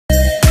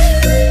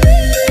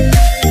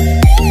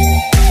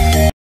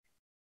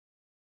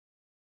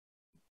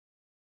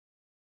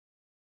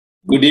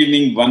Good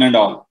evening, one and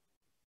all.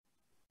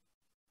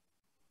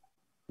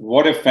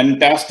 What a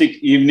fantastic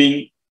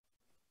evening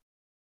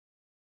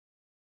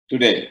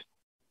today.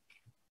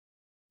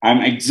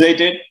 I'm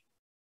excited,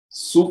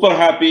 super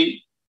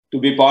happy to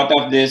be part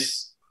of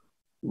this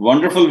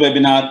wonderful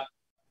webinar,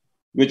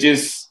 which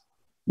is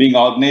being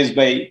organized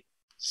by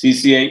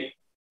CCI,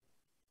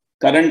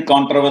 Current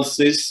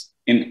Controversies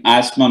in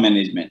Asthma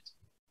Management.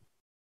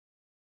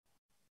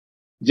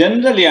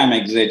 Generally, I'm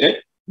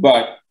excited,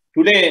 but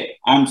today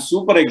I'm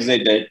super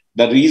excited.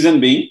 The reason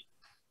being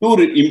two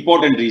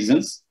important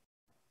reasons.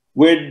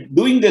 We're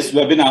doing this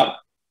webinar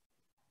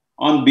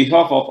on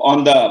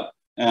the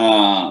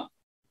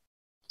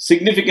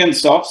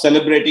significance of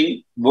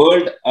celebrating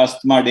World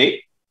Asthma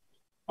Day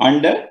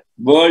and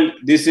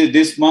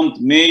this month,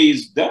 May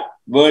is the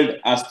World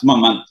Asthma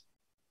Month.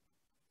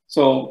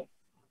 So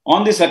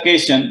on this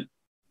occasion,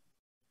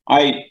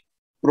 I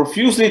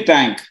profusely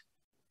thank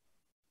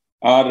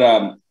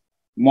our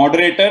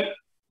moderator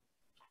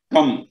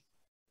come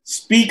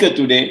speaker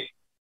today,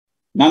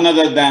 none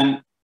other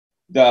than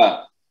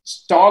the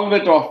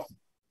stalwart of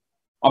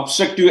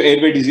obstructive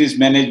airway disease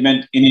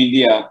management in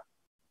India,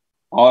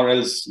 or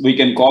else we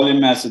can call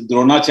him as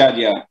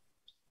Dronacharya,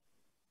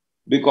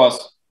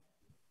 because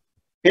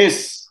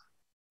his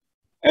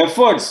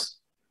efforts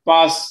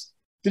past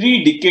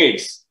 3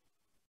 decades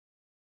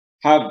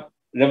have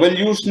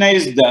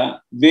revolutionized the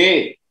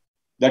way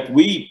that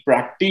we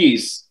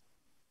practice,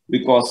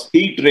 because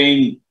he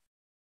trained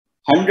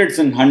hundreds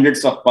and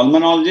hundreds of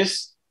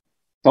pulmonologists,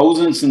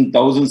 thousands and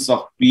thousands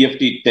of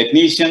PFT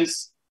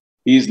technicians.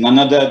 He is none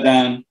other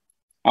than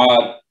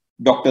our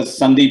Dr.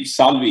 Sundeep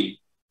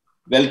Salvi.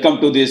 Welcome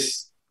to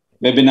this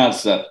webinar,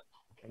 sir.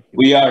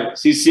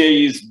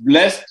 CCI is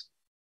blessed,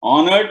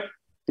 honored,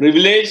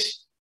 privileged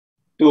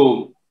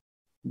to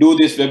do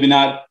this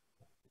webinar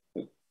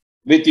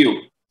with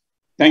you.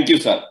 Thank you,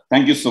 sir.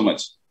 Thank you so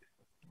much.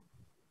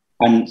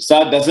 And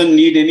sir doesn't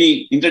need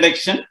any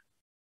introduction,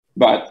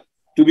 but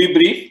to be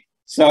brief,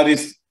 sir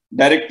is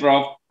Director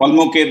of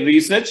Pulmocare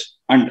Research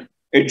and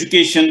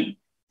Education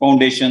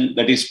Foundation,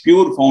 that is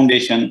Pure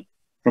Foundation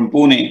from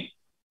Pune,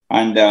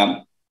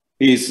 and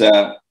he is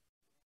a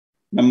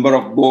member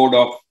of Board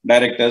of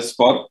Directors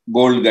for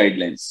Gold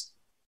Guidelines.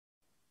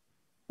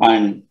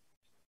 And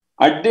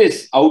at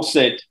this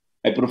outset,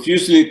 I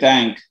profusely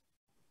thank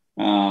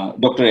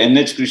Dr.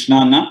 N.H.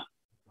 Krishnanna,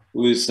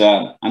 who is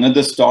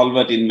another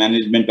stalwart in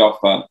management of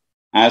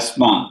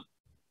asthma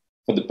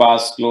for the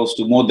past close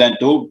to more than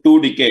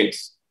two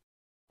decades.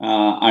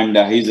 And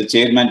he is the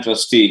chairman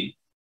trustee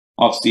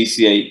of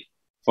CCI,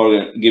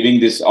 for giving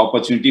this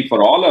opportunity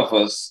for all of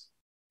us,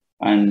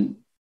 and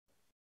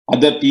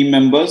other team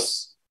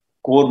members,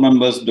 core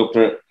members,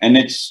 Dr.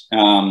 N.H.,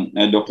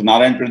 Dr.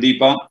 Narender,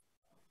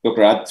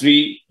 Dr.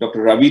 Atri,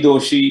 Dr. Ravi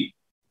Dosi,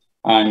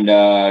 and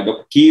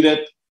Dr.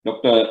 Kirat,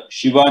 Dr.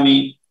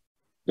 Shivani,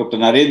 Dr.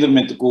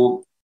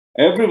 Narender.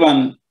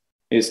 Everyone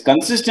is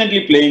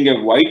consistently playing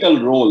a vital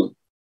role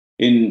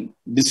in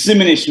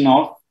dissemination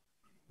of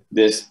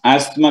this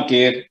asthma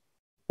care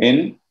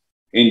in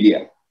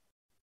India.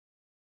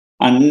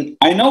 And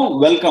I now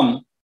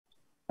welcome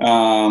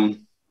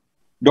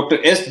Dr.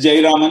 S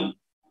Jayaraman,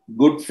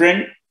 good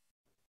friend,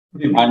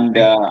 and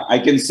I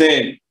can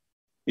say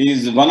he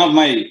is one of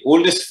my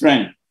oldest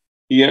friends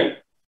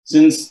here,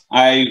 since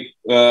I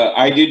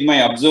did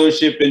my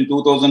observership in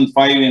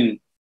 2005 in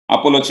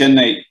Apollo,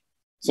 Chennai.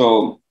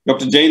 So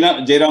Dr.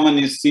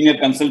 Jayaraman is senior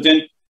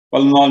consultant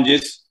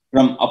pulmonologist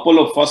from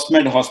Apollo First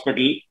Med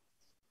Hospital,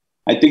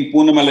 I think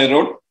Pune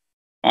Road,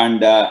 and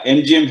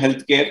MGM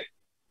Healthcare,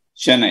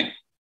 Chennai.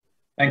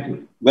 Thank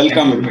you.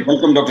 Welcome,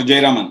 welcome, Dr.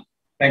 Jayaraman.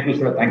 Thank you,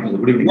 sir. Thank you.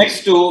 Good evening.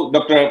 Next to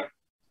Dr.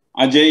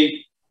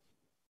 Ajay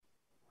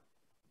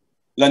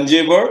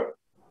Lanjewar,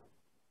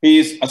 he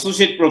is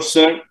Associate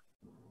Professor,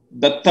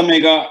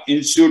 Dattamega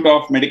Institute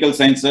of Medical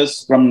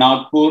Sciences from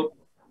Nagpur.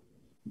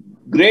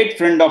 Great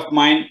friend of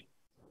mine,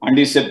 and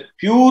is a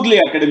purely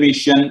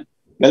academician.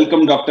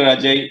 Welcome, Dr.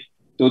 Ajay,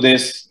 to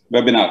this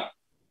webinar.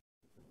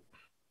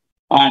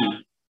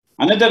 And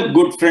another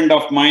good friend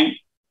of mine,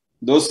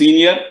 though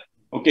senior,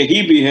 okay,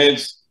 he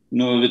behaves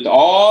with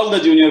all the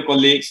junior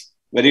colleagues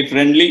very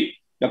friendly.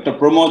 Dr.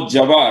 Pramod,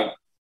 Jhawar,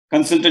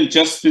 consultant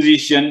chest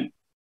physician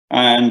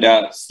and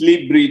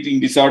sleep breathing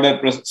disorder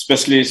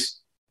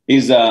specialist,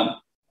 is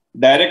a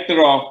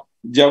director of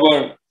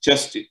Jhawar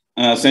Chest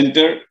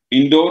Center,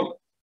 Indore,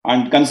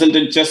 and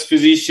consultant chest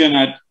physician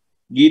at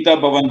Geeta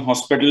Bhavan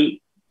Hospital,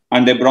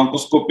 and a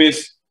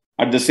bronchoscopist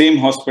at the same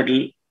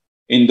hospital,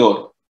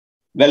 Indore.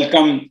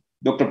 Welcome,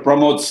 Dr.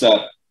 Pramod,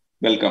 sir.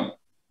 Welcome.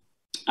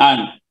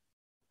 And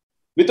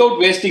without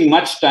wasting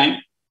much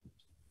time,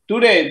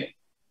 today,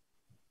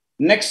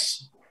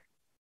 next,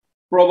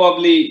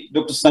 probably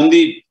Dr.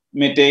 Sundeep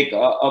may take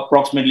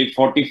approximately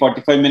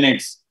 40-45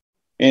 minutes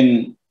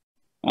in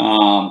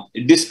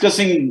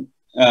discussing,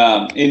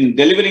 in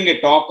delivering a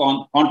talk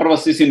on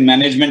controversies in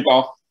management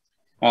of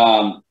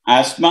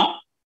asthma,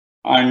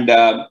 and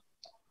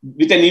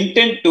with an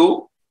intent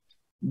to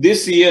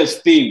this year's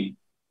theme,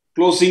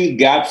 closing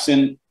gaps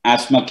in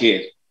asthma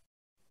care.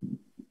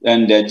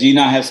 And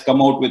Gina has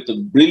come out with a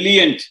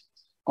brilliant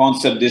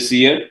concept this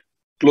year,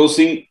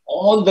 closing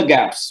all the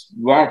gaps,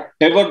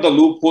 whatever the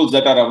loopholes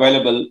that are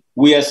available.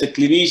 We as a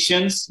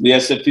clinicians, we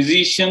as a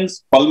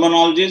physicians,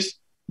 pulmonologists,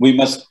 we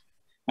must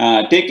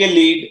take a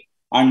lead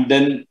and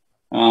then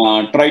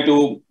try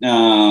to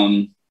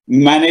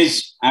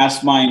manage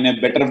asthma in a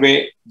better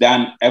way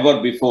than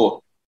ever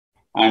before.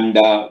 And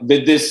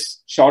with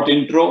this short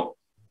intro,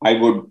 I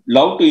would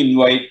love to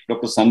invite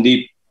Dr.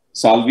 Sundeep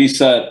Salvi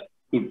sir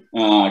to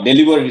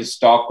deliver his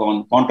talk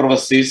on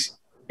controversies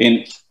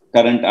in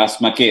current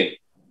asthma care.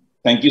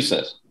 Thank you,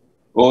 sir.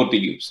 Over to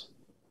you, sir.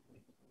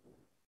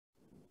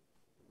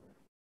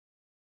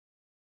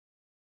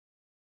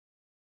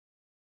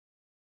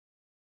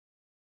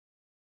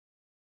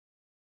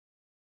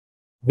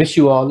 Wish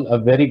you all a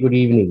very good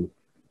evening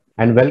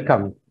and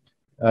welcome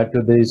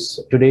to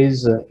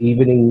today's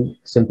evening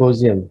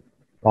symposium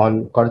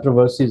on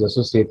controversies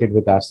associated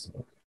with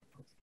asthma.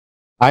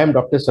 I am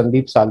Dr.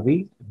 Sundeep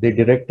Salvi, the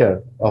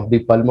Director of the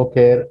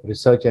Pulmocare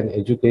Research and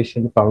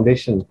Education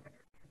Foundation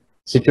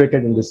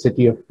situated in the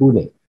city of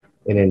Pune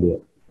in India.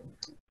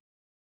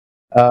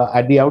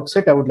 At the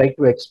outset, I would like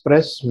to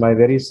express my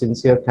very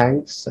sincere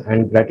thanks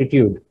and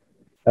gratitude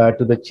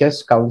to the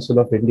Chess Council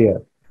of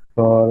India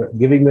for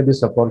giving me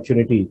this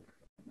opportunity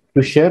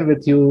to share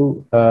with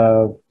you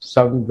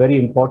some very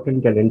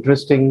important and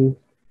interesting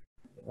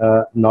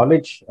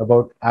knowledge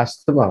about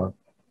asthma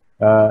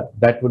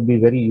that would be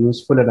very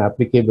useful and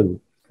applicable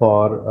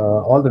for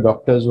all the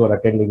doctors who are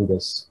attending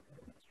this.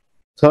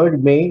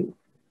 3rd May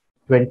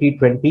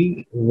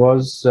 2020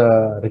 was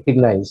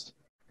recognized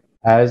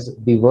as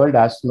the World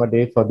Asthma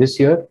Day for this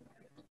year.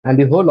 And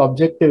the whole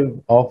objective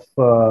of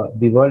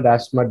the World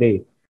Asthma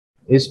Day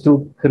is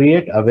to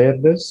create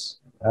awareness,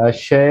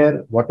 share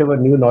whatever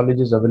new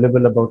knowledge is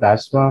available about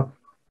asthma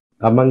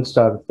amongst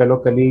our fellow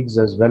colleagues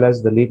as well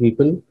as the lay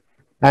people,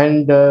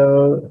 and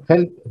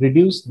help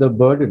reduce the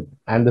burden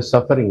and the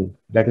suffering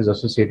that is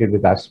associated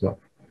with asthma.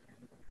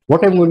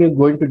 What I'm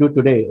going to do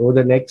today over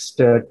the next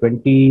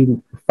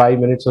 25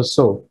 minutes or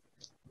so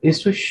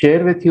is to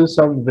share with you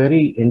some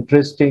very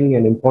interesting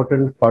and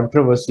important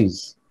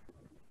controversies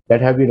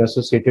that have been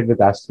associated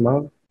with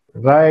asthma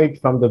right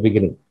from the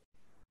beginning.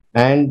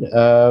 And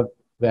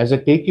as I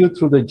take you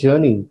through the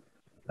journey,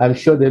 I'm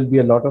sure there'll be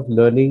a lot of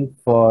learning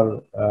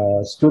for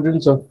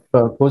students of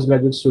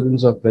postgraduate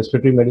students of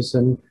respiratory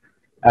medicine,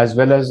 as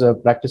well as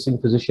practicing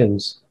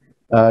physicians,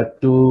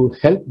 to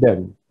help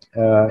them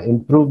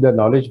improve their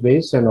knowledge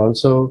base, and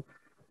also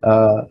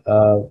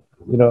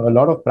a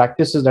lot of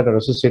practices that are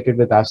associated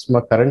with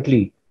asthma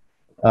currently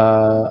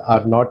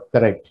are not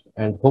correct.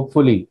 And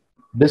hopefully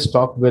this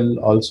talk will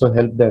also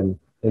help them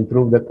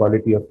improve the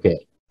quality of care.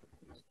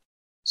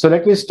 So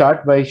let me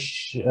start by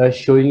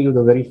showing you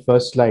the very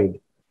first slide.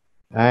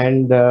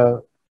 And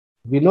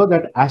we know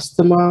that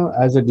asthma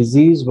as a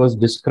disease was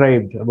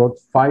described about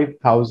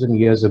 5,000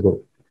 years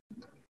ago.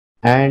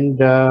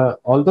 And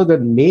although the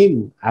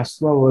name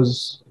asthma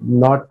was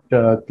not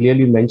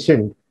clearly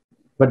mentioned,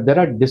 but there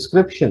are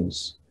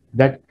descriptions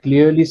that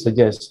clearly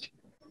suggest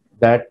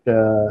that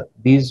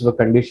these were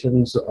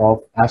conditions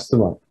of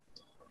asthma: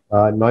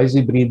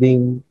 noisy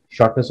breathing,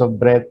 shortness of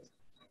breath,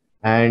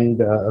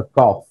 and a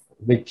cough,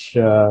 which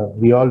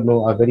we all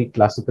know are very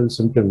classical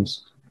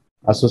symptoms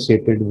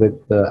associated with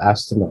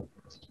asthma.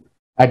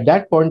 At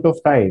that point of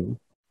time,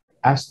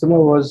 asthma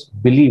was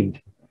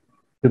believed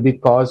to be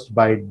caused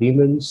by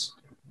demons,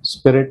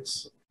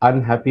 spirits,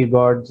 unhappy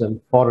gods,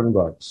 and foreign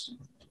gods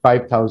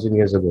 5,000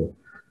 years ago.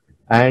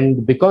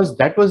 And because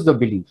that was the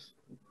belief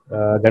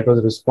that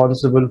was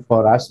responsible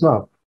for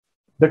asthma,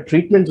 the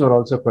treatments were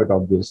also quite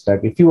obvious,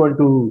 that if you want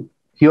to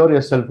cure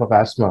yourself of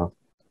asthma,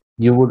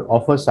 you would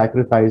offer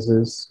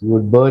sacrifices, you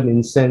would burn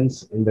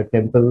incense in the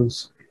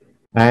temples,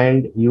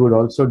 and you would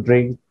also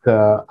drink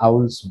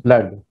owl's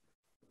blood,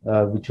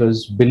 which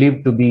was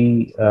believed to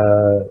be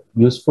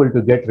useful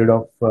to get rid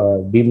of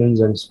demons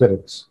and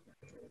spirits.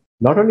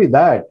 Not only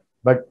that,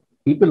 but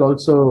people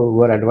also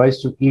were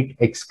advised to eat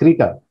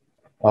excreta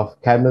of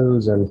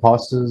camels and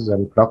horses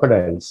and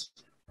crocodiles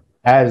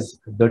as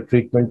the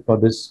treatment for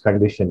this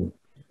condition.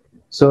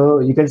 So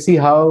you can see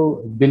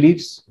how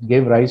beliefs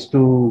gave rise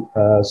to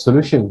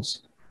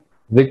solutions,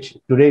 which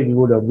today we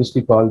would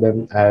obviously call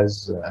them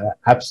as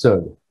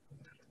absurd.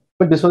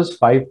 But this was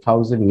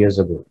 5,000 years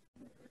ago.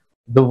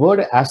 The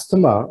word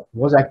asthma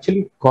was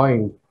actually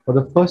coined for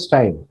the first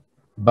time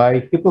by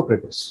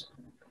Hippocrates.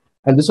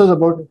 And this was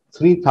about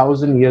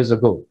 3,000 years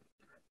ago.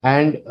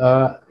 And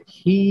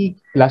he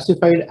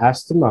classified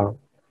asthma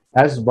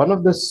as one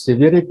of the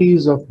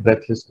severities of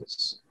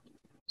breathlessness.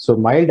 So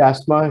mild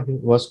asthma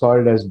was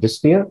called as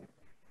dyspnea,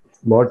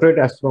 moderate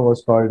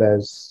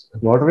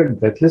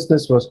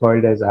breathlessness was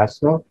called as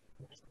asthma,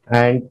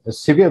 and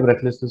severe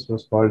breathlessness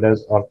was called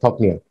as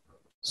orthopnea.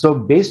 So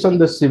based on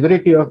the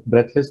severity of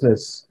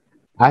breathlessness,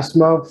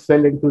 asthma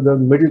fell into the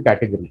middle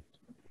category.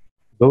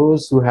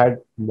 Those who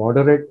had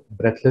moderate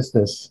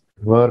breathlessness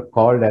were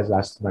called as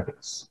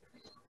asthmatics.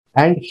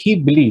 And he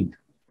believed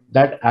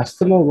that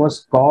asthma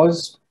was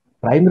caused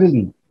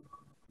primarily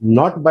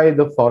not by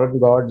the foreign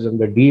gods and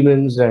the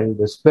demons and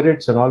the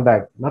spirits and all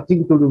that.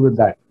 Nothing to do with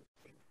that.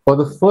 For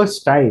the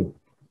first time,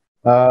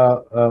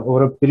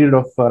 over a period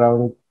of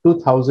around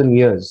 2000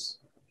 years,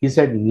 he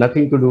said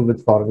nothing to do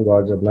with foreign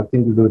gods or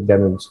nothing to do with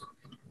demons.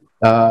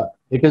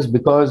 It is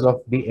because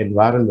of the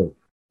environment,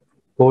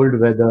 cold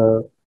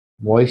weather,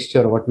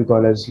 moisture, what we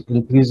call as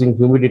increasing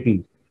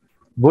humidity,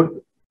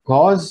 would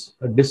cause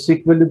a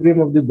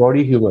disequilibrium of the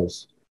body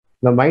humors.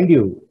 Now, mind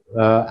you,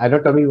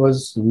 anatomy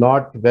was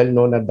not well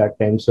known at that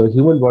time, so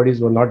human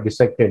bodies were not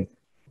dissected.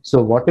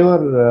 So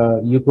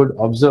whatever you could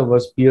observe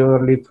was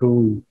purely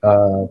through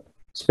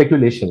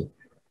speculation.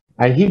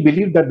 And he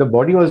believed that the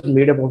body was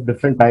made up of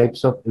different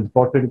types of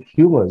important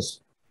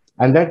humors,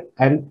 and that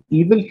an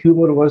evil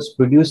humor was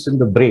produced in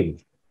the brain.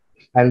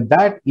 And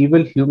that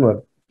evil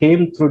humor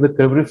came through the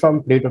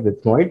cribriform plate of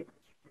ethmoid,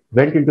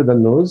 went into the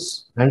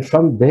nose, and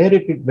from there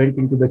it went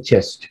into the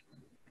chest.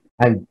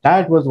 And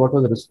that was what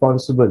was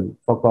responsible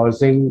for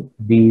causing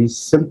the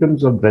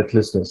symptoms of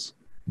breathlessness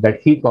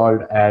that he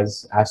called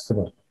as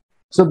asthma.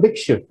 So big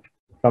shift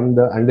from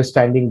the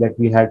understanding that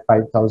we had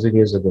 5,000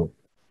 years ago.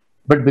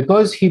 But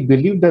because he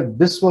believed that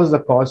this was the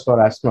cause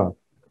for asthma,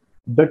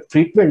 the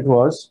treatment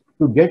was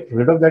to get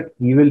rid of that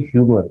evil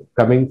humor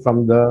coming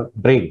from the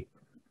brain.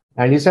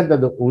 And he said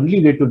that the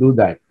only way to do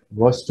that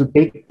was to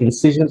take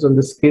incisions on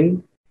the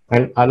skin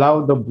and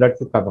allow the blood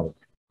to come out.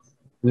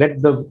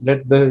 Let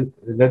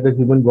the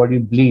human body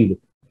bleed,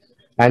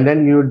 and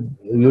then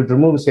you'd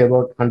remove, say,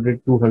 about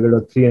 100, 200,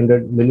 or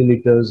 300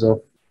 milliliters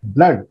of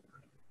blood.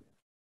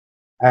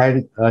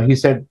 And he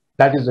said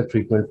that is the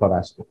treatment for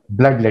asthma,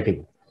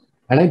 bloodletting.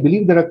 And I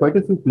believe there are quite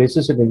a few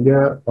places in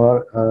India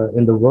or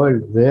in the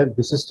world where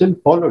this is still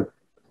followed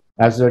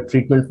as a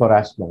treatment for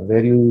asthma,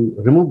 where you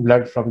remove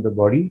blood from the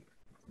body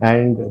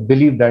and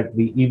believe that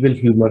the evil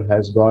humor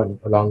has gone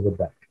along with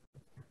that.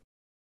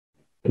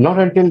 Not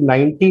until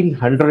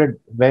 1900,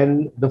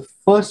 when the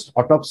first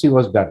autopsy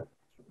was done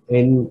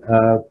in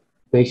a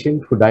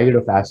patient who died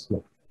of asthma.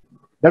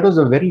 That was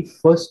the very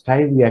first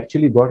time we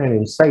actually got an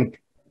insight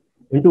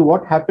into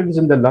what happens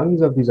in the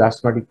lungs of these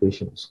asthmatic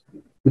patients.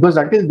 Because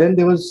until then,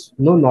 there was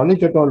no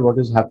knowledge at all what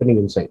is happening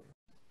inside.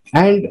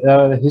 And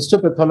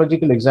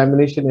histopathological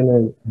examination in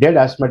a dead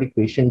asthmatic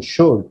patient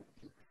showed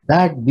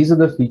that these are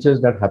the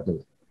features that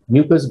happen.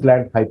 Mucus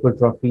gland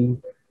hypertrophy,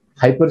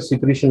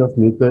 hypersecretion of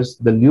mucus,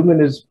 the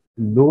lumen is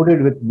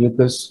loaded with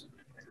mucus,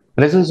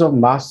 presence of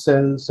mast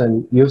cells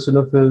and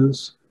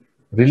eosinophils,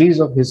 release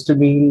of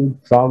histamine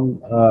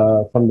from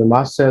the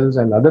mast cells,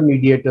 and other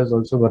mediators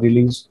also were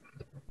released.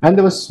 And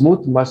there was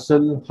smooth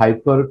muscle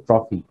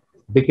hypertrophy,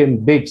 became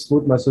big,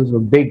 smooth muscles were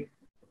big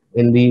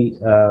in the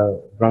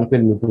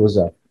bronchial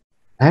mucosa.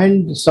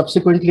 And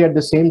subsequently, at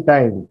the same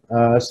time,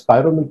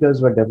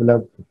 spirometers were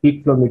developed,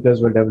 peak flow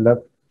meters were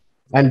developed,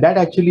 and that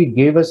actually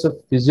gave us a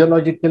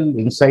physiological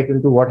insight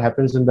into what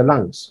happens in the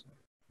lungs.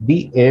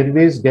 The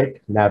airways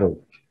get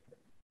narrowed.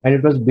 And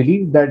it was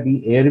believed that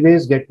the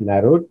airways get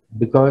narrowed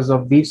because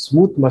of the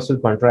smooth muscle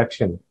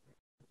contraction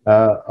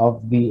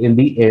in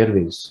the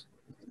airways.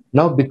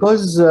 Now,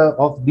 because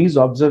of these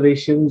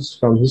observations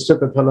from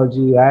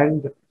histopathology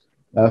and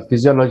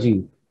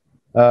physiology,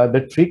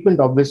 the treatment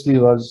obviously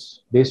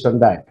was based on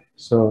that.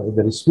 So if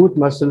there is smooth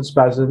muscle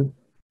spasm,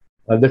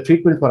 the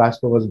treatment for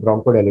asthma was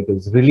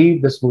bronchodilators,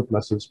 relieve the smooth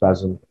muscle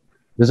spasm.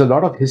 There's a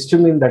lot of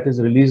histamine that is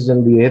released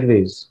in the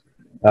airways.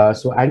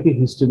 So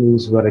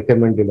antihistamines were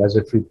recommended as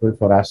a treatment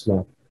for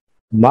asthma.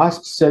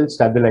 Mast cell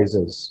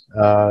stabilizers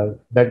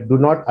that do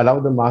not allow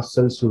the mast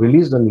cells to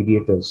release the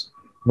mediators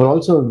were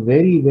also a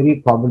very,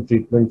 very common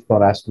treatment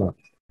for asthma.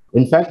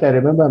 In fact, I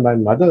remember my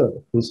mother,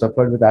 who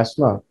suffered with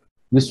asthma,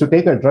 used to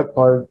take a drug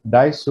called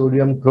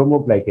disodium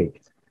chromoglycate,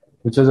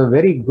 which was a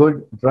very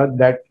good drug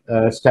that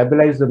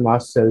stabilized the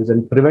mast cells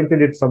and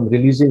prevented it from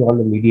releasing all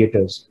the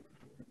mediators.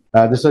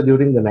 This was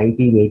during the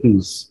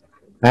 1980s.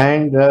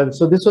 And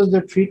so this was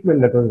the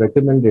treatment that was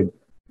recommended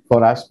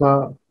for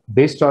asthma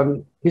based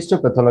on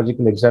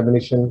histopathological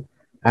examination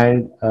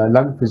and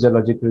lung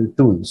physiological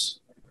tools.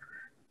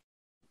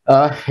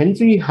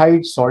 Henry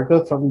Hyde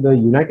Salter from the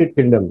United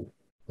Kingdom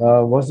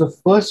was the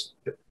first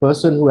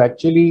person who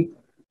actually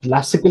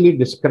classically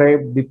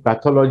described the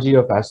pathology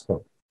of asthma.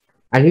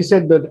 And he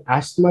said that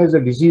asthma is a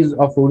disease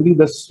of only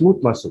the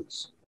smooth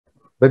muscles,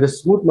 where the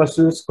smooth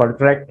muscles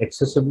contract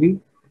excessively,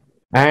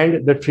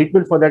 and the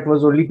treatment for that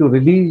was only to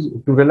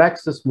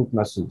relax the smooth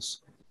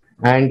muscles,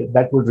 and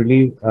that would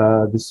relieve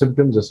the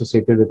symptoms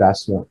associated with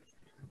asthma.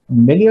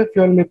 Many of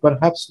you all may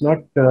perhaps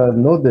not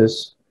know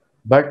this,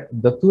 but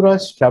Datura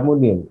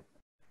stramonium,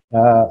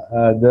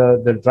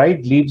 the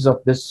dried leaves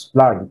of this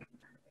plant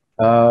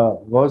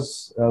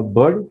was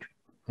burnt,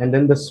 and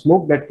then the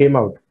smoke that came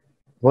out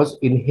was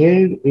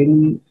inhaled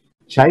in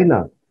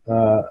China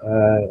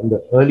in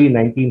the early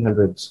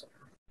 1900s.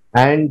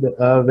 And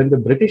when the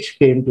British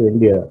came to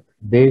India,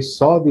 they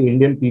saw the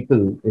Indian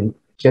people in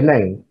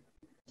Chennai.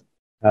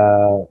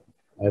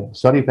 I'm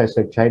sorry if I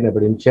said China,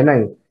 but in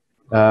Chennai,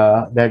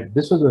 that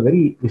this was a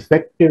very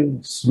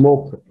effective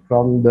smoke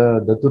from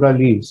the Datura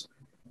leaves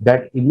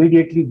that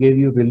immediately gave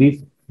you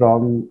relief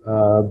from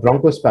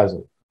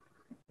bronchospasm.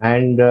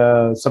 And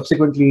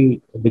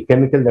subsequently, the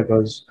chemical that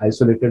was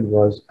isolated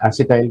was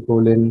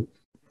acetylcholine,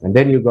 and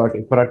then you got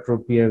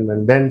ipratropium,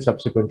 and then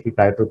subsequently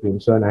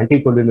tiotropium, so an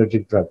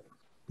anticholinergic drug.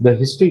 The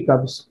history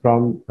comes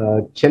from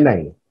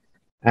Chennai,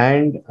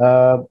 and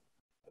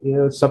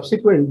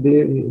subsequent,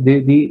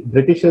 the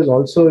Britishers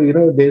also,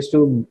 they used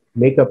to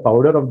make a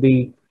powder of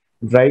the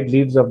dried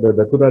leaves of the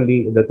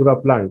datura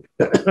plant,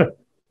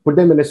 put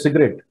them in a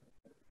cigarette,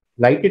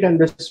 light it, and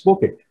they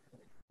smoke it.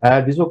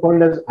 These were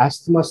called as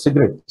asthma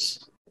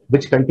cigarettes,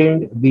 which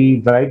contained the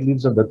dried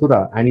leaves of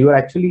datura, and you were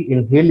actually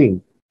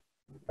inhaling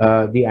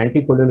the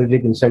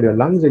anticholinergic inside your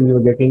lungs, and you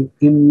were getting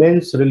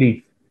immense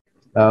relief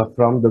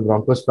from the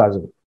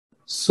bronchospasm.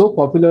 So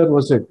popular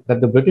was it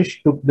that the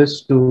British took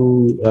this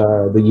to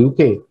the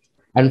UK,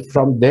 and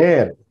from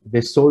there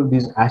they sold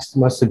these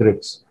asthma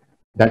cigarettes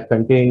that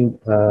contained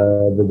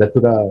the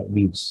datura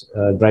leaves,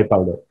 dry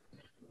powder.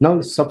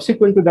 Now,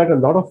 subsequent to that, a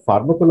lot of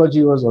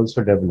pharmacology was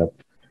also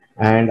developed.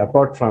 And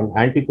apart from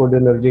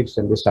anticholinergics,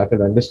 and they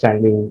started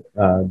understanding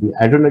the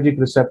adrenergic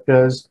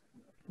receptors,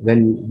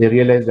 then they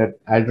realized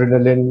that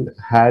adrenaline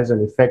has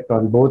an effect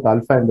on both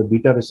alpha and the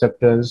beta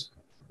receptors.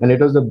 And it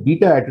was the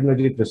beta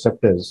adrenergic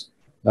receptors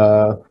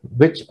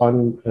which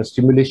on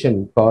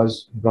stimulation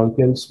cause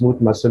bronchial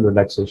smooth muscle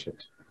relaxation.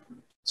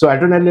 So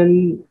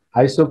adrenaline,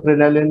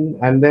 isoprenaline,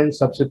 and then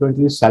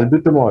subsequently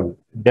salbutamol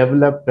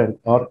developed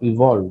or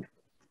evolved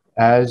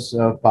as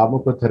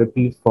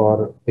pharmacotherapy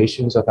for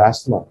patients of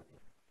asthma.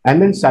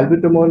 And then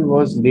salbutamol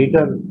was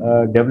later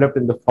developed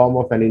in the form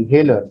of an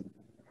inhaler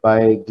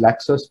by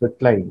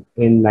GlaxoSmithKline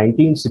in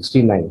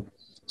 1969.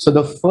 So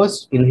the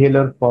first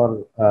inhaler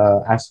for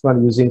asthma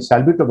using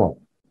salbutamol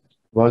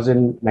was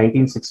in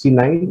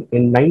 1969.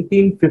 In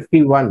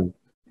 1951,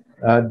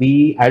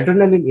 the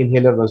adrenaline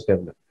inhaler was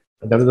developed.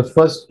 That was the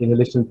first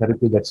inhalation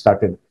therapy that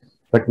started.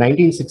 But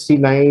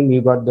 1969,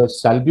 you got the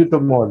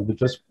salbutamol,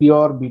 which was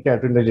pure beta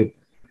adrenergic.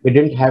 It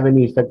didn't have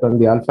any effect on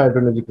the alpha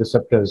adrenergic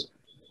receptors,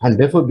 and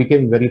therefore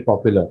became very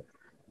popular.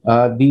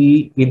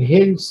 The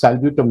inhaled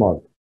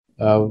salbutamol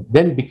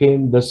then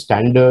became the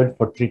standard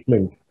for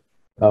treatment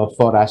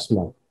for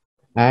asthma.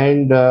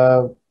 And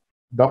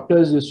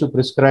doctors used to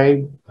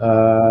prescribe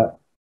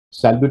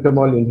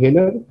salbutamol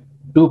inhaler,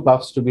 2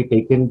 puffs to be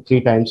taken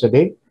 3 times a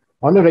day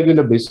on a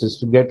regular basis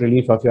to get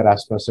relief of your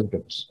asthma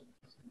symptoms.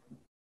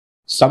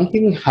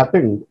 Something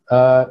happened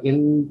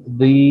in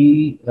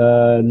the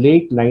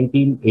late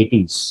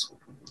 1980s.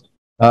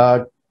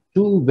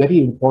 2 very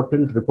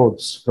important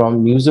reports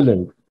from New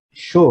Zealand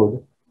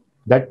showed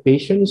that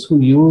patients who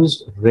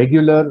used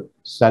regular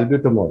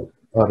salbutamol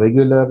or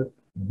regular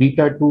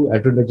beta-2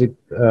 adrenergic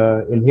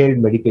inhaled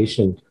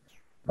medication,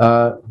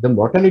 the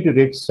mortality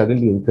rates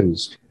suddenly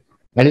increased.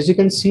 And as you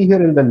can see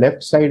here in the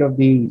left side of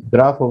the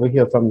graph over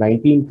here, from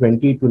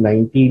 1920 to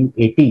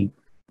 1980,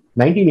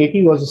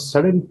 1980 was a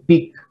sudden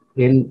peak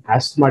in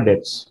asthma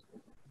deaths.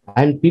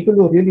 And people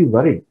were really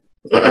worried.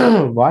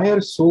 Why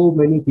are so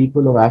many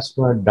people of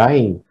asthma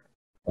dying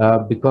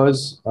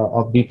because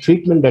of the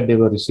treatment that they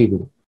were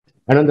receiving?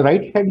 And on the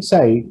right-hand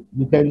side,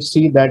 you can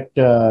see that,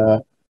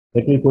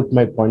 let me put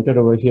my pointer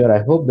over here.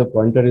 I hope the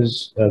pointer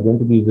is going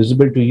to be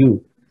visible to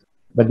you.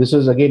 But this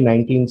was again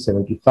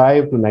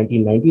 1975 to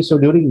 1990. So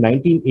during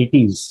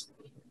 1980s,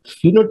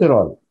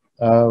 phenoterol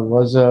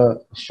was a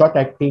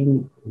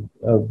short-acting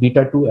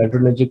beta-2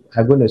 adrenergic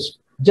agonist,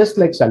 just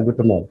like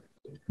salbutamol,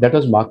 that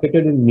was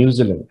marketed in New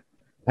Zealand.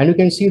 And you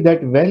can see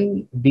that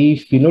when the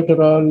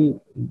phenoterol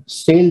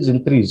sales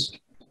increased,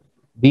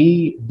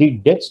 the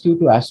deaths due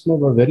to asthma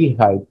were very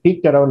high,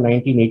 peaked around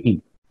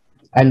 1980.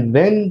 And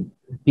when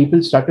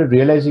people started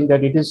realizing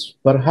that it is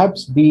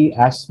perhaps the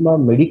asthma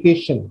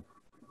medication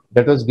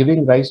that was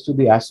giving rise to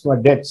the asthma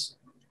deaths,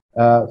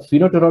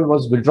 phenoterol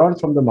was withdrawn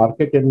from the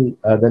market in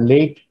the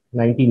late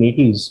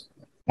 1980s.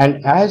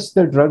 And as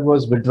the drug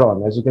was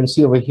withdrawn, as you can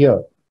see over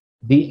here,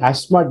 the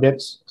asthma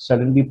deaths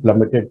suddenly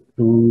plummeted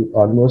to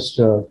almost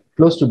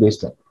close to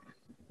baseline.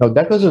 Now,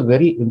 that was a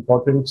very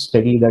important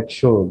study that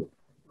showed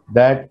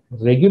that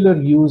regular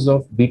use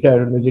of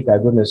beta-adrenergic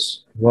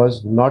agonists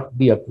was not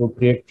the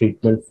appropriate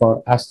treatment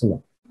for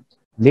asthma.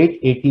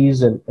 Late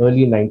 80s and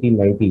early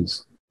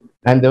 1990s.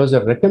 And there was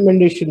a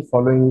recommendation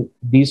following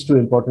these 2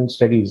 important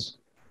studies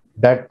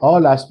that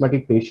all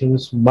asthmatic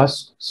patients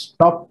must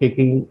stop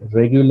taking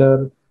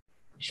regular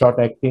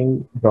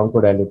short-acting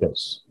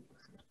bronchodilators.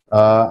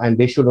 And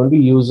they should only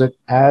use it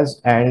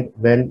as and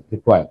when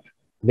required.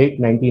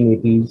 Late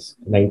 1980s,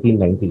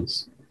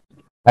 1990s.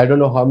 I don't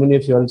know how many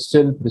of you all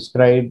still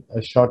prescribe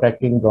a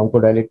short-acting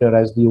bronchodilator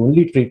as the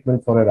only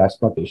treatment for an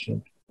asthma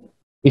patient.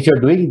 If you're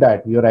doing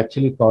that, you're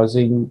actually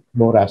causing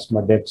more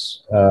asthma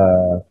deaths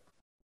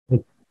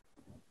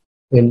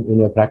in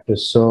your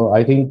practice. So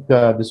I think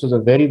this was a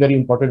very, very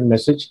important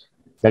message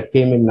that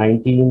came in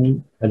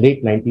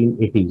late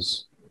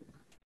 1980s.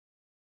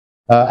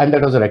 And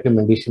that was a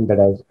recommendation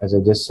that, as I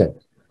just said.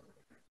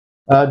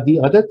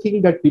 The other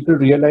thing that people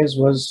realized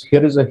was,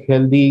 here is a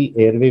healthy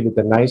airway with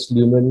a nice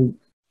lumen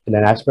in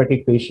an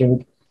asthmatic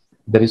patient.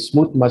 There is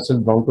smooth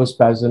muscle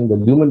bronchospasm. The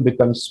lumen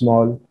becomes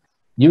small.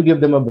 You give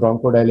them a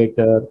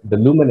bronchodilator, the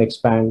lumen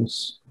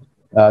expands,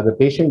 The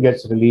patient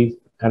gets relief,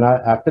 and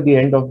after the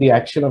end of the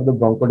action of the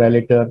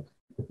bronchodilator,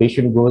 the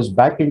patient goes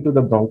back into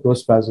the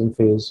bronchospasm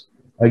phase.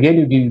 Again,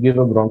 you give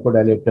a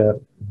bronchodilator,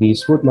 the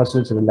smooth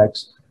muscles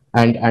relax,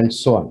 and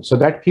so on. So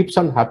that keeps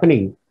on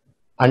happening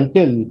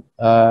until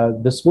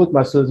the smooth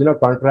muscles,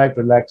 contract,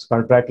 relax,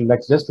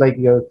 just like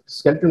your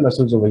skeletal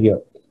muscles over here.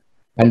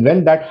 And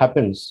when that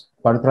happens,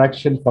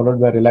 contraction followed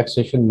by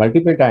relaxation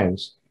multiple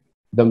times,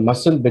 the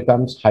muscle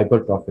becomes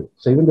hypertrophic.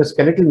 So even the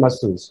skeletal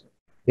muscles,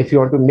 if you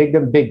want to make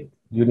them big,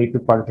 you need to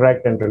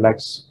contract and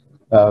relax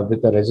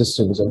with the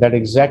resistance. And that's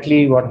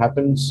exactly what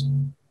happens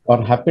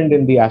or happened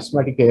in the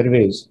asthmatic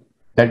airways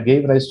that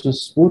gave rise to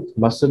smooth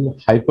muscle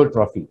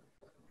hypertrophy,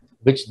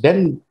 which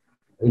then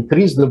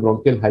increased the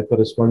bronchial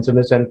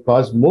hyperresponsiveness and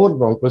caused more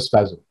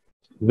bronchospasm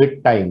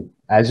with time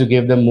as you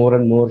gave them more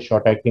and more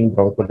short-acting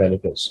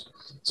bronchodilators.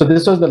 So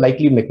this was the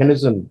likely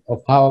mechanism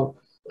of how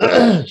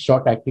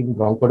short-acting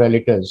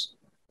bronchodilators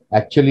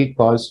actually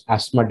cause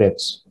asthma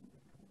deaths.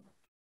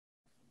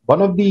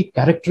 One of the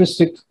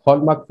characteristic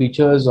hallmark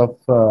features of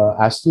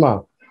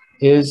asthma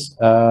is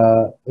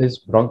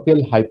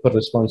bronchial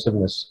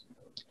hyperresponsiveness.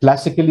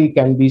 Classically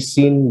can be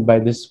seen by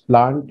this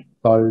plant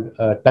called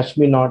touch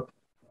me not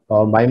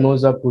or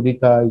Mimosa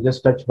pudica. You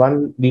just touch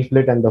one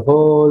leaflet and the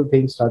whole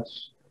thing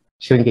starts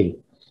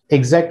shrinking.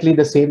 Exactly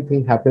the same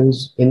thing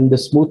happens in the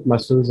smooth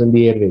muscles in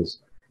the airways.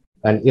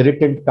 An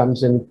irritant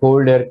comes in,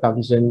 cold air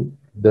comes in,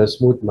 the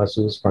smooth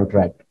muscles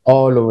contract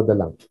all over the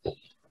lung.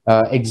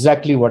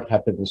 Exactly what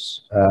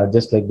happens,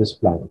 just like this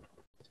plant.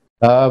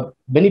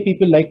 Many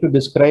people like to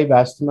describe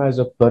asthma as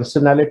a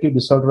personality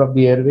disorder of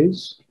the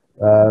airways,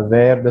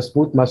 where the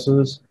smooth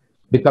muscles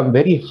become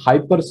very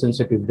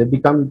hypersensitive. They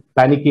become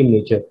panicky in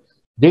nature.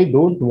 They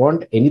don't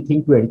want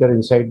anything to enter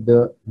inside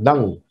the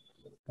lung,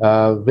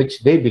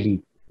 which they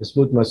believe, the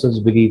smooth muscles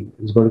believe,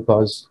 is going to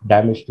cause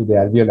damage to the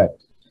alveoli.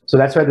 So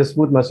that's why the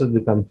smooth muscles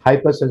become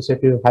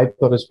hypersensitive,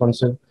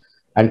 hyperresponsive,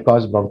 and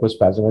cause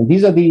bronchospasm. And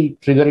these are the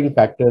triggering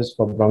factors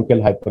for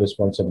bronchial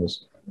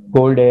hyperresponsiveness: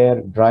 cold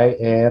air, dry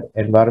air,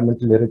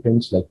 environmental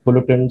irritants like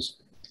pollutants,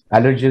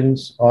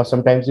 allergens, or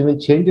sometimes even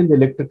change in the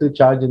electrical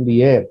charge in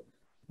the air,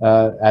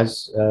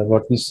 as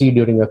what we see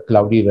during a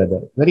cloudy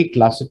weather. Very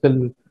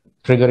classical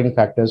triggering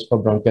factors for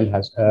bronchial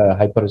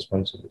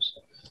hyperresponsiveness.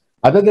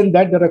 Other than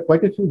that, there are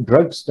quite a few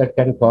drugs that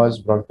can cause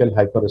bronchial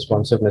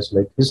hyperresponsiveness,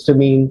 like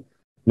histamine,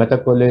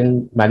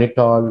 methacholine,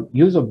 mannitol,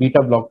 use of beta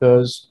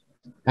blockers,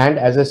 and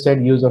as I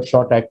said, use of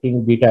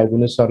short-acting beta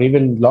agonists or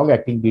even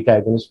long-acting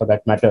beta agonists for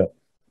that matter,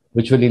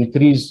 which will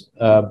increase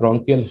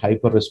bronchial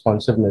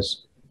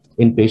hyperresponsiveness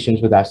in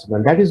patients with asthma.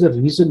 And that is the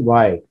reason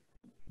why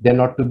they're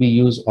not to be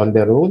used on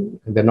their own,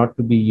 and they're not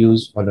to be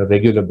used on a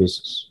regular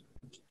basis.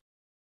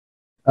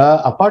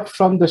 Apart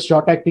from the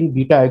short-acting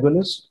beta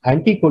agonists,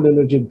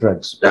 anticholinergic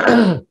drugs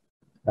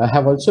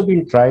have also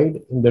been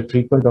tried in the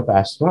treatment of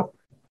asthma.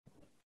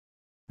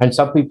 And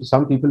some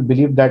people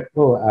believe that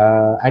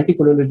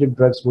anticholinergic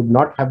drugs would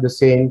not have the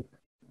same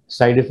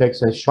side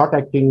effects as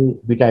short-acting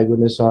beta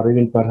agonists or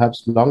even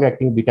perhaps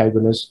long-acting beta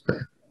agonists.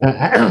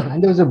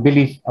 And there is a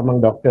belief among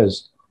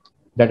doctors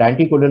that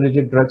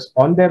anticholinergic drugs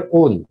on their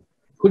own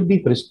could be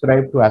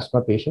prescribed to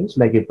asthma patients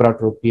like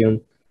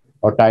ipratropium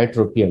or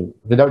tiotropium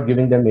without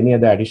giving them any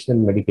other additional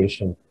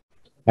medication.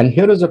 And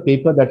here is a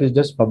paper that is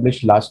just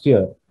published last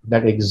year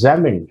that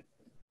examined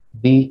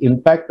the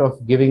impact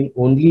of giving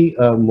only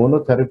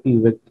monotherapy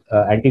with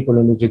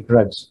anticholinergic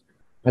drugs.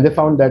 And they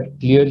found that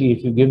clearly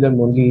if you give them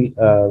only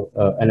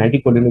an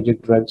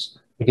anticholinergic drugs,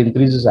 it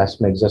increases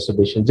asthma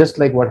exacerbation, just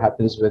like what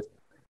happens with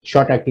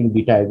short-acting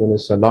beta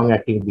agonists or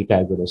long-acting beta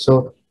agonists.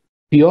 So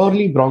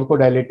purely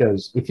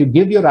bronchodilators, if you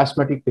give your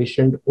asthmatic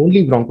patient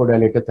only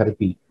bronchodilator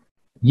therapy,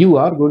 you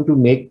are going to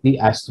make the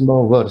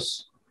asthma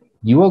worse.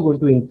 You are going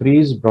to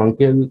increase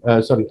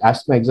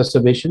asthma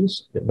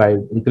exacerbations by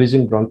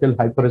increasing bronchial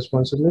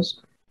hyperresponsiveness,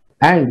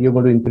 and you're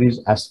going to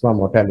increase asthma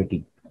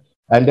mortality.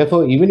 And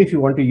therefore, even if you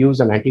want to use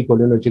an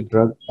anticholinergic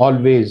drug,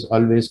 always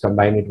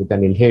combine it with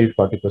an inhaled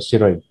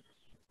corticosteroid.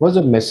 Was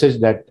a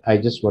message that I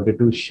just wanted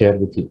to share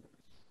with you.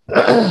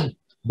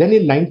 Then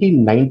in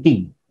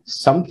 1990,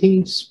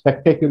 something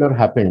spectacular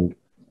happened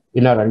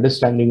in our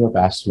understanding of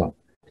asthma.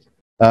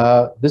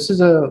 This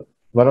is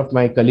one of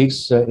my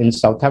colleagues in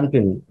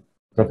Southampton,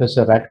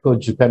 Professor Ratko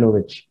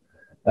Jukanovic.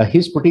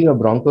 He's putting a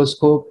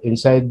bronchoscope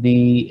inside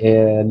the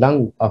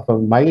lung of a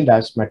mild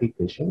asthmatic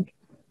patient,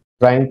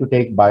 trying to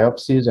take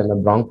biopsies and a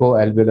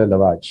bronchoalveolar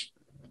lavage.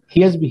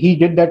 He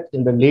did that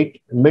in the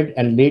mid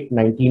and late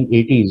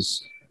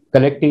 1980s,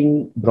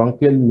 collecting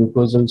bronchial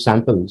mucosal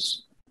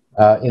samples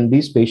in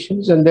these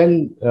patients, and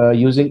then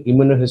using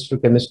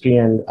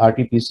immunohistochemistry and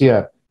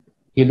RT-PCR,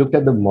 he looked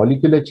at the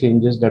molecular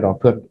changes that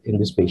occurred in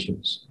these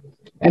patients.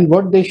 And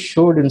what they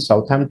showed in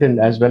Southampton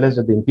as well as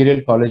at the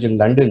Imperial College in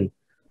London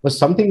was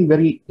something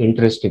very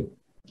interesting,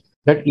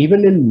 that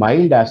even in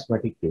mild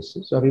asthmatic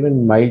cases or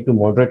even mild to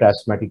moderate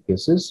asthmatic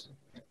cases,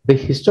 the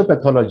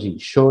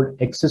histopathology showed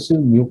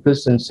excessive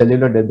mucus and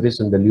cellular debris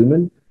in the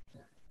lumen,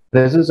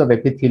 presence of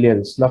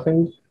epithelial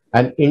sloughing,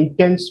 and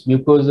intense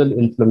mucosal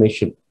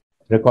inflammation.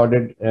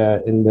 recorded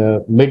in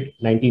the mid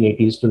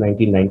 1980s to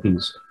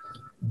 1990s.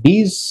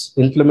 These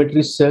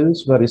inflammatory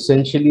cells were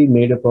essentially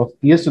made up of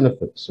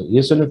eosinophils. So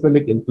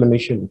eosinophilic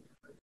inflammation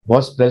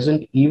was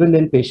present even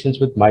in patients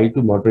with mild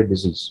to moderate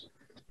disease.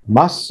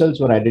 Mast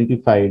cells were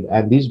identified,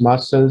 and these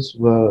mast cells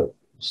were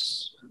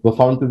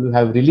found to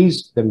have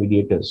released the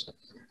mediators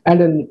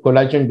and then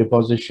collagen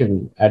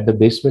deposition at the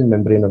basement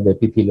membrane of the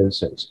epithelial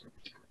cells.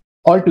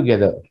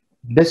 Altogether,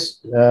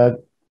 this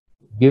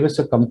gave us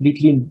a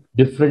completely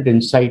different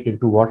insight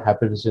into what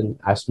happens in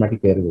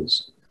asthmatic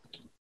airways.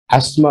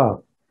 Asthma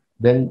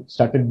then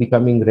started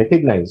becoming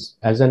recognized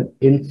as an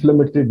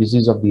inflammatory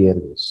disease of the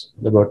airways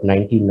about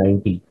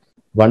 1990.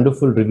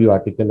 Wonderful review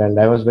article, and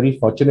I was very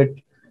fortunate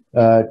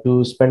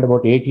to spend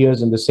about 8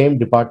 years in the same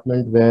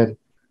department where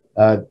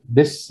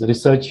this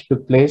research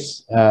took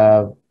place,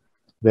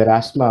 where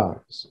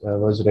asthma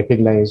was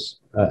recognized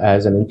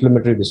as an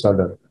inflammatory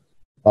disorder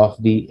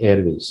of the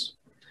airways.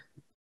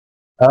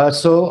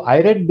 So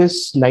I read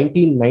this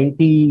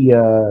 1990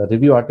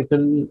 review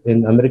article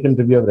in American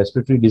Review of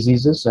Respiratory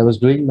Diseases. I was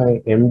doing my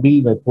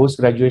MD, my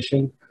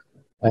post-graduation,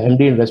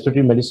 MD in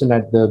respiratory medicine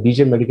at the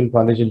Vijay Medical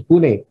College in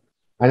Pune.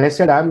 And I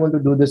said, I'm going to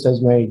do this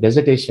as my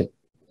dissertation.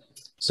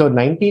 So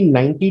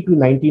 1990 to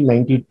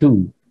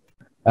 1992,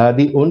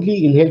 the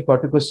only inhaled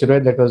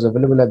corticosteroid that was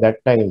available at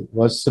that time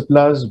was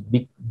Cipla's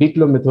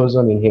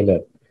beclomethasone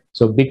inhaler.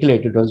 So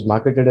Biclate, it was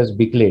marketed as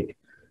Biclate,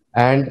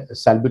 and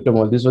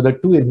salbutamol. These were the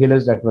two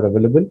inhalers that were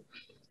available.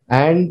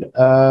 And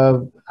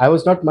I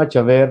was not much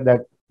aware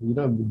that,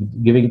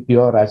 giving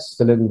pure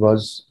acetylene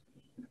was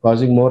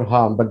causing more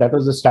harm, but that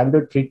was the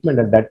standard treatment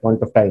at that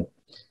point of time.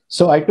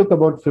 So I took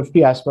about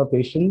 50 asthma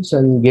patients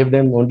and gave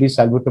them only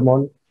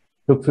salbutamol,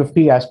 took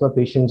 50 asthma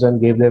patients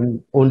and gave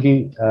them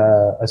only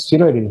a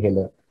steroid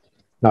inhaler.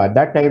 Now, at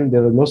that time,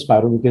 there were no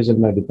spirometers in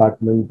my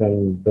department,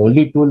 and the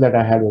only tool that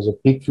I had was a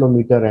peak flow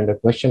meter and a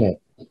questionnaire.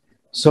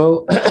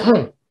 So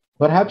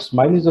perhaps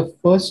mine is the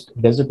first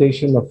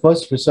dissertation or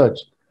first research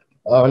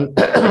on,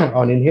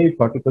 on inhaled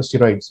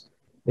corticosteroids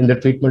in the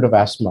treatment of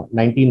asthma,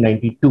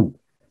 1992.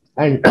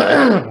 And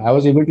I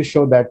was able to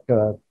show that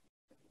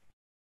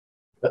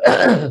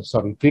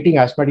treating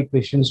asthmatic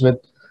patients with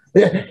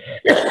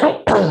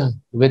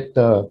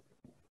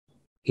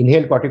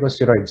inhaled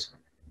corticosteroids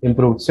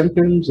improved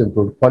symptoms,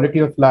 improved quality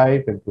of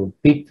life, improved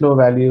peak flow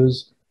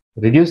values,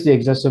 reduced the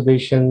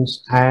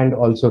exacerbations, and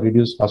also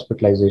reduced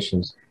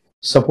hospitalizations,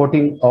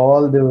 supporting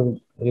all the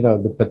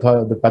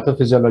the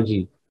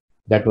pathophysiology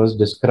that was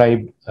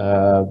described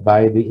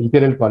by the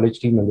Imperial College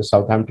team and the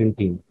Southampton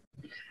team.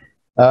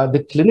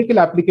 The clinical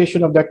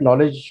application of that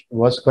knowledge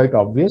was quite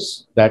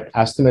obvious, that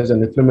asthma is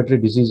an inflammatory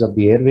disease of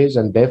the airways,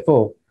 and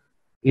therefore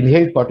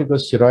inhaled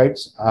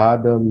corticosteroids are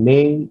the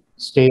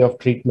mainstay of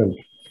treatment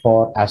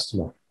for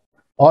asthma.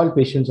 All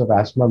patients of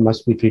asthma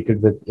must be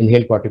treated with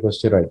inhaled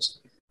corticosteroids.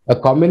 A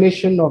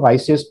combination of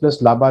ICS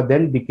plus LABA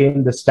then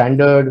became the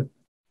standard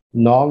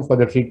norm for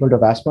the treatment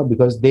of asthma,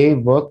 because they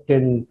worked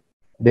in,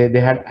 they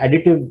had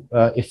additive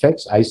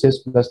effects.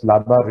 ICS plus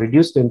LABA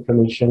reduced the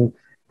inflammation,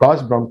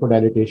 caused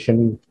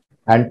bronchodilation,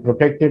 and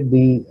protected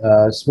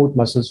the smooth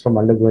muscles from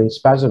undergoing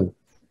spasm.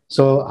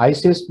 So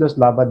ICS plus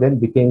LABA then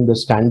became the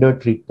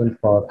standard treatment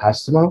for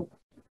asthma.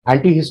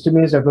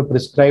 Antihistamines that were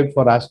prescribed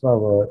for asthma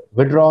were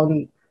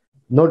withdrawn.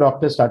 No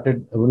doctors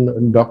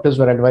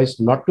were advised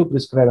not to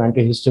prescribe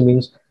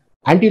antihistamines.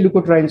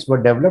 Antileukotrienes were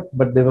developed,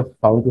 but they were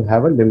found to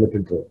have a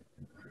limited role.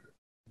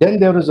 Then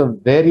there was a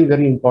very,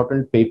 very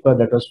important paper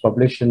that was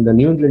published in the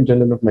New England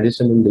Journal of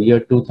Medicine in the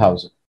year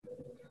 2000.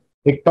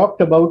 It talked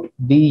about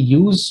the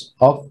use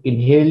of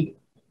inhaled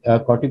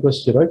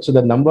corticosteroids, so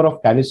the number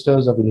of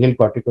canisters of inhaled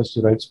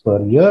corticosteroids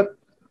per year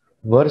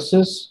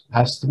versus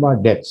asthma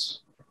deaths.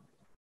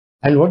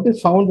 And what they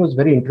found was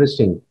very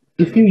interesting.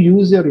 If you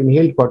use your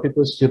inhaled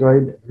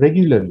corticosteroid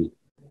regularly,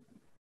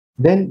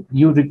 then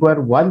you require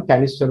 1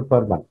 canister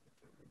per month.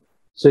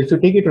 So if you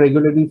take it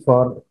regularly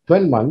for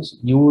 12 months,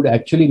 you would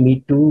actually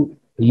need to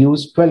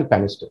use 12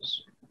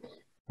 canisters.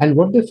 And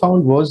what they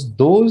found was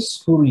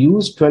those who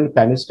used 12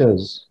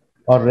 canisters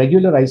or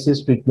regular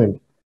ICS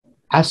treatment,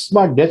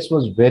 asthma deaths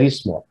was very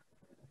small.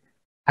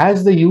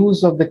 As the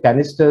use of the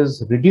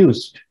canisters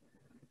reduced,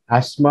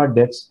 asthma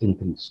deaths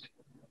increased.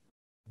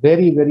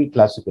 Very, very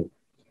classical.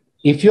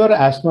 If your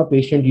asthma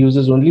patient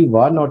uses only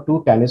 1 or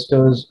 2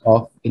 canisters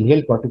of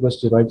inhaled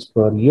corticosteroids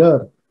per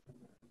year,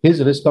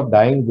 his risk of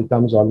dying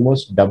becomes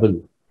almost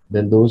double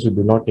than those who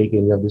do not take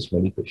any of this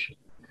medication.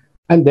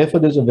 And therefore,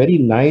 there's a very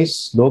nice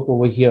slope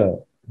over here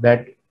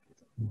that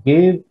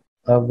gave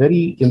a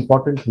very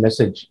important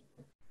message.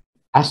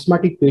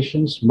 Asthmatic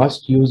patients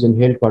must use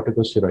inhaled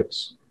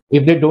corticosteroids.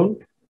 If they don't,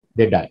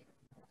 they die,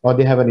 or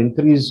they have an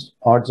increased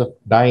odds of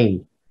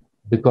dying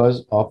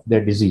because of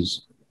their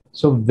disease.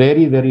 So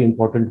very, very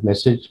important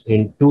message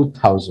in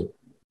 2000.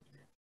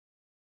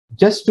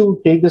 Just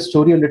to take the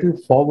story a little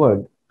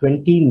forward,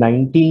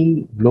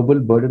 2019 Global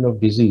Burden of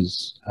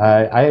Disease.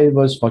 I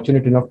was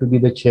fortunate enough to be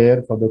the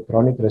chair for the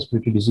chronic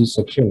respiratory disease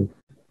section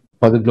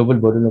for the Global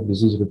Burden of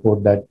Disease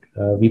report that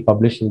we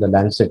published in the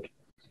Lancet.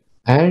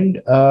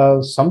 And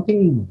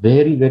something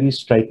very, very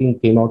striking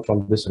came out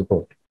from this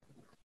report.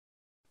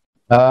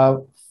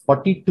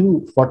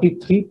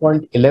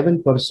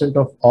 43.11%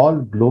 of all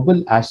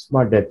global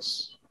asthma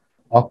deaths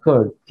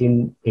occurred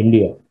in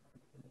India,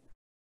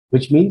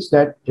 which means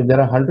that if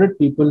there are 100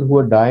 people who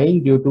are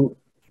dying due to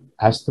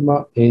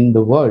asthma in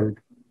the world,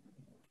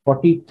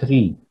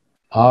 43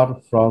 are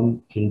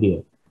from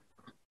India.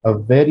 A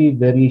very,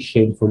 very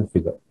shameful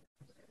figure.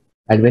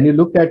 And when you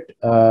look at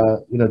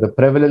the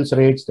prevalence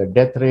rates, the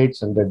death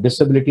rates, and the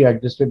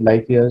disability-adjusted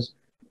life years,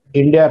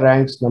 India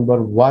ranks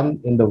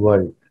 #1 in the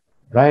world,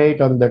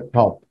 right on the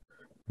top.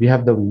 We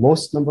have the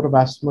most number of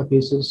asthma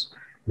cases,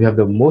 we have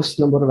the most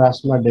number of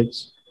asthma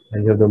deaths,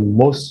 and we have the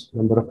most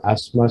number of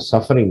asthma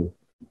suffering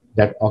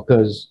that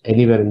occurs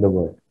anywhere in the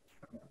world.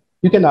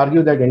 You can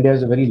argue that India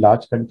is a very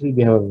large country.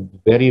 We have a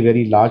very,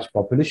 very large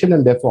population,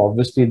 and therefore,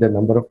 obviously, the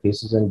number of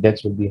cases and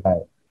deaths will be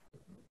high.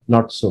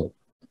 Not so.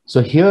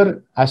 So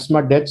here,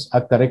 asthma deaths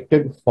are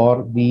corrected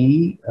for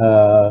the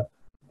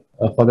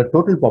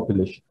total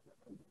population,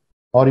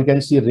 or you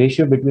can see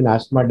ratio between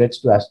asthma deaths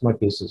to asthma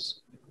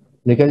cases.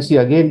 You can see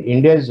again,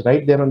 India is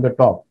right there on the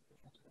top.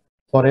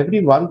 For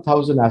every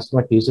 1,000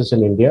 asthma cases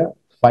in India,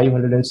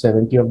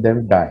 570 of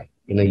them die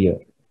in a year,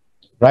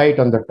 right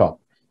on the top.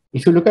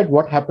 If you look at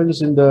what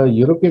happens in the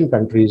European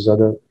countries, or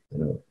the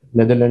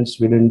Netherlands,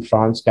 Sweden,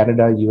 France,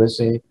 Canada,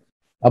 USA,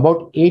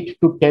 about 8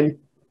 to 10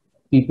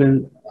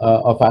 people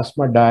of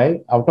asthma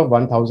die out of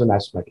 1,000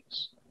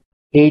 asthmatics.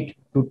 8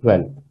 to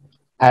 12.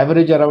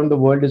 Average around the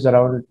world is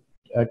around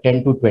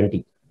 10 to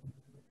 20.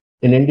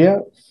 In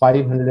India,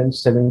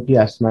 570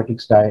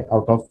 asthmatics die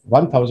out of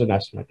 1,000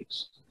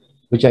 asthmatics,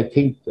 which I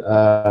think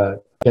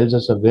tells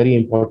us a very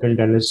important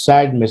and a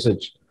sad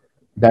message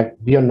that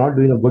we are not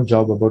doing a good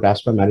job about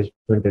asthma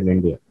management in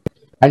India.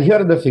 And here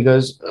are the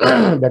figures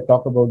that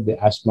talk about the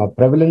asthma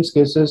prevalence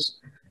cases.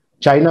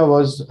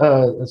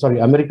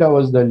 America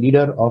was the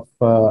leader of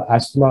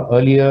asthma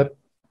earlier.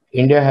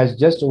 India has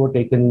just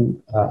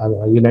overtaken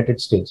United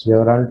States. We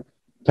have around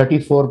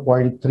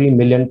 34.3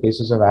 million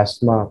cases of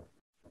asthma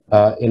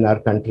in our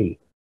country.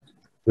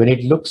 When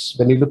you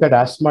look at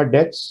asthma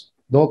deaths,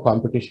 no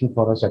competition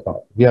for us at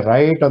all. We are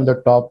right on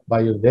the top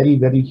by a very,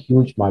 very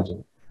huge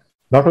margin.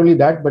 Not only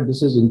that, but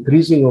this is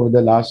increasing over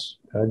the last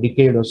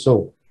decade or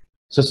so.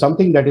 So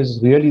something that is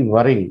really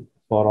worrying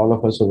for all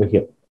of us over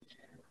here.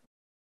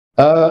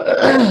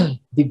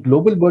 The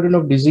global burden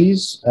of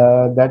disease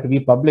that we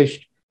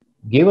published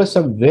gave us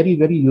some very,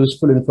 very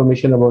useful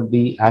information about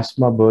the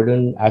asthma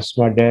burden,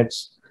 asthma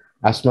deaths,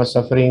 asthma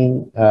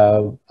suffering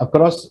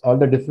across all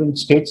the different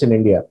states in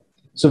India.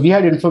 So we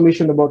had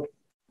information about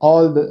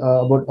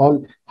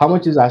how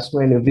much is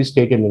asthma in every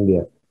state in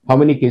India, how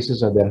many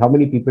cases are there, how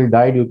many people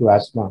die due to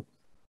asthma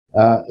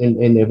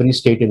in every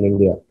state in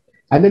India.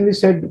 And then we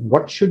said,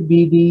 what should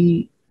be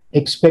the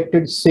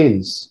expected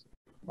sales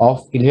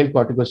of inhaled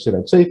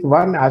corticosteroids? So if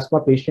one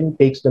asthma patient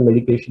takes the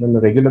medication on a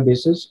regular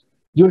basis,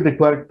 you'll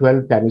require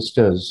 12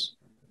 canisters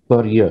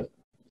per year.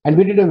 And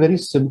we did a very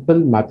simple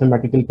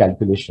mathematical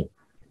calculation.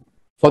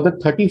 For the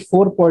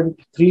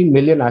 34.3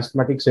 million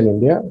asthmatics in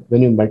India,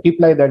 when you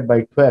multiply that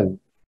by 12,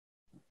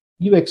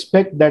 you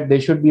expect that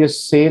there should be a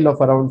sale of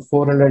around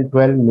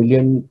 412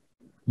 million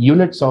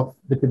units of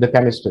the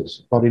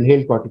canisters for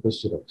inhaled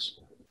corticosteroids.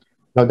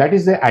 Now, that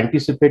is the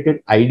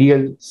anticipated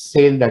ideal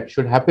sale that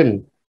should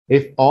happen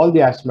if all the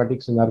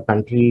asthmatics in our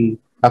country,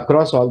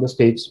 across all the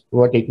states,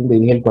 who are taking the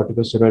inhaled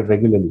corticosteroid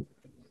regularly.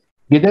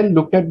 We then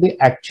looked at the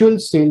actual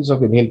sales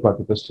of inhaled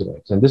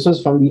corticosteroids, and this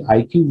was from the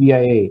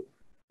IQVIA,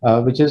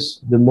 which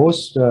is the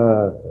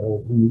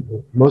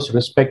most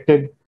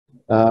respected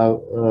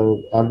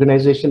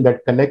organization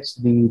that collects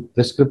the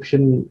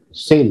prescription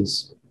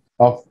sales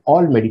of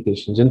all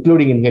medications,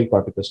 including inhaled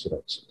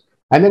corticosteroids.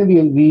 And then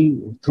we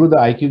through the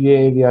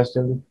IQVIA, we asked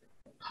them,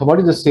 what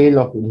is the sale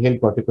of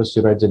inhaled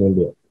corticosteroids in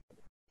India?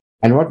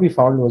 And what we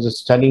found was a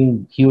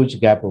stunning, huge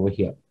gap over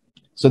here.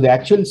 So the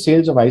actual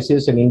sales of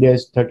ICS in India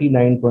is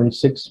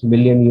 39.6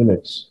 million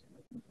units.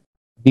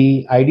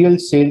 The ideal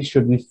sales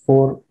should be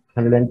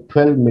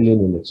 412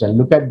 million units. And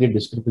look at the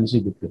discrepancy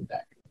between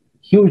that.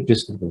 Huge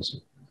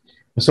discrepancy.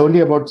 So only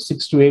about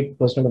 6 to 8%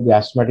 of the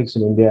asthmatics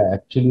in India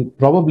actually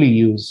probably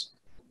use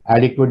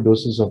adequate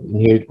doses of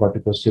inhaled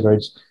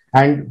corticosteroids.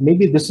 And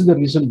maybe this is the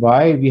reason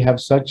why we have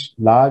such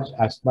large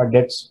asthma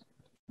deaths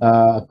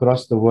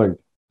across the world.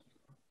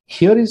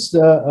 Here is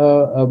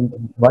a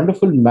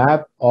wonderful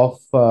map of,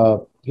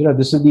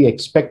 this is the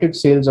expected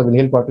sales of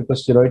inhaled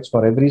corticosteroids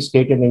for every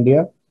state in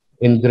India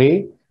in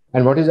gray,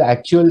 and what is the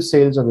actual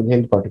sales of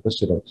inhaled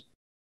corticosteroids.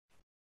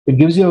 It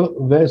gives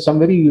you some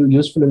very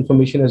useful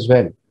information as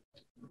well.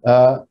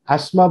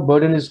 Asthma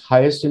burden is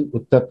highest in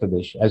Uttar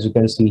Pradesh, as you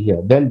can see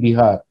here, then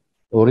Bihar,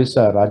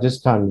 Orissa,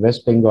 Rajasthan,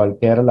 West Bengal,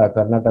 Kerala,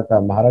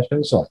 Karnataka, Maharashtra,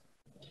 and so on.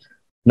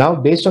 Now,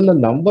 based on the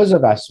numbers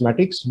of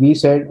asthmatics, we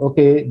said,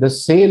 okay, the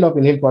sale of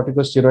inhaled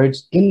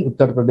corticosteroids in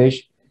Uttar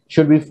Pradesh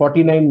should be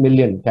 49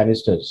 million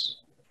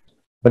canisters.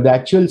 But the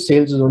actual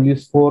sales is only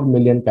 4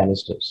 million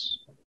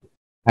canisters.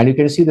 And you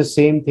can see the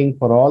same thing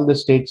for all the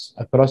states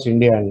across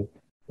India. And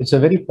it's a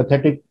very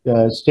pathetic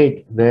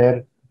state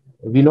where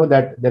we know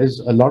that there is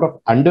a lot of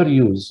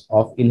underuse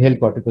of inhaled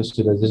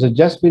corticosteroids. This has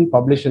just been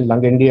published in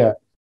Lung India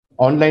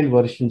online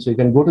version. So you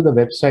can go to the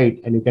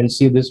website and you can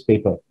see this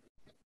paper.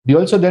 We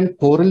also then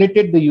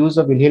correlated the use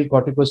of inhaled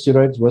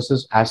corticosteroids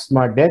versus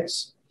asthma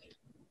deaths.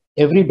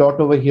 Every dot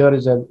over here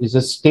is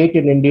a state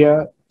in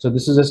India. So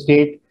this is a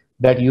state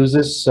that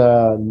uses,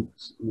 less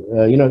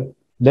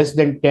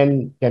than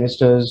 10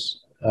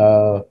 canisters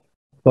per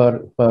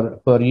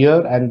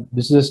year, and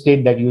this is a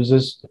state that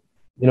uses,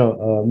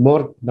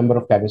 more number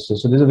of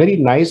canisters. So there's a very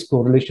nice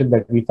correlation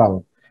that we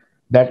found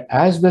that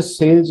as the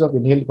sales of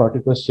inhaled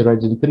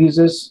corticosteroids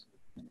increases,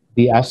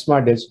 the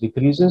asthma deaths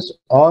decreases,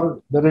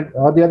 or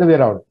the other way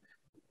around.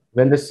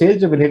 When the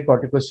sales of inhaled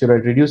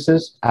corticosteroid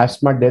reduces,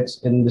 asthma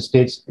deaths in the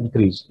states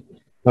increase.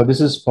 Now,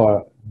 this is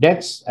for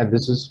deaths and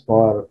this is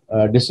for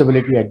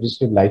disability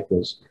adjusted life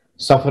years,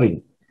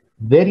 suffering.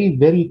 Very,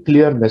 very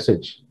clear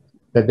message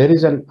that there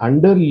is an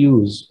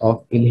underuse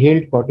of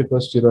inhaled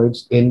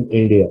corticosteroids in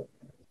India.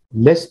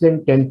 Less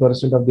than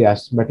 10% of the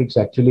asthmatics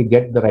actually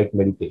get the right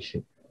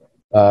medication,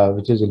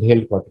 which is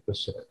inhaled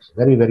corticosteroids.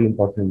 Very, very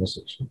important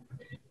message.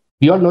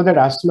 We all know that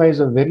asthma is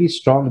a very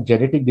strong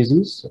genetic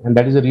disease, and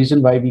that is the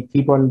reason why we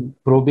keep on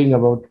probing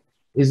about,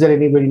 is there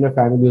anybody in the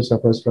family who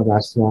suffers from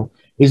asthma?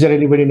 Is there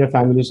anybody in the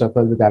family who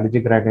suffers with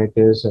allergic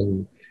rhinitis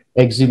and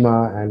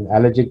eczema and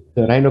allergic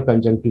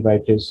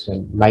rhinoconjunctivitis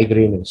and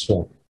migraine and so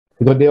on?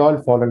 Because they all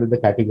fall under the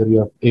category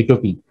of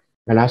atopy.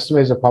 And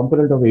asthma is a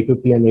component of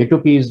atopy, and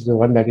atopy is the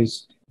one that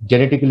is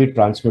genetically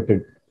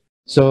transmitted.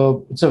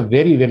 So it's a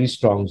very, very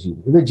strong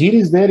gene. If the gene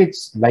is there,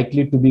 it's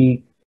likely to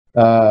be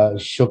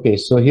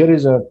showcased. So here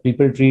is a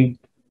people tree.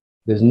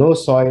 There's no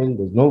soil,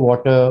 there's no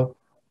water,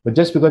 but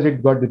just because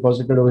it got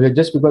deposited over here,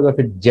 just because of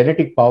its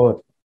genetic power,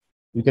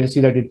 you can see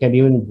that it can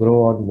even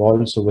grow on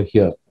walls over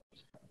here.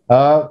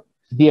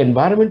 The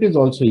environment is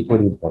also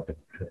equally important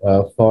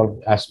for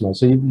asthma.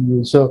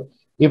 So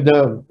if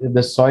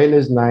the soil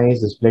is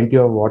nice, there's plenty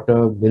of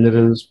water,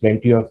 minerals,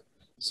 plenty of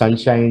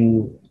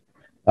sunshine,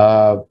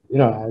 then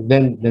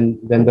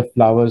the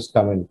flowers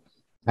come in.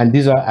 And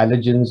these are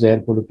allergens, air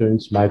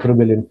pollutants,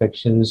 microbial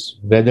infections,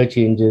 weather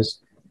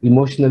changes,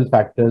 emotional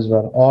factors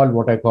are all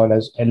what I call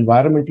as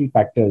environmental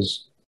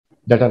factors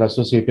that are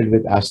associated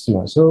with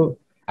asthma. So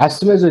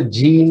asthma is a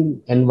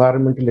gene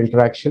environmental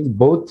interaction.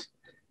 Both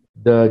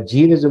the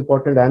gene is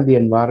important and the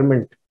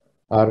environment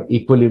are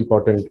equally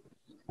important.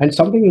 And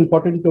something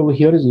important over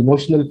here is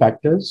emotional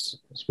factors,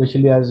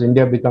 especially as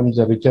India becomes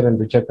a richer and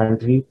richer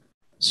country,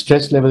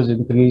 stress levels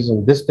increase,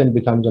 and this then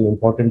becomes an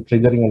important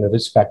triggering and a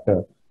risk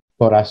factor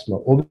for asthma.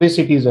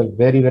 Obesity is a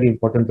very, very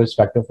important risk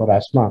factor for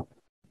asthma,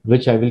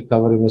 which I will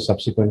cover in a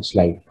subsequent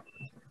slide.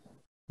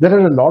 There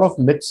are a lot of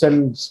myths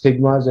and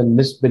stigmas and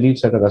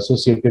misbeliefs that are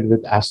associated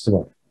with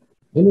asthma.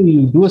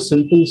 You do a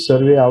simple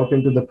survey out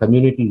into the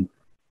community,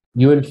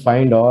 you will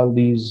find all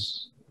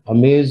these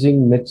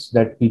amazing myths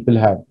that people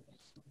have.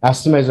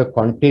 Asthma is a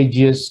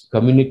contagious,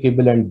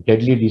 communicable, and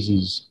deadly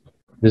disease,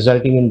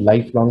 resulting in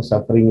lifelong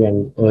suffering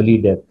and early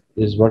death,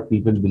 is what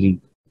people believe.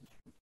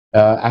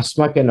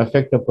 Asthma can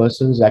affect a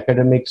person's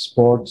academic,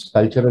 sports,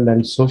 cultural,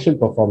 and social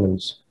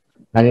performance.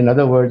 And in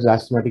other words,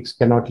 asthmatics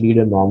cannot lead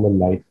a normal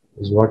life,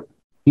 is what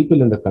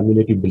people in the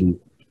community believe.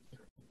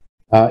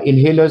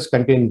 Inhalers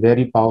contain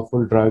very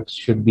powerful drugs,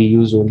 should be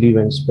used only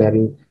when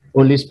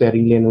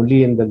sparingly, and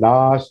only in the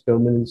last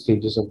terminal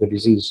stages of the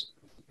disease.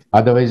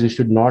 Otherwise, you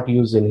should not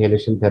use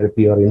inhalation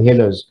therapy or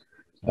inhalers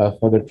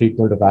for the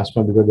treatment of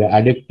asthma because they're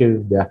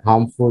addictive, they're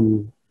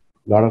harmful,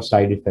 a lot of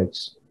side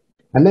effects.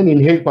 And then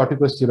inhaled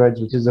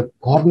corticosteroids, which is a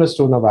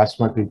cornerstone of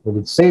asthma treatment,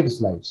 it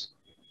saves lives.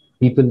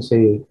 People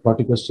say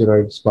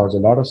corticosteroids cause a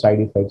lot of side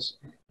effects.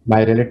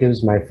 My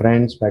relatives, my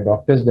friends, my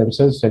doctors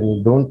themselves say,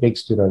 don't take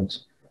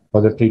steroids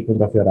for the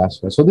treatment of your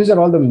asthma. So these are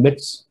all the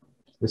myths,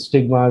 the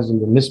stigmas,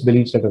 and the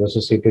misbeliefs that are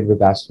associated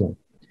with asthma.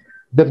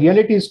 The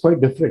reality is quite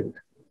different.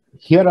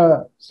 Here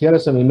are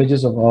some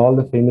images of all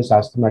the famous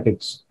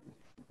asthmatics,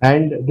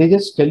 and they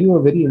just tell you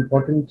a very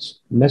important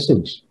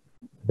message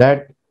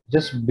that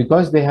just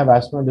because they have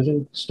asthma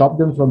doesn't stop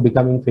them from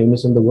becoming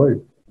famous in the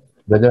world.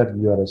 Whether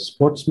you are a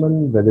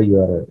sportsman, whether you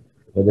are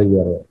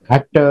an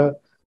actor,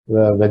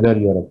 whether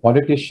you are a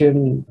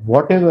politician,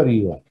 whatever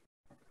you are,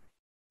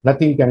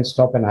 nothing can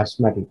stop an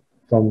asthmatic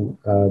from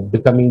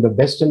becoming the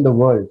best in the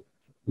world.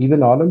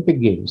 Even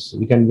Olympic Games,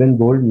 you can win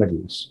gold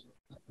medals,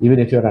 even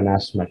if you're an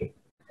asthmatic.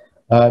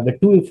 The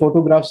two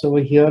photographs over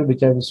here,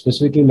 which I would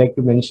specifically like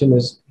to mention,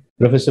 is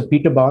Professor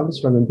Peter Barnes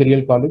from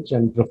Imperial College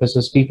and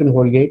Professor Stephen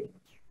Holgate,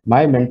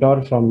 my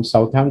mentor from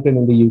Southampton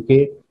in the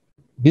UK.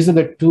 These are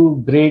the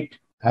two great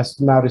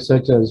asthma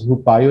researchers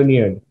who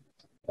pioneered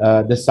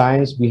the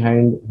science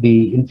behind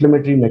the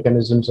inflammatory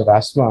mechanisms of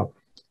asthma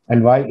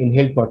and why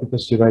inhaled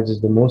corticosteroids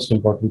is the most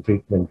important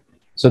treatment.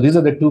 So these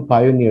are the two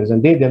pioneers,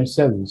 and they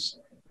themselves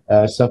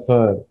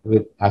suffer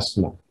with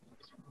asthma.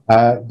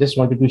 Just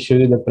wanted to show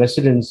you the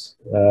presidents.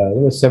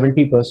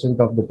 70%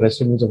 of the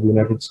presidents of the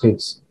United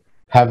States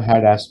have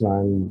had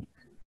asthma. And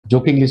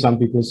jokingly, some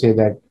people say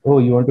that, oh,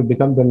 you want to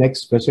become the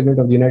next president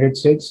of the United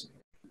States?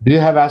 Do you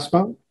have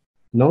asthma?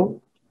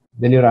 No,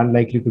 then you're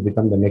unlikely to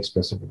become the next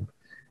president.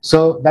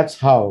 So that's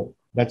how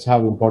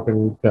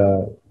important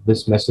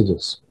this message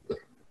is.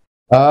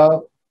 Uh,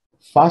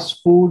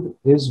 Fast food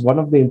is one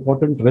of the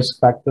important risk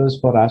factors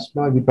for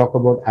asthma. We talk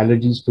about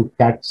allergies to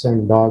cats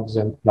and dogs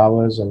and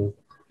flowers, and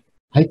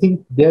I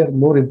think they're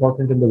more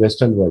important in the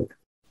Western world.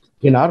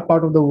 In our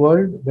part of the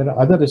world, there are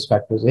other risk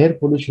factors. Air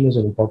pollution is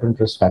an important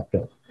risk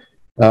factor.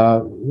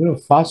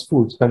 Fast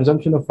foods,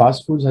 consumption of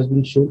fast foods has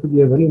been shown to be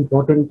a very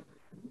important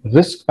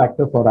risk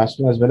factor for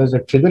asthma as well as a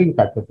triggering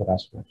factor for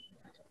asthma.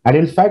 And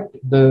in fact,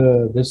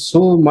 there's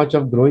so much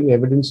of growing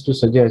evidence to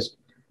suggest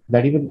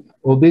that even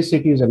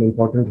obesity is an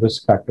important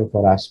risk factor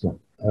for asthma.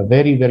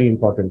 Very, very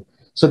important.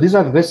 So these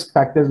are risk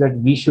factors that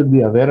we should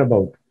be aware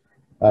about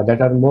that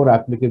are more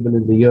applicable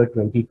in the year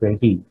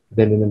 2020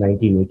 than in the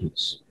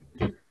 1980s.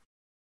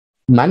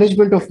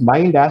 Management of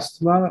mild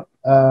asthma.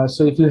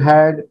 So if you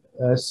had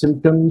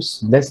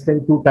symptoms less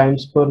than 2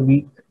 times per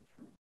week,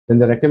 then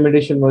the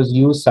recommendation was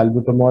use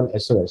salbutamol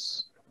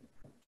SOS.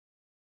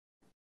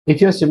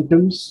 If your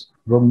symptoms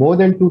were more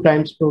than 2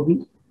 times per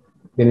week,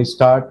 then you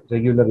start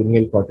regular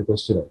inhaled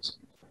corticosteroids.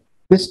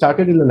 This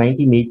started in the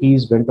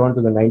 1980s, went on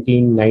to the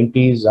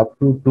 1990s, up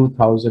to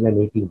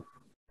 2018.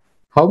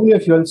 How many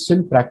of you all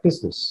still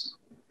practice this?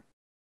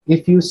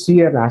 If you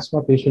see an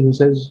asthma patient who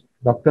says,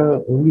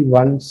 doctor, only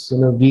once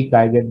in a week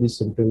I get these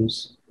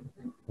symptoms,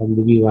 and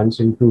maybe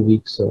once in 2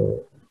 weeks,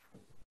 or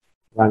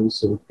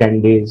once in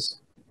 10 days,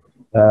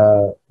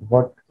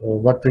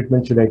 what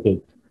treatment should I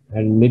take?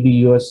 And maybe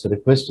you're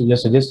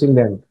suggesting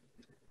them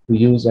to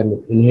use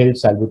an inhaled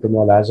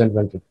salbutamol as and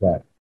when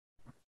required.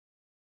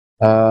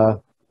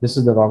 This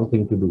is the wrong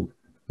thing to do.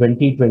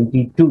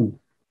 2022,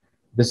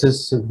 this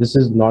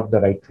is not the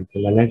right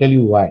treatment, and I'll tell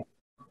you why.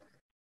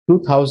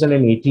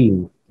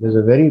 2018, there's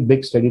a very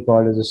big study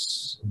called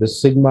as the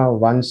Sigma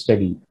 1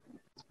 study,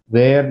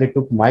 where they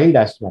took mild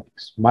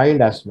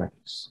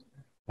asthmatics,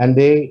 and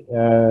they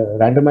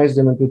randomized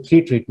them into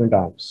 3 treatment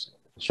arms: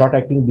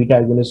 short-acting beta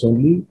agonists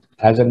only,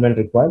 as and when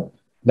required,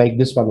 like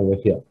this one over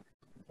here,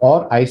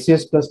 or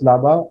ICS plus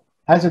LABA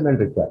as and when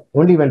required,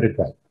 only when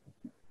required.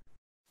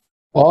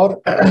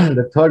 Or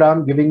the third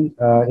arm giving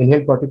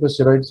inhaled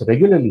corticosteroids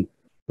regularly,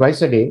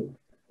 twice a day,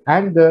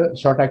 and the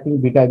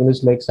short-acting beta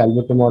agonists like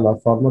salbutamol or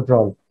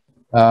formoterol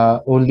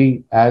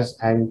only as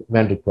and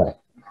when required.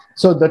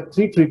 So the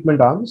 3 treatment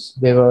arms,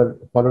 they were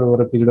followed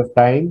over a period of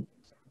time,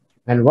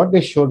 and what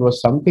they showed was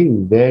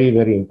something very,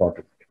 very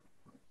important.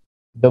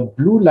 The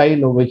blue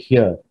line over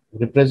here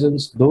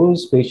represents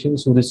those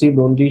patients who received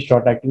only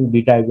short-acting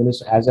beta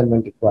agonists as and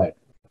when required.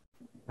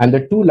 And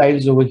the 2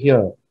 lines over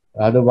here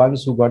are the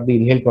ones who got the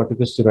inhaled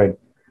corticosteroid,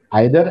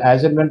 either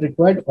as and when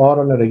required or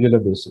on a regular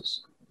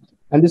basis.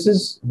 And this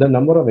is the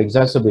number of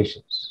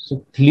exacerbations.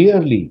 So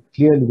clearly,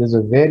 there's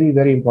a very,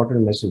 very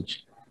important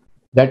message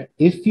that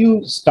if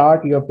you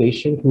start your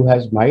patient who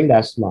has mild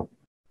asthma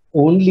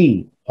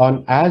only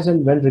on as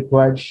and when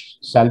required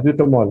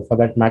salbutamol, for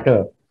that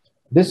matter,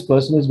 this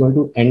person is going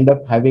to end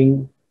up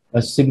having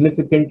a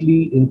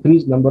significantly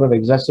increased number of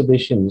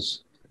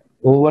exacerbations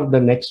over the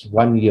next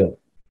 1 year.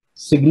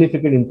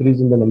 Significant increase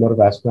in the number of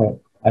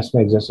asthma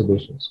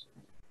exacerbations.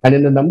 And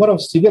in the number of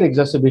severe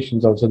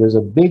exacerbations also, there's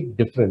a big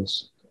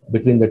difference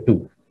between the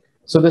two.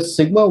 So the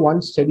Sigma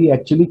 1 study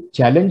actually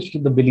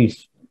challenged the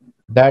belief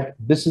that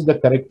this is the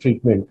correct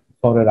treatment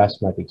for our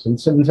asthmatics. And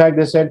so in fact,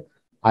 they said,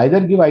 either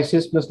give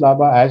ICS plus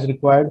LABA as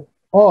required,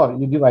 or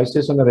you give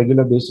ICS on a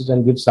regular basis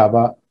and give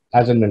SABA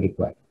as and when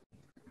required.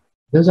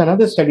 There's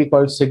another study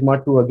called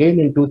Sigma 2, again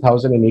in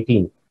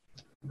 2018,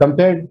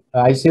 compared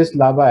ICS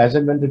LABA as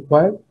and when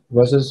required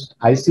versus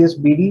ICS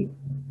BD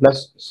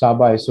plus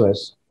SABA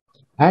SOS.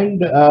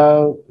 And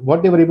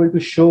what they were able to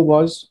show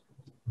was,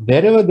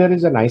 wherever there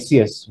is an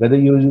ICS, whether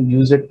you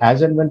use it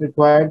as and when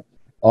required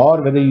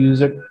or whether you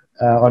use it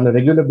on a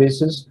regular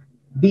basis,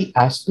 the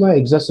asthma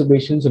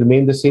exacerbations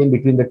remain the same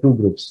between the 2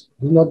 groups.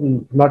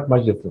 Not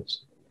much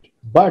difference.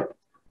 But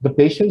the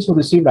patients who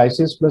received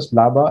ICS plus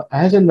LABA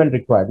as and when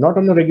required, not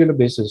on a regular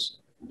basis,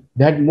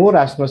 they had more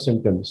asthma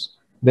symptoms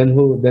than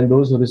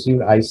those who received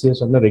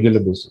ICS on a regular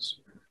basis.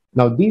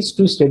 Now, these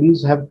 2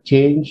 studies have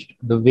changed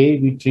the way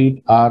we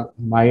treat our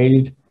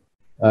mild,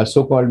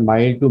 so-called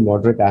mild to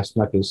moderate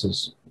asthma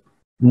cases.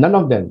 None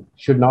of them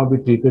should now be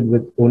treated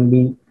with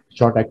only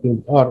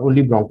short-acting or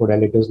only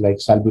bronchodilators like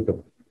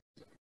salbutamol.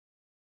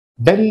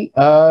 Then,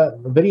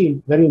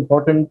 very, very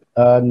important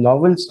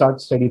novel start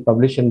study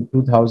published in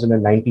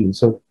 2019.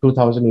 So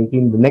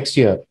 2018, the next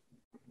year,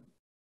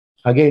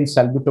 again,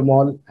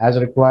 salbutamol as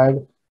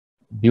required,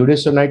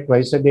 budesonide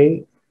twice a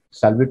day,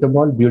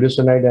 salbutamol,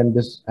 budesonide,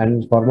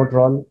 and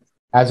formoterol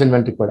as and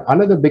when required.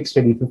 Another big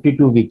study,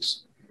 52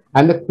 weeks.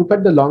 And to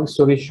cut the long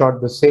story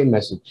short, the same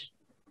message.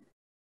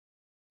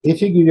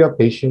 If you give your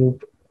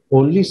patient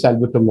only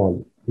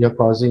salbutamol, you're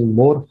causing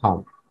more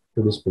harm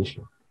to this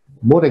patient,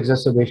 more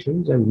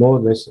exacerbations and more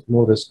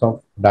risk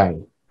of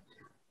dying.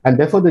 And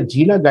therefore, the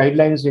GINA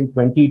guidelines in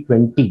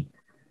 2020,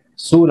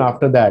 soon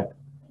after that,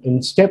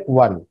 in step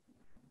 1,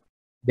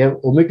 they have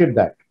omitted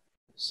that.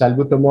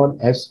 Salbutamol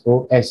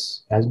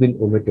SOS has been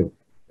omitted.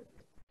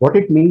 What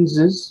it means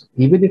is,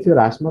 even if your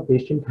asthma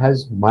patient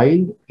has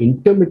mild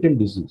intermittent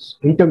disease,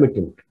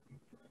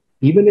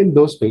 even in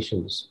those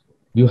patients,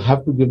 you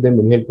have to give them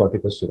inhaled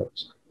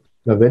corticosteroids.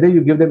 Now, whether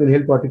you give them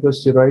inhaled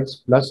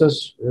corticosteroids plus a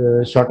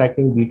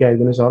short-acting beta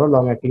agonist or a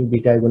long-acting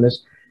beta agonist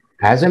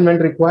as and when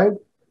required,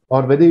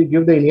 or whether you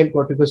give the inhaled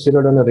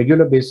corticosteroid on a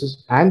regular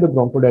basis and the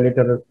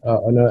bronchodilator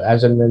on a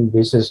as and when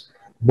basis,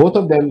 both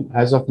of them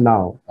as of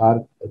now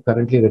are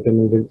currently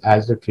recommended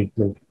as the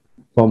treatment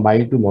for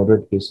mild to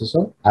moderate cases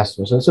of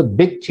asthma. So it's a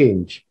big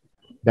change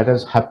that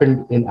has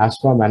happened in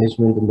asthma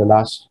management in the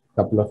last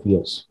couple of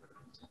years.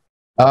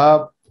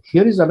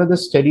 Here is another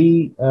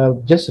study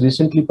just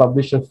recently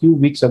published a few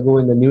weeks ago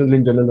in the New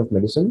England Journal of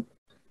Medicine.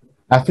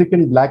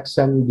 African blacks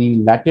and the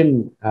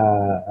Latin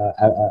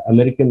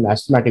American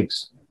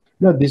asthmatics.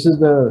 No, this is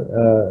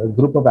the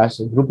group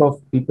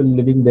of people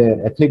living there,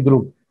 ethnic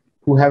group,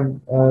 who have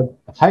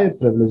higher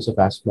prevalence of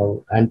asthma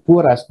and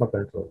poor asthma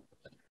control.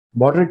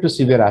 Moderate to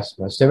severe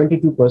asthma,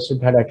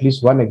 72% had at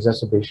least one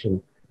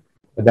exacerbation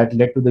that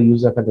led to the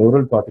use of an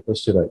oral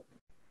corticosteroid.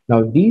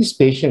 Now, these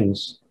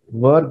patients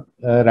were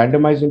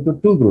randomized into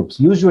two groups: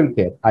 usual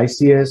care,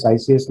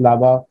 ICS,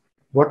 LABA,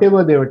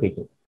 whatever they were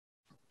taking.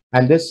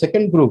 And the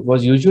second group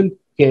was usual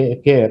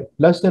care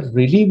plus the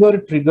reliever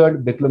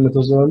triggered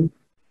beclomethasone,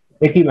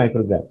 80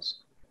 micrograms.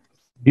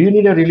 Do you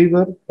need a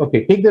reliever?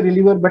 Okay, take the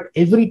reliever, but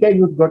every time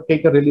you've got to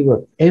take a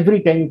reliever,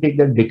 every time you take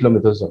that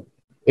beclomethasone,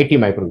 80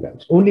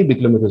 micrograms, only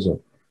beclomethasone.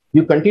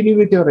 You continue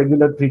with your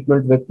regular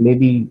treatment with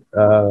maybe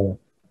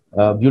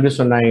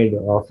budesonide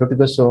or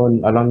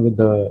fluticasone along with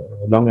the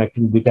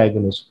long-acting beta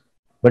agonist.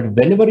 But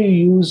whenever you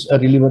use a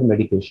reliever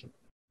medication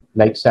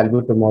like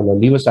salbutamol or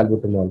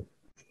levosalbutamol,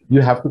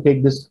 you have to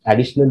take this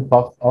additional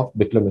puff of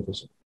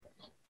beclomethasone.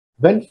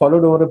 When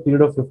followed over a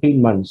period of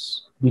 15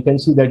 months, you can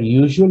see that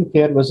usual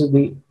care versus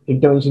the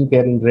intervention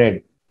care in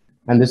red.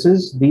 And this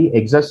is the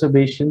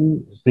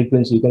exacerbation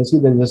frequency. You can see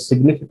there is a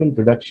significant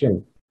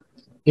reduction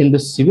in the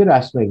severe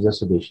asthma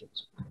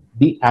exacerbations.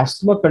 The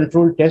asthma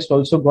control test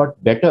also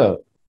got better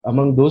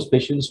among those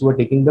patients who were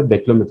taking the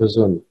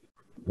beclomethasone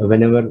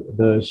whenever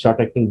the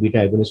short-acting beta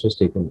agonist was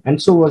taken.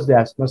 And so was the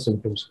asthma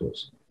symptom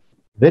scores.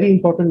 Very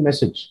important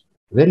message,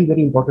 very,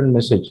 very important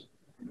message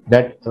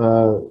that,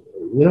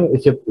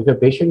 if a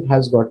patient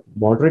has got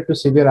moderate to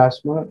severe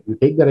asthma, you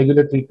take the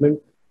regular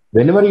treatment.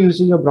 Whenever you're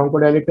using a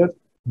bronchodilator,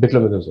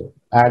 beclomethasone,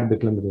 add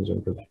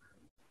beclomethasone to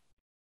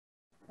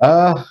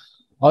that.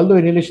 Although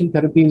inhalation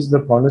therapy is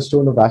the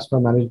cornerstone of asthma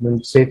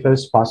management,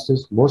 safest,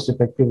 fastest, most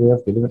effective way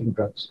of delivering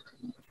drugs,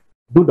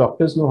 do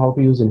doctors know how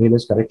to use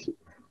inhalers correctly?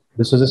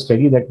 This was a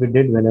study that we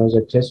did when I was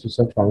at Chest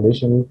Research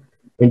Foundation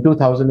in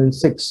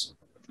 2006.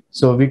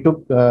 So we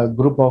took a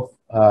group of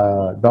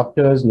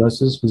doctors,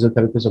 nurses,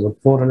 physiotherapists, about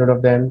 400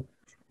 of them,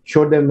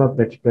 showed them a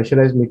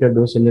pressurized meter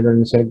dose inhaler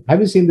and said,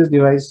 have you seen this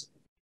device?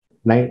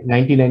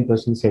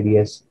 99% said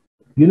yes.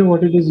 You know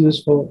what it is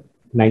used for?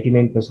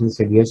 99%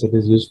 said yes, it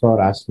is used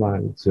for asthma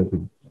and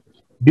COPD.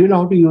 Do you know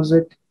how to use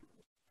it?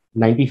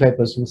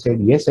 95% said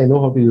yes, I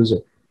know how to use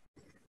it.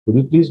 Could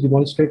you please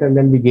demonstrate? And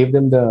then we gave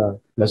them the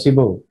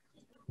placebo.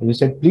 And we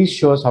said, please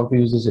show us how to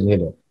use this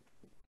inhaler.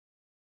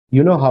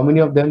 You know how many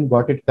of them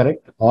got it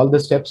correct? All the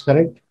steps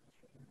correct?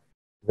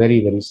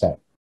 Very, very sad.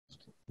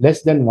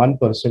 Less than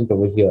 1%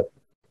 over here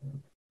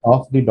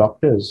of the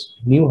doctors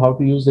knew how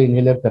to use the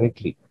inhaler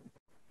correctly.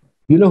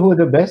 You know who are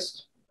the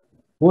best?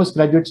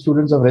 Postgraduate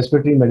students of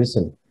respiratory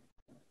medicine.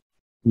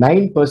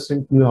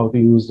 9% knew how to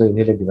use the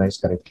inhaler device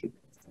correctly.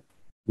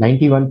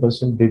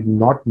 91% did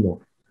not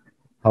know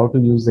how to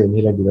use the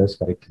inhaler device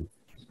correctly.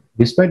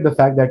 Despite the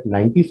fact that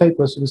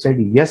 95%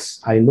 said, yes,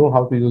 I know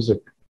how to use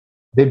it.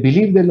 They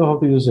believe they know how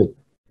to use it,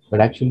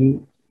 but actually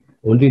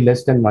only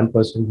less than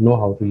 1% know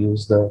how to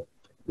use the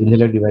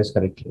inhaler device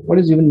correctly. What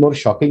is even more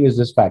shocking is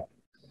this fact.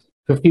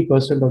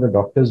 50% of the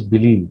doctors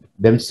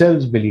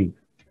themselves believed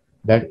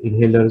that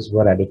inhalers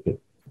were adequate.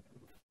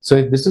 So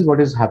if this is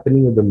what is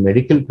happening with the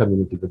medical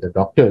community, with the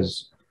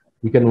doctors,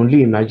 we can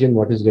only imagine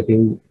what is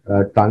getting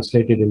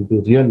translated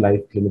into real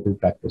life clinical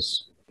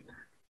practice.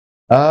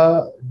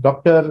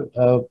 Dr.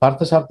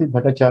 Parthasarthi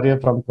Bhattacharya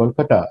from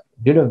Kolkata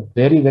did a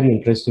very, very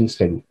interesting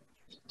study.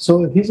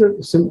 So he's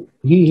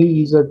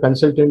a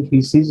consultant,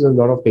 he sees a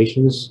lot of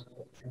patients,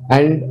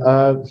 and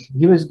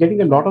he was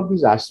getting a lot of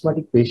these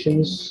asthmatic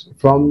patients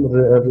from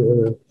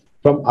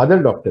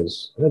other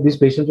doctors. These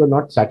patients were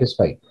not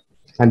satisfied,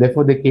 and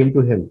therefore they came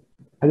to him.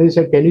 And he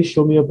said, can you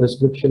show me a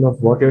prescription of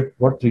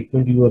what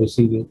treatment you were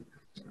receiving?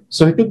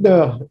 So he took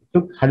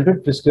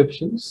 100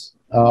 prescriptions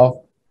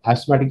of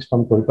asthmatics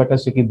from Kolkata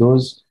city,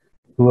 those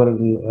who were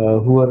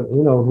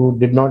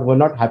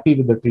not happy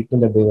with the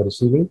treatment that they were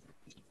receiving.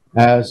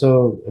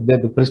 So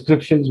the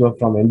prescriptions were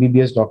from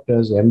MBBS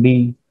doctors,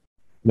 MD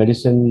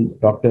medicine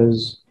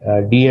doctors,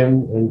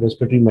 DM and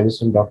respiratory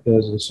medicine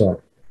doctors, and so on.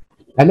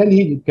 And then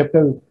he kept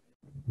a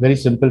very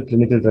simple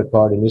clinical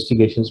record,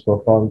 investigations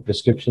performed,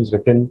 prescriptions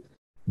written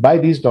by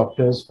these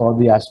doctors for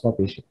the asthma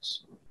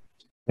patients.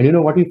 And you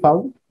know what he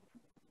found?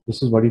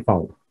 This is what he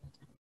found.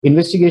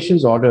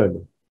 Investigations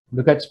ordered.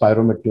 Look at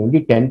spirometry.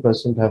 Only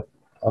 10% have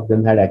of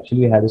them had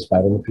actually had a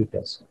spirometry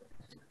test.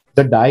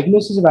 The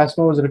diagnosis of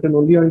asthma was written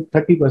only on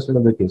 30%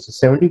 of the cases.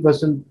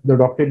 70%, the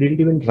doctor didn't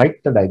even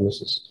write the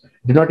diagnosis,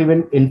 did not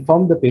even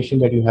inform the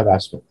patient that you have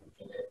asthma.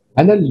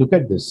 And then look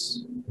at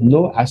this,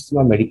 no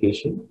asthma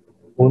medication,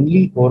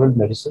 only oral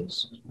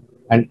medicines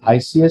and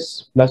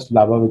ICS plus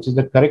LABA, which is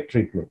the correct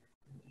treatment.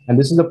 And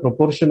this is the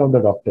proportion of the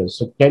doctors.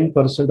 So 10%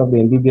 of the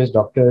MBBS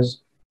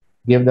doctors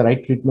gave the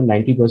right treatment,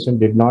 90%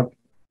 did not.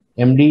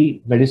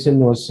 MD medicine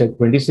was said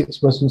 26%,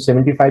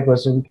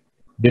 75%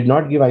 did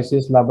not give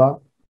ICS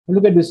LABA. And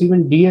look at this,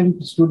 even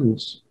DM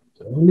students,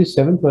 only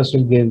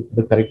 7% gave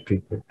the correct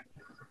treatment.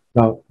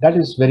 Now, that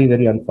is very,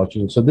 very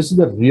unfortunate. So this is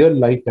the real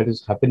life that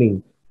is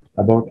happening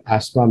about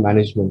asthma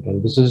management.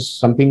 And this is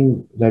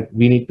something that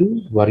we need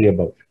to worry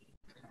about.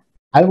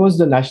 I was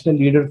the national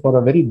leader for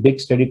a very big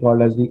study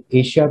called as the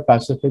Asia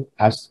Pacific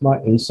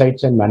Asthma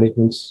Insights and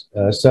Management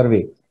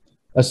Survey.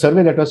 A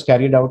survey that was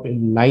carried out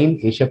in 9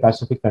 Asia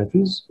Pacific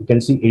countries. You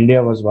can see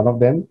India was one of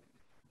them.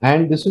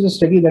 And this was a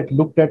study that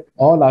looked at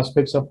all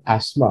aspects of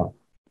asthma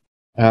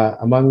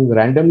among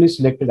randomly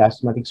selected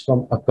asthmatics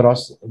from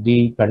across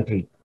the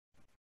country.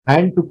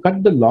 And to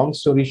cut the long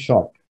story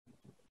short,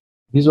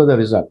 these were the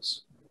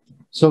results.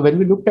 So when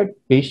we looked at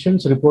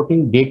patients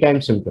reporting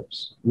daytime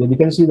symptoms, we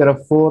can see there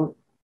are 4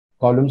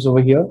 columns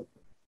over here: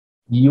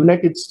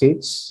 United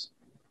States,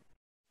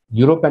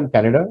 Europe and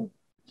Canada,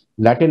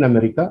 Latin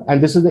America,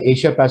 and this is the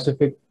Asia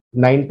Pacific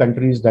 9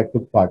 countries that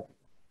took part.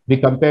 We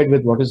compared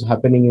with what is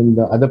happening in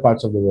the other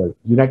parts of the world: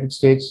 United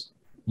States,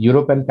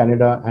 Europe and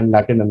Canada, and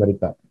Latin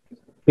America.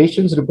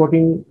 Patients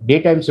reporting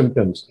daytime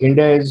symptoms.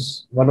 India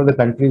is one of the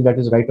countries that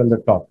is right on the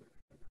top.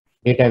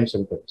 Daytime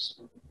symptoms.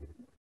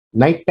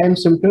 Nighttime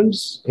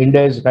symptoms,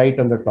 India is right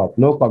on the top.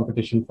 No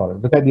competition for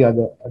it. Look at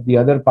the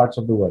other parts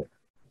of the world.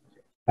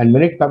 And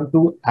when it comes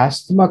to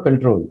asthma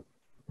control,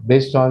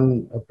 based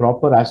on a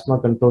proper asthma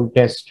control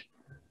test,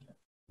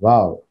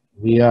 wow,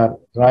 we are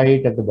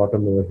right at the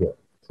bottom over here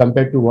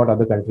compared to what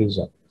other countries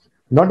are.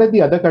 Not that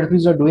the other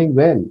countries are doing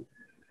well.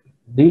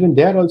 Even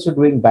they are also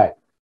doing bad.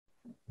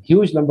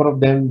 Huge number of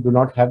them do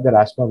not have their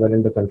asthma well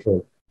under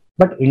control.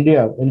 But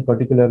India in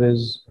particular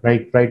is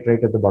right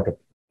at the bottom.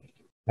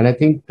 And I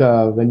think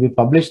when we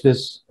published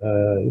this,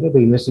 the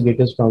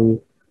investigators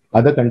from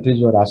other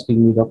countries were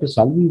asking me, Dr.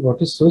 Salvi,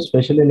 what is so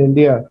special in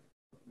India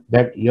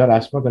that your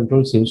asthma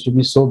control seems to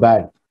be so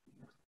bad?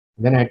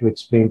 Then I had to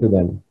explain to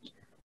them.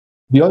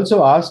 We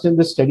also asked in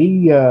the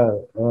study,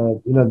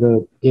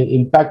 the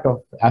impact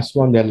of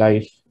asthma on their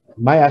life.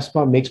 My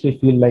asthma makes me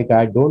feel like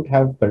I don't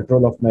have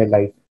control of my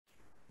life.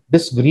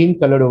 This green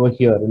color over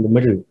here in the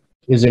middle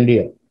is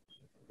India.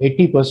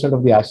 80%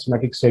 of the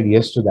asthmatics said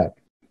yes to that.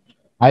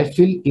 I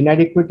feel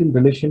inadequate in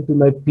relation to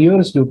my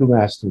peers due to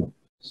my asthma.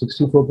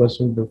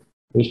 64% of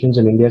patients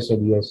in India said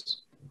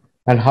yes.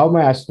 And how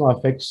my asthma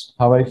affects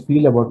how I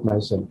feel about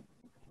myself.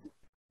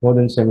 More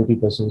than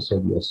 70%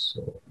 said yes.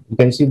 So you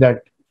can see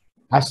that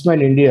asthma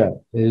in India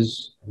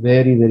is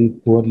very, very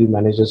poorly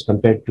managed as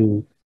compared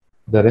to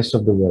the rest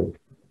of the world.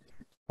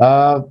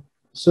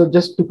 So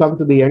just to come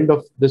to the end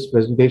of this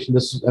presentation,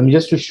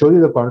 just to show you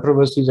the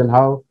controversies and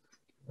how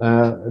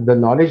the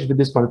knowledge with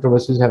these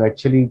controversies have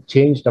actually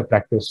changed the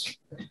practice.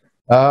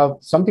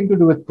 Something to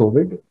do with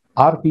COVID.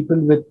 Are people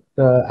with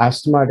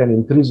asthma at an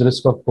increased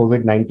risk of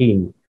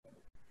COVID-19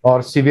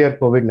 or severe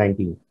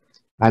COVID-19?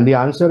 And the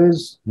answer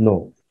is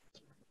no.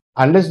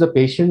 Unless the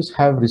patients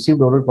have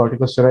received oral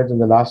corticosteroids in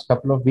the last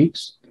couple of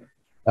weeks,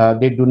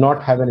 they do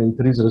not have an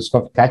increased risk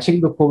of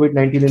catching the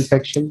COVID-19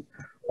 infection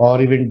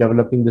or even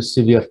developing the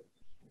severe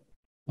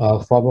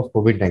form of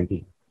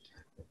COVID-19.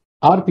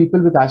 Are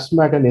people with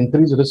asthma at an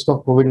increased risk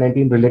of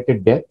COVID-19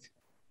 related death?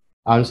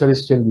 Answer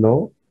is still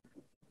no.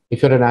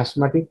 If you're an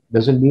asthmatic,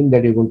 doesn't mean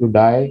that you're going to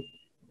die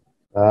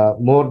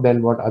more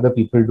than what other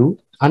people do,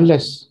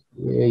 unless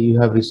you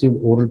have received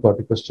oral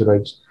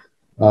corticosteroids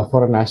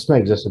for an asthma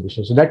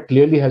exacerbation. So that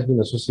clearly has been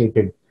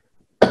associated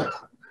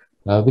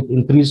with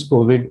increased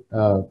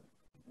COVID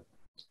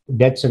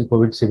deaths and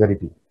COVID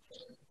severity.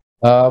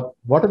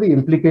 What are the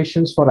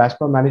implications for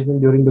asthma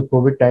management during the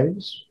COVID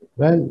times?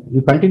 Well,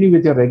 you continue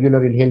with your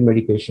regular inhaled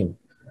medication,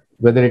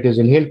 whether it is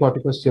inhaled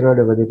corticosteroid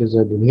or whether it is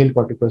an inhaled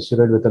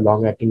corticosteroid with a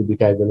long-acting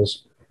beta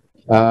agonist.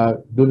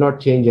 Do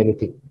not change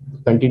anything.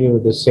 Continue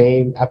with the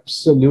same,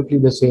 absolutely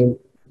the same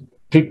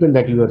treatment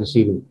that you are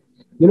receiving.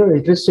 You know,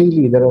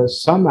 interestingly, there are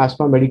some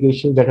asthma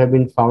medications that have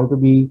been found to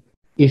be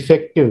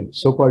effective,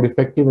 so-called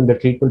effective in the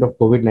treatment of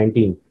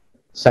COVID-19.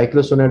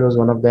 Cyclophosphamide was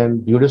one of them.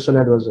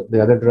 Budesonide was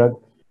the other drug.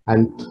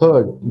 And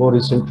third, more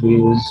recently,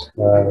 is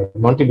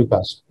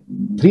Montelukast.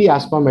 3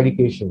 asthma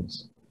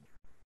medications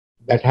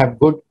that have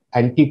good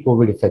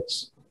anti-COVID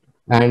effects.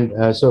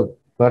 And so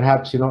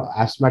perhaps,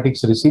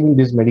 asthmatics receiving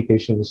these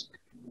medications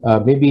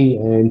may be,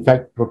 in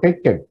fact,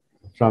 protected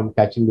from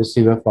catching the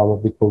severe form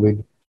of the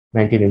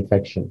COVID-19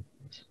 infection.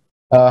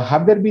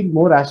 Have there been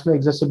more asthma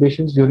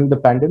exacerbations during the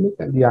pandemic?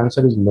 And the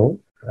answer is no,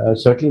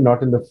 certainly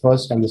not in the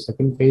first and the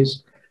second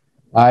phase.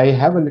 I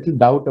have a little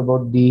doubt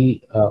about the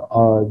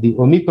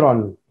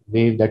Omicron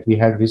wave that we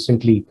had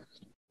recently.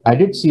 I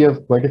did see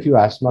quite a few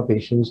asthma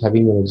patients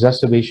having an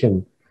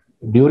exacerbation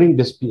during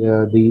this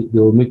the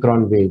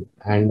Omicron wave,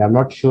 and I'm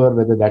not sure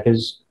whether that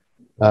is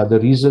the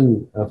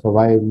reason for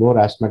why more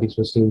asthmatics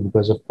were seen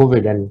because of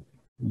COVID, and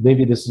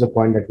maybe this is a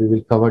point that we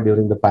will cover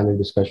during the panel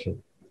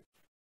discussion.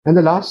 And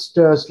the last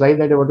slide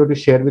that I wanted to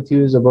share with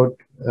you is about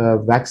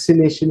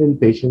vaccination in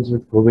patients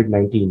with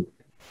COVID-19.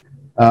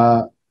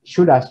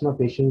 Should asthma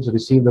patients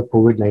receive the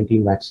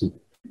COVID-19 vaccine?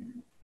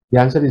 The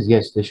answer is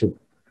yes, they should.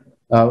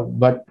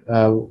 But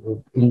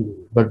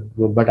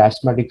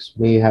asthmatics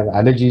may have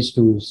allergies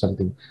to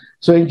something.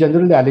 So in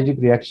general, the allergic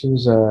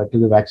reactions to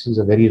the vaccines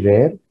are very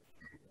rare.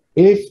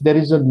 If there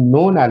is a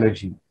known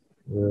allergy,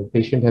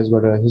 patient has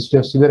got a history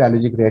of severe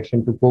allergic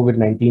reaction to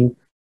COVID-19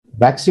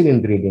 vaccine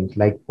ingredients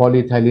like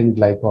polyethylene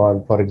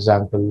glycol, for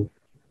example,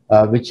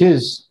 which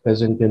is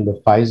present in the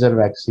Pfizer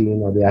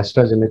vaccine or the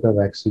AstraZeneca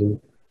vaccine,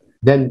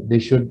 then they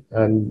should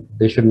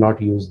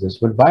not use this.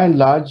 But by and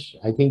large,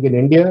 I think in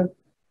India,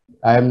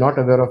 I am not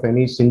aware of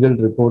any single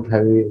report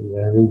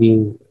having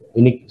been,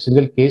 any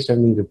single case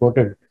having been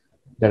reported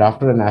that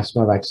after an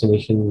asthma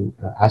vaccination,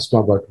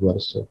 asthma got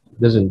worse. So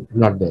this is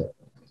not there.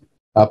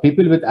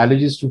 People with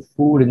allergies to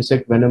food,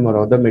 insect venom, or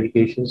other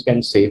medications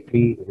can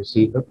safely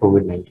receive the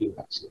COVID-19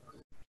 vaccine.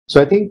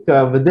 So I think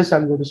with this,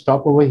 I'm going to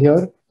stop over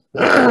here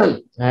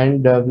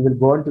and we will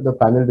go on to the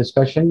panel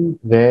discussion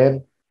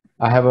where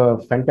I have a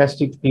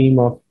fantastic team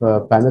of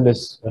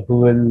panelists who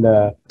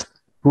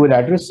will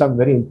address some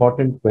very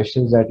important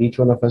questions that each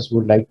one of us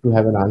would like to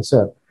have an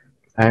answer.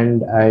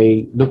 And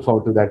I look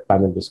forward to that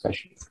panel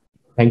discussion.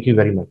 Thank you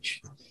very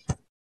much.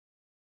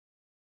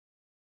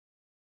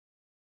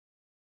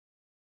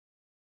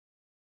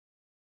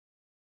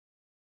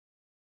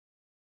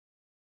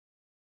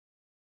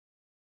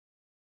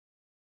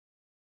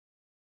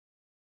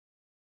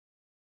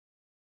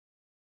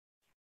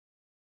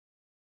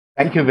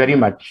 Thank you very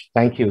much.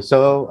 Thank you.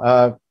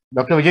 So,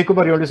 Dr. Vijay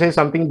Kumar, you want to say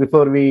something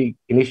before we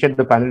initiate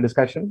the panel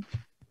discussion?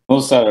 No,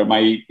 sir.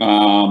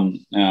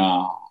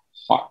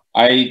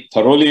 I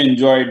thoroughly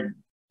enjoyed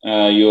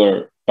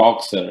your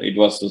talk, sir. It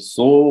was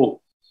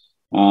so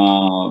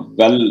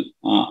well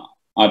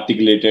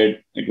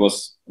articulated. It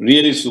was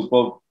really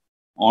superb,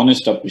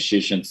 honest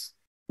appreciations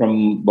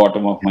from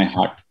bottom of my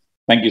heart.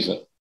 Thank you, sir.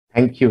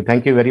 Thank you.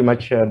 Thank you very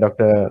much,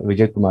 Dr.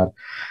 Vijay Kumar.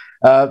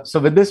 So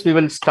with this, we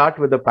will start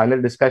with the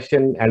panel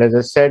discussion. And as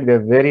I said,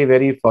 we're very,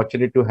 very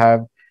fortunate to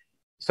have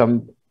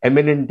some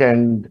eminent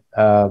and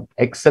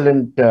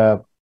excellent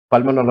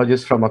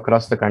pulmonologists from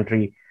across the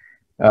country.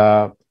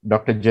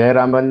 Dr.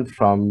 Jayaraman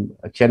from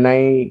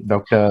Chennai,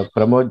 Dr.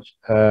 Pramod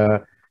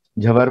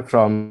Jhawar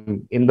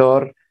from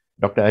Indore,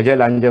 Dr. Ajay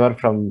Lanjewar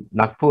from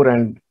Nagpur,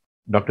 and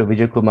Dr.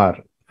 Vijay Kumar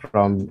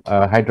from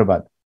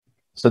Hyderabad.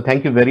 So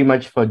thank you very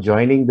much for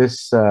joining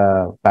this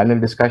panel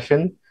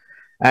discussion.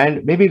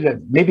 And maybe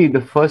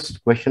the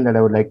first question that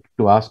I would like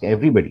to ask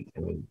everybody,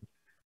 I mean,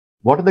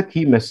 what are the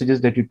key messages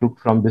that you took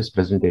from this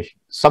presentation?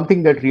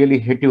 Something that really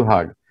hit you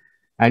hard,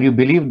 and you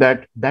believe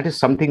that that is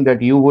something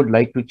that you would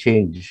like to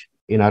change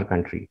in our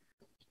country.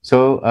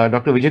 So,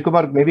 Dr. Vijay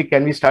Kumar, maybe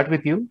can we start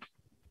with you?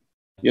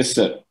 Yes,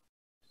 sir.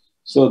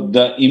 So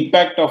the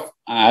impact of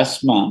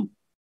asthma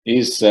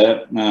is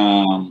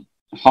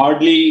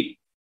hardly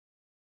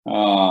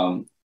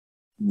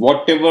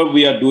whatever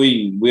we are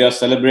doing. We are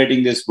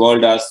celebrating this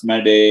World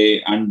Asthma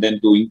Day, and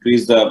then to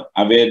increase the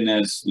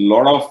awareness, a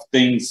lot of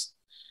things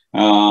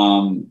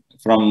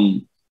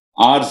from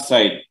our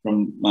side,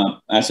 from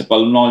as a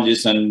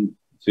pulmonologist and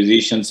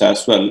physicians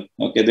as well.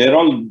 Okay,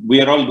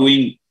 we are all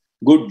doing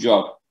good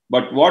job.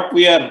 But what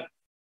we are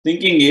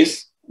thinking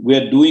is we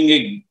are doing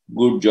a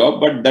good job,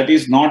 but that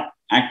is not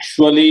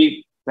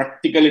actually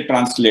practically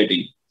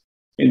translating.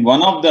 In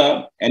one of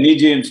the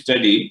NEJM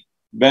study,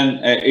 when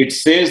it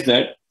says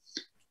that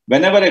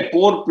whenever a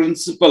poor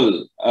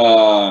principal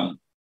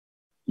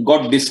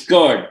got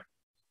discovered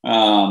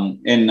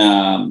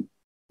in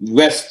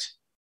West,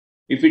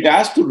 if it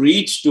has to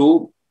reach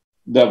to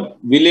the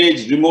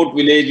village, remote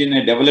village in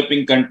a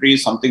developing country,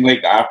 something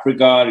like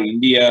Africa or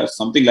India,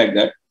 something like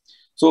that,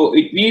 so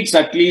it needs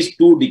at least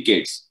 2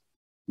 decades.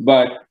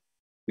 But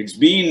it's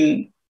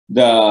been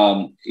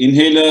the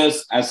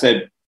inhalers as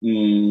a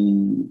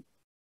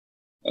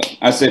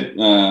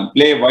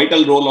play a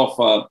vital role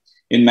of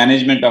in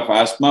management of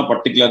asthma,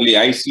 particularly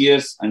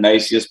ICS and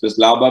ICS plus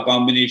LABA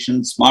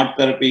combination, smart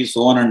therapy,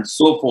 so on and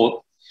so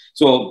forth.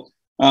 So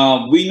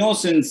we know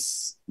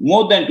since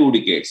more than 2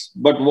 decades,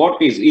 but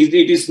what is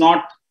it is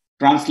not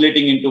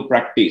translating into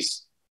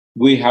practice.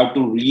 We have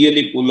to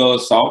really pull our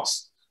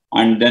socks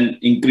and then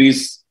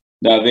increase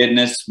the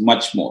awareness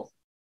much more.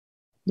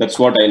 That's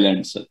what I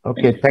learned, sir.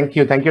 Okay, thank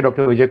you,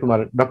 Dr. Vijay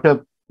Kumar.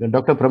 Dr.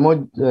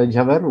 Pramod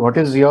Jhawar, what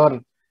is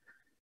your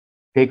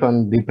take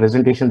on the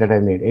presentation that I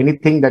made?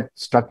 Anything that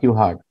struck you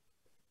hard?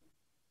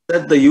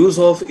 That the use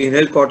of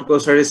inhaled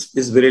corticosteroids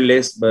is very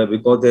less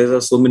because there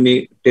are so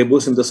many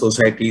taboos in the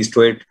society.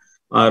 Steroid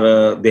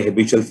are the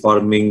habitual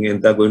forming,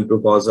 and they're going to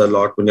cause a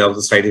lot many of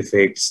the side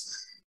effects.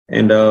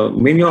 And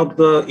many of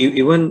the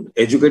even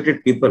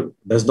educated people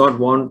does not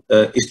want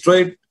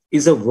steroid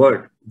is a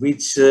word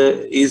which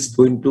is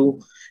going to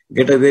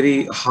get a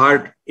very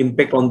hard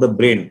impact on the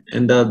brain,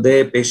 and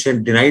the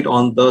patient denied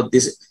on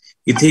this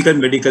ethical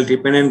medical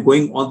treatment and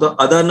going on the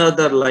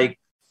another like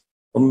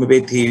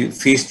homeopathy,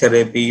 fish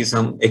therapy,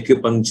 some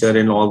acupuncture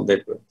and all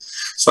that.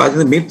 So I think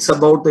the myths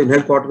about the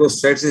inhaled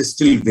corticosteroids is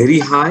still very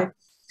high,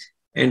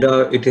 and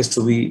it has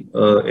to be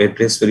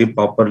addressed very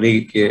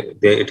properly.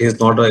 It is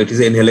not it is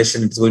an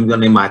inhalation. It's going to be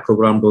on a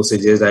microgram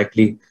dosages,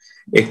 actually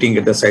acting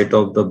at the site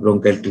of the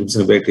bronchial tubes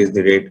where it is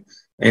needed.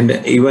 And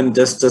even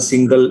just a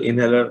single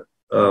inhaler,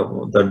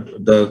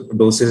 the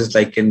doses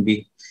like can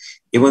be,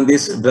 even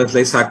this drugs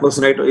like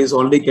cyclosinide is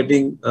only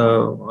getting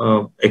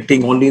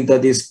acting only in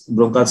this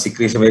bronchial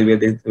secretion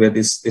where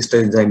this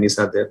ester enzymes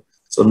are there.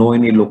 So no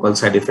any local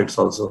side effects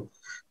also.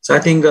 So I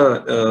think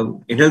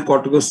inhaled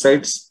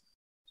corticosteroids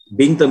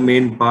being the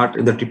main part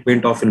in the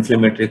treatment of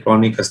inflammatory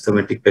chronic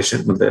asthmatic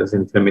patient with the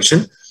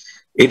inflammation,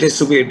 it is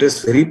to be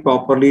addressed very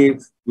properly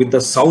with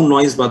the sound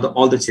noise by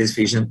all the chest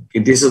physician.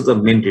 This is the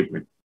main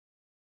treatment.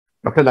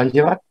 Dr.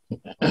 Lanjewar?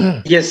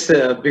 Yes,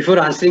 before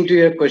answering to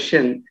your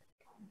question,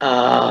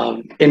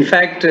 in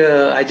fact,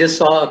 I just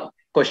saw a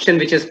question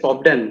which has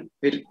popped in.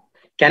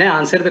 Can I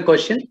answer the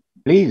question?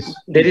 Please.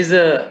 There is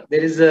a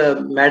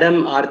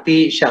Madam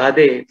Aarti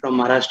Shahade from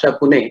Maharashtra,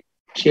 Pune.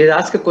 She has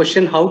asked a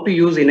question: how to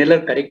use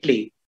inhaler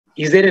correctly?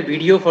 Is there a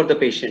video for the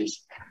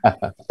patients?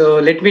 So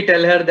let me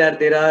tell her that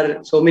there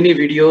are so many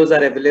videos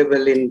are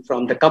available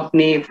from the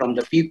company, from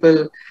the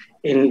people,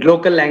 in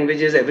local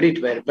languages,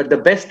 everywhere. But the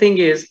best thing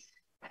is,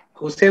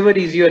 whoever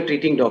is your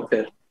treating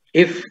doctor,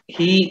 if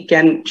he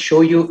can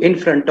show you in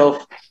front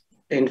of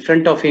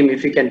him,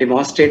 if he can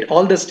demonstrate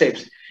all the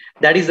steps,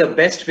 that is the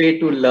best way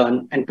to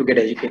learn and to get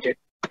educated.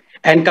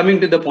 And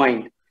coming to the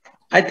point,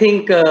 I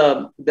think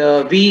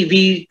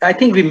we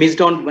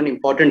missed on one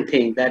important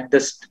thing, that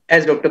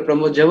as Dr.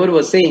 Pramod Jhawar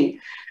was saying,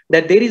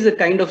 that there is a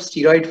kind of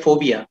steroid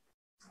phobia.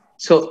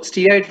 So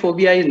steroid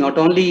phobia is not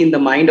only in the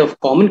mind of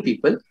common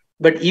people,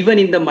 but even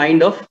in the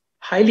mind of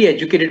highly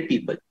educated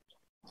people.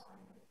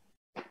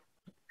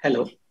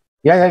 Hello.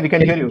 Yeah, we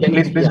can hear you.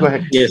 Please go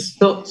ahead. Yes.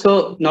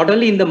 So not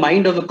only in the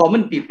mind of the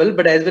common people,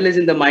 but as well as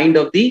in the mind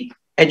of the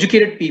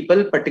educated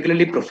people,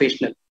 particularly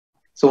professional.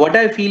 So what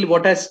I feel,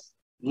 what has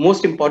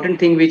most important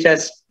thing which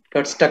has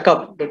got stuck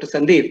up, Dr.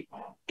 Sundeep,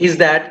 is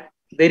that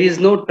there is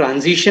no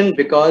transition,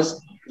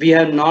 because we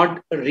have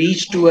not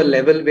reached to a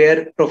level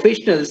where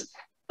professionals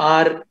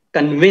are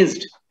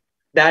convinced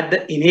that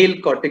the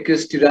inhaled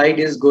corticosteroid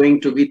is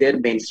going to be their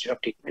mainstay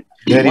of treatment.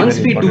 Once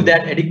we do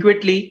that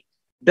adequately,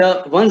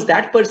 once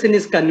that person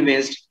is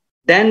convinced,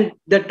 then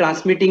the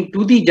transmitting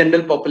to the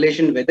general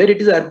population, whether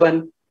it is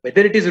urban,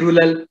 whether it is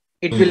rural,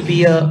 it will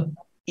be a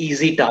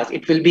easy task.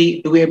 It will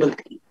be doable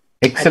thing.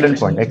 Excellent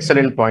point.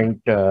 Excellent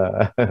point.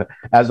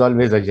 As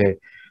always, Ajay.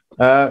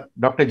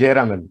 Dr.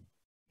 Jayaraman,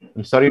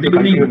 I'm sorry to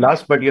come to you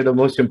last, but you're the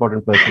most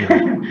important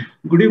person.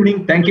 Good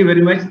evening. Thank you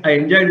very much. I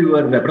enjoyed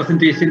your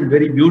presentation.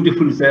 Very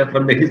beautiful, sir,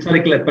 from the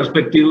historical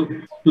perspective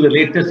to the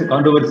latest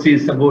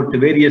controversies about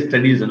various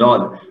studies and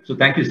all. So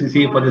thank you,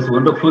 CCI, for this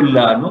wonderful,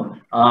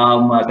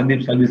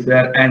 Sundeep Salvi,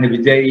 sir, and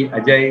Vijay,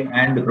 Ajay,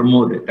 and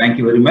Pramod. Thank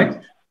you very much.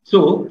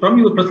 So from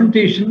your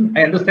presentation,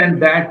 I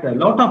understand that a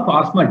lot of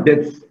asthma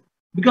deaths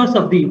because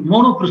of the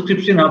mono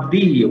prescription of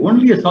the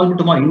only a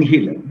salbutamol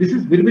inhaler. This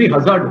is very, very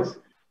hazardous.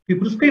 We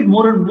prescribe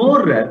more and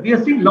more. We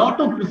are seeing a lot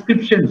of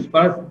prescriptions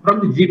from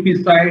the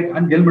GP side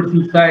and general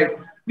medicine side.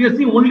 We are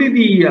seeing only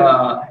the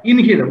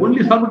inhaler,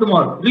 only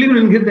salbutamol, reliever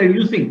inhaler they are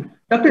using.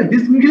 Doctor,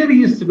 this inhaler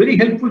is very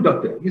helpful,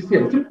 doctor. It's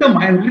a symptom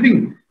I am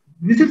living.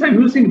 This is I'm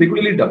using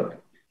regularly, doctor.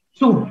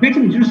 So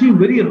patients using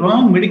very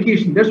wrong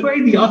medication. That's why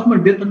the asthma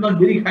death is not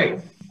very high.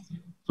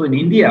 So in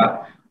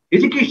India,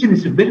 education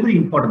is very, very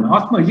important.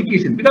 Asthma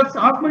education, because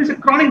asthma is a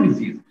chronic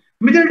disease.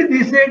 Majority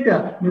they said,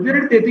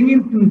 majority they think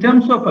in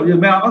terms of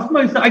asthma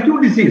is an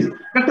acute disease.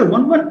 Doctor,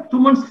 1 month, 2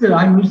 months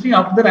I'm using,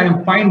 after that I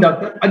am fine,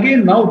 doctor.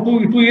 Again, now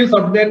two years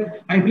after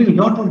that, I'm feeling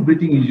a lot of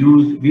breathing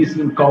issues,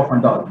 wheezing, cough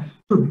and all.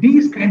 So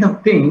these kind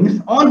of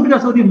things, all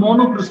because of the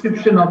mono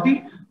prescription of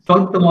the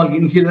salbutamol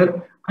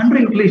inhaler,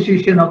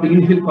 underutilization of the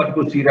inhaled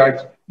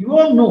corticosteroids. You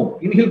all know,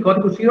 inhaled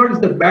corticosteroid is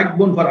the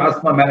backbone for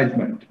asthma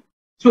management.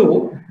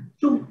 So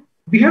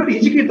we have to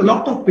educate a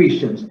lot of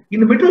patients.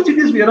 In the metro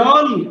cities, we are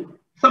all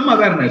some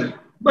awareness,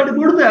 but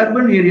go to the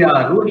urban area,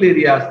 rural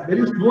areas, there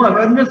is no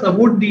awareness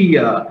about the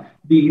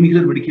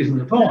inhaler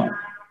medication at all.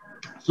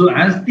 So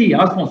as the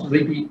asthma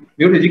society,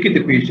 we have to educate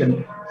the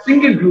patient.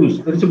 Single use,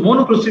 there is a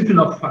mono prescription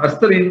of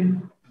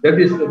aspirin.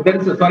 This is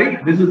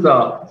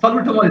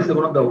salbutamol is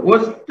one of the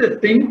worst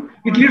thing.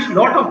 It leads to a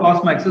lot of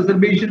asthma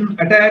exacerbation,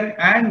 attack,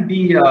 and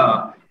the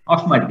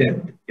asthma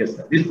death. Yes,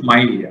 sir. This is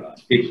my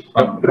take.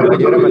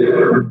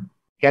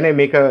 Can I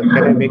make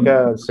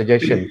a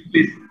suggestion?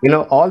 Please. You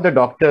know, all the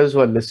doctors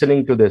who are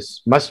listening to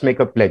this must make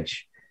a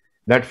pledge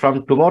that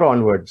from tomorrow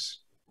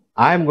onwards,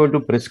 I'm going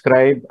to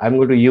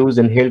use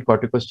inhaled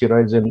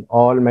corticosteroids in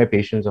all my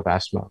patients of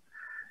asthma.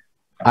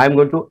 I'm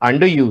going to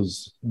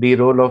underuse the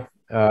role of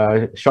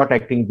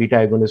short-acting beta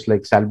agonists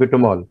like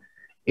salbutamol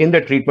in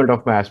the treatment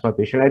of my asthma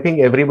patient. I think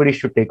everybody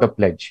should take a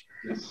pledge.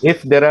 Yes.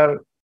 If there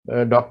are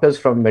doctors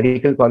from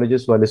medical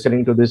colleges who are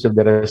listening to this, if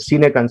there are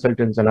senior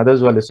consultants and others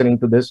who are listening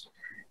to this,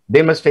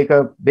 they must make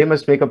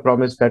a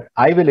promise that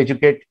I will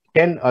educate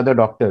 10 other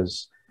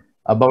doctors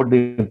about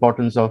the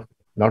importance of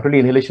not only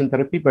inhalation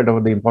therapy, but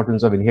about the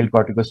importance of inhaled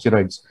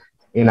corticosteroids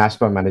in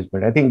asthma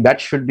management. I think that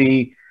should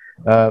be,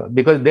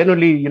 because then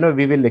only, you know,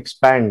 we will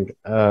expand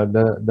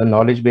the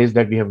knowledge base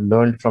that we have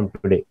learned from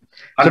today.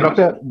 So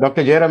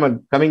Dr.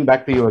 Jayaraman, coming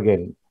back to you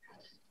again,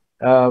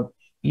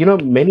 you know,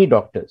 many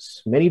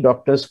doctors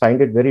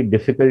find it very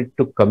difficult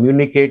to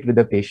communicate with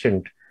the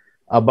patient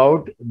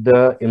about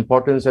the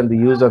importance and the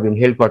use of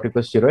inhaled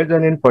corticosteroids,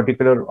 and in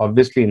particular,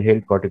 obviously,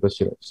 inhaled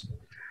corticosteroids.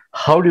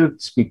 How do you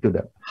speak to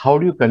them? How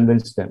do you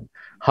convince them?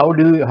 How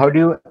do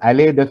you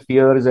allay the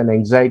fears and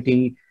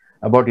anxiety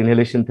about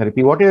inhalation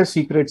therapy? What are the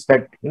secrets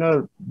that, you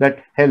know,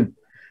 that help?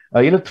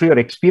 You know, through your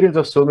experience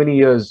of so many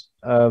years,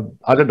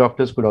 other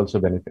doctors could also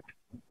benefit.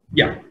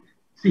 Yeah.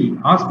 See,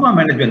 asthma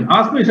management.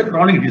 Asthma is a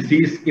chronic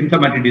disease,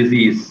 inflammatory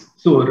disease.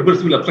 So,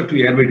 reversible obstructive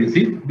airway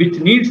disease, which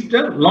needs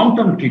the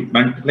long-term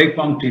treatment,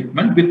 lifelong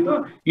treatment with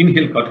the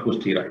inhaled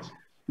corticosteroids.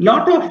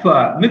 Lot of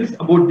myths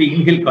about the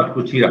inhaled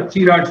corticosteroids.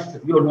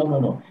 Steroids,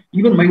 no.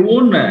 Even my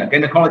own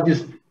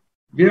gynecologist,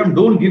 they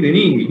don't give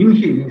any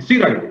inhaled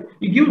steroid.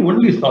 You give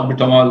only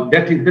salbutamol.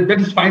 That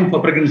is fine for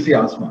pregnancy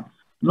asthma.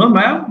 No,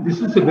 ma'am,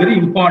 this is a very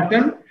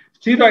important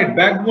steroid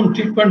backbone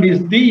treatment.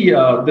 Is the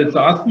this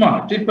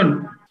asthma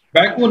treatment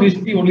backbone is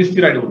the only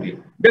steroid only.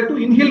 That to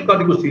inhaled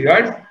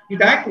corticosteroids,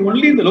 it acts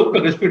only in the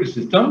local respiratory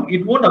system.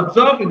 It won't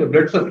absorb in the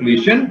blood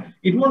circulation.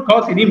 It won't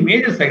cause any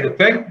major side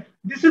effect.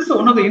 This is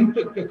one of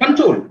the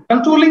control.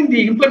 Controlling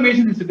the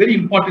inflammation is a very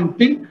important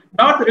thing,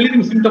 not the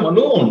relieving symptom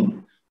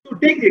alone. So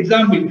take the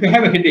example, if you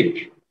have a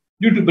headache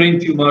due to brain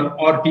tumor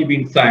or TB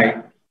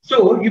inside.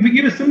 So if you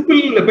give a simple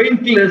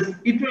painkillers,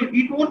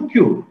 it won't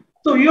cure.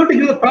 So you have to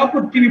give the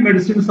proper TB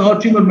medicines or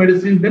tumor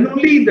medicine, then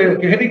only the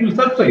headache will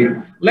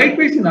subside.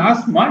 Likewise in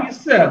asthma,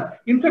 is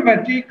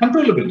inflammatory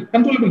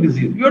controllable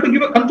disease. You have to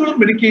give a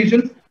controlled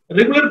medications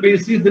regular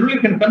basis, then only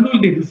you can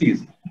control the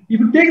disease. If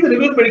you take the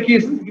regular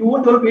medications, you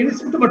won't have any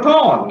symptom at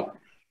all.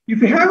 If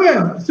you have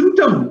a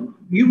symptom,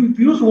 you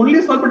use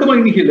only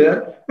salbutamol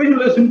inhaler, when you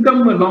have a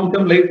symptom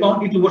long-term,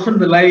 lifelong, it will worsen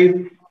the life,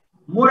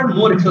 more and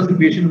more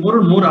exacerbation, more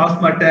and more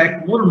asthma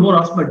attack, more and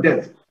more asthma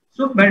deaths.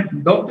 So,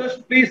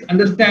 doctors, please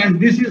understand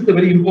this is the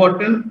very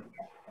important.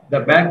 The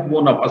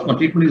backbone of asthma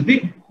treatment is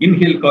the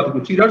inhaled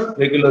corticosteroids,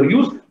 regular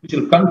use, which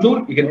will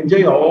control. You can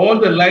enjoy all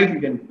the life, you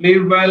can play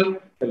well.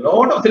 A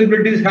lot of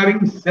celebrities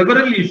having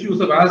several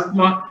issues of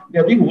asthma, they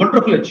are doing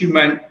wonderful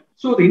achievement.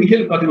 So, the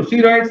inhaled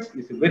corticosteroids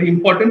is very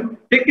important.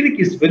 Technique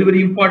is very,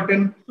 very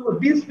important. So,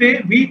 this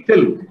way we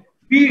tell.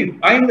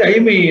 I am the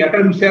IMA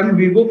academic chairman.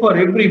 We go for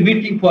every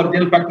meeting for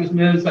general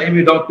practitioners,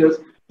 IMA doctors,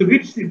 to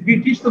which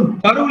we teach them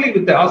thoroughly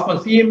with the asthma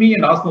CME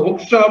and asthma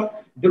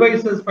workshop,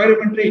 devices,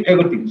 pyrometry,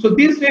 everything. So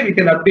this way we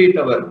can update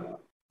our.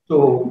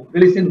 So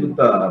listen with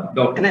the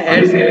doctor.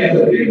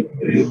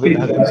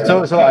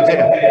 So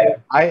Ajay,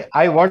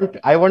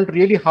 I want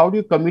really, how do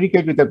you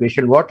communicate with the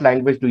patient? What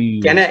language do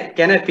you use?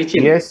 Can I pitch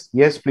in?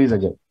 Yes, please,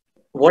 Ajay.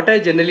 What I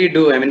generally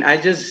do, I mean, I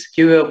just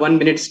give a 1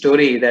 minute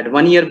story that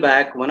 1 year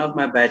back, one of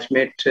my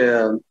batchmate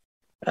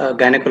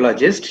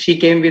gynecologist, she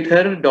came with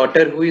her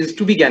daughter who is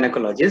to be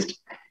gynecologist.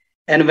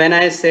 And when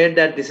I said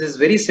that this is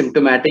very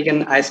symptomatic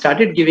and I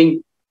started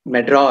giving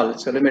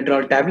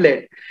solomedrol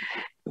tablet,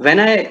 when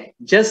I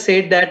just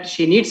said that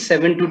she needs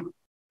 7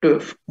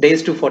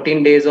 days to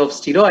 14 days of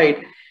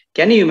steroid,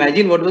 can you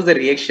imagine what was the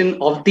reaction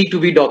of the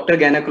to-be doctor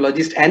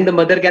gynecologist and the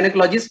mother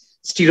gynecologist?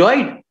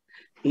 Steroid?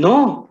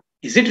 No.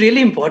 Is it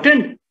really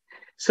important?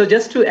 So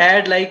just to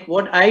add, like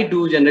what I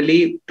do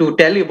generally to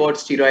tell you about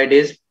steroid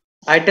is,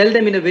 I tell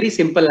them in a very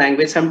simple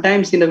language,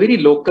 sometimes in a very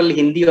local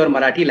Hindi or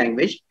Marathi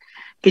language,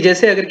 कि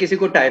जैसे अगर किसी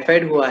को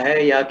typhoid हुआ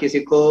है या किसी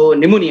को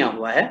निमोनिया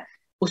हुआ है,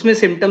 उसमें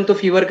सिम्टम तो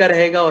फीवर का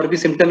रहेगा और भी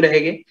सिम्टम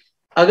रहेंगे.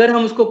 अगर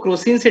हम उसको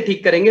क्रोसिन से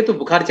ठीक करेंगे तो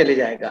बुखार चले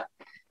जाएगा,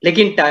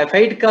 लेकिन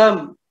टाइफाइड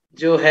का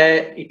जो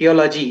है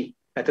इटियोलॉजी,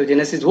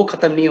 पैथोजेनेसिस, वो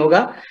खत्म नहीं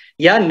होगा,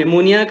 या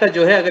निमोनिया का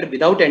जो है अगर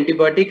विदाउट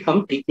एंटीबायोटिक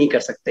हम ठीक नहीं कर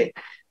सकते.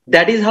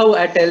 That is how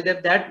I tell them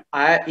that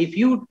if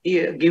you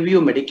give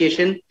you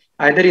medication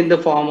either in the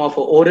form of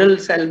oral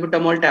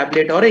salbutamol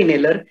tablet or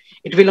inhaler,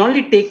 it will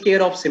only take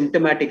care of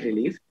symptomatic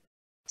relief.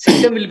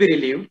 Symptom will be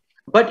relieved,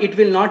 but it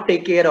will not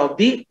take care of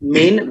the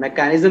main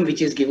mechanism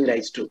which is giving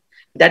rise to.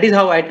 That is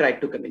how I try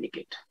to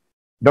communicate.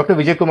 Dr.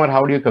 Vijay Kumar,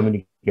 how do you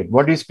communicate?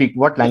 What do you speak?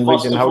 What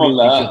language and how do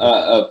you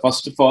teach?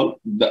 First of all,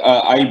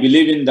 I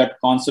believe in that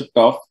concept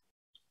of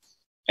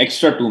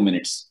extra 2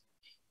 minutes.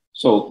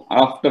 So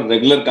after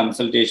regular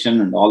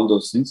consultation and all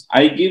those things,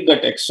 I give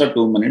that extra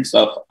 2 minutes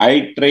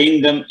I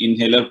train them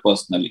inhaler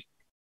personally.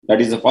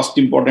 That is the first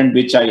important,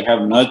 which I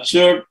have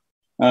nurtured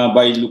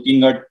by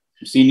looking at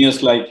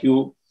seniors like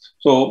you.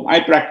 So I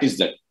practice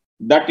that.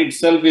 That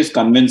itself is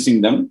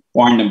convincing them.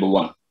 Point number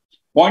one.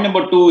 Point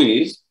number two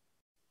is,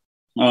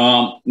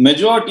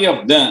 majority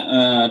of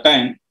the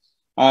time,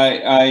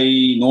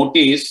 I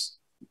notice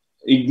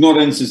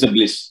ignorance is a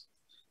bliss.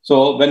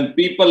 So when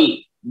people,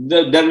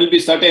 there will be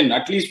certain,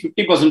 at least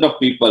 50% of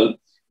people,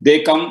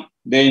 They come,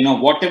 they,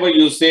 whatever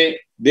you say,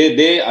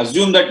 they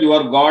assume that you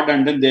are God,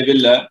 and then they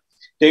will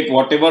take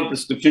whatever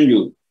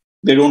prescription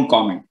they don't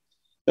comment.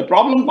 The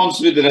problem comes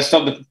with the rest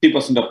of the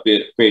 50% of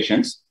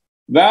patients,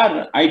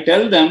 where I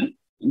tell them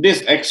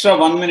this extra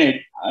 1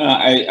 minute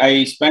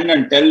I spend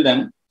and tell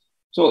them,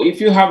 so if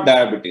you have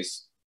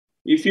diabetes,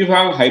 if you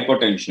have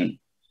hypertension,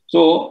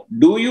 so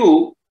do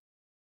you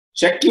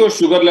check your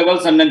sugar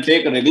levels and then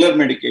take a regular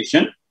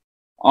medication,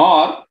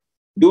 or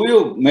do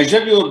you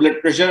measure your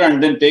blood pressure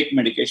and then take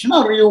medication,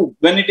 or you,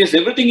 when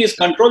everything is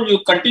controlled, you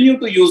continue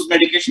to use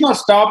medication or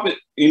stop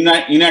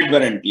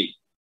inadvertently?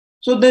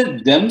 So they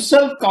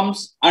themselves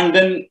comes and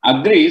then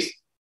agrees,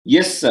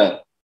 yes, sir,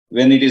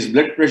 when it is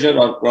blood pressure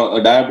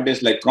or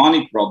diabetes like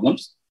chronic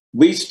problems,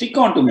 we stick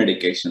on to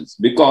medications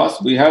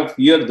because we have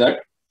fear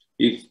that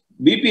if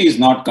BP is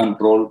not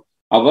controlled,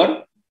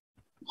 our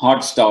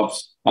heart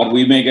stops or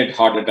we may get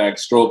heart attack,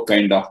 stroke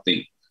kind of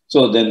thing.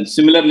 So then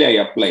similarly, I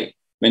apply.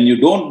 When you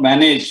don't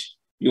manage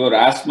your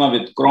asthma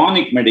with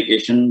chronic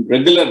medication,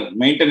 regular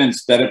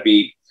maintenance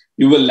therapy,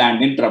 you will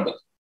land in trouble.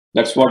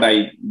 That's what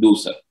I do,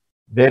 sir.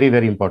 Very,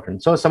 very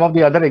important. So some of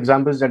the other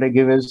examples that I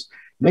give is,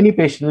 many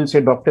patients will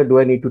say, doctor, do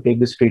I need to take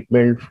this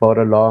treatment for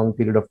a long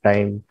period of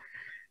time?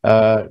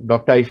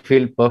 Doctor, I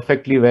feel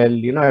perfectly well.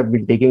 I've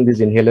been taking these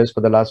inhalers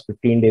for the last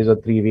 15 days or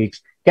 3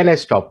 weeks. Can I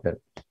stop them?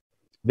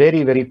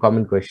 Very, very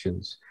common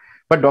questions.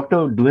 But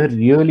doctor, do I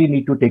really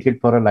need to take it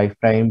for a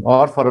lifetime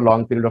or for a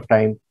long period of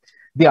time?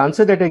 The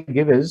answer that I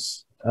give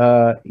is,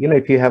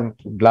 if you have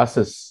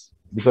glasses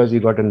because you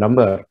got a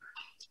number,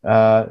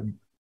 so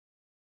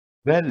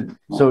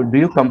do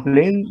you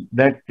complain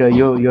that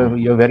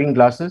you're wearing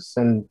glasses?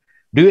 And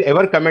do you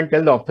ever come and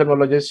tell the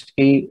ophthalmologist,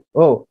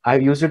 oh,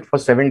 I've used it for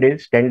 7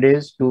 days, 10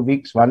 days, 2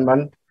 weeks, 1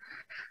 month.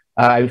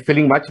 I'm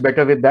feeling much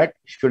better with that.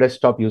 Should I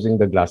stop using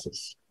the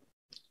glasses?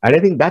 And I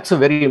think that's a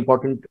very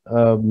important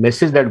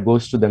message that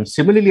goes to them.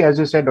 Similarly, as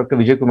you said, Dr.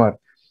 Vijay Kumar,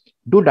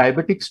 do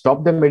diabetics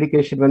stop their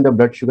medication when the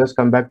blood sugars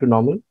come back to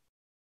normal?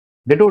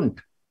 They don't,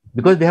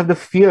 because they have the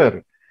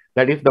fear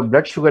that if the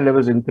blood sugar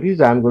levels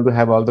increase, I'm going to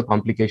have all the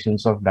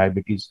complications of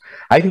diabetes.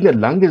 I think the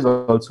lung is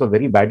also a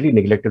very badly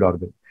neglected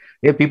organ.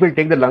 People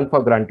take the lung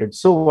for granted.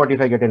 So what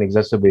if I get an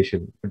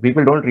exacerbation? But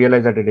people don't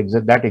realize that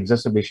that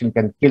exacerbation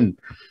can kill.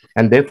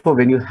 And therefore,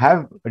 when you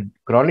have a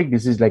chronic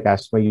disease like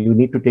asthma, you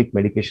need to take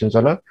medications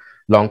on a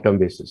long-term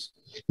basis.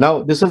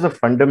 Now, this is the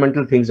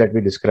fundamental things that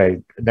we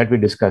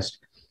discussed.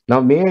 Now,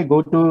 may I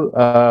go to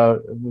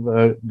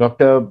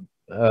Dr.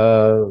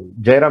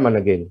 Jayaraman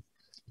again?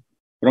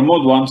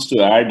 Pramod wants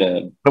to add.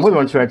 Pramod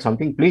wants to add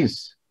something,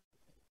 please.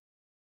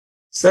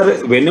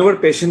 Sir, whenever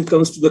patient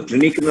comes to the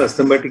clinic in the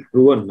asthmatic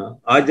proven,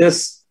 I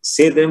just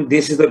say them,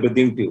 this is the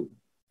breathing tube.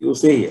 You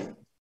say here,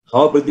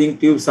 how breathing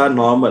tubes are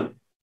normal.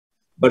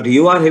 But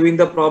you are having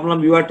the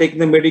problem, you are taking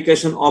the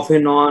medication off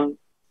and on,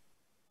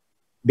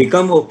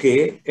 become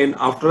okay, and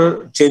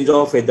after change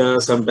of weather,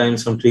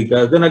 sometimes some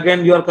triggers, then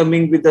again you are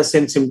coming with the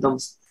same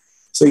symptoms.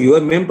 So your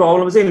main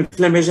problem is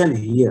inflammation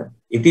here.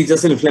 It is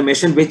just an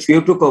inflammation which we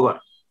have to cover.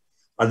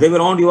 Other way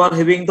around, you are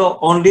having the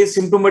only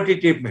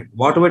symptomatic treatment.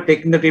 Whatever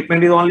taking the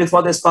treatment is only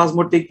for the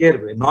spasmodic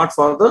airway, not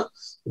for the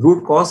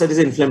root cause, that is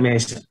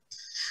inflammation.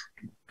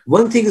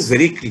 One thing is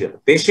very clear.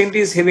 Patient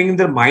is having in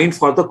their mind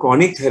for the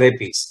chronic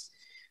therapies.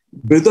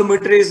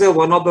 Breathometer is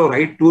one of the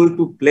right tool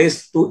to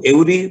place to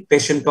every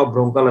patient of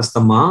bronchial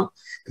asthma.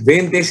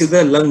 When they see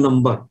the lung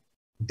number,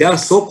 they are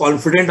so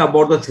confident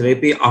about the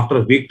therapy after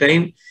a week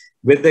time.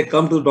 When they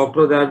come to the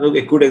doctor, they are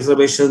acute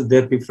exacerbations,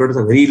 their peak flow is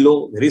very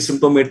low, very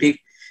symptomatic.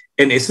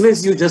 And as soon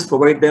as you just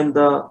provide them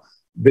the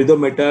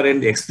breathometer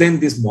and explain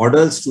these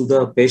models to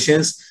the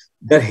patients,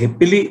 they're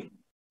happily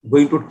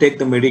going to take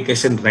the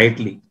medication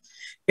rightly.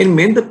 And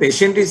when the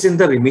patient is in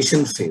the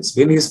remission phase,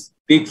 when his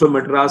peak flow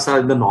meters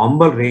are in the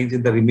normal range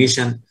in the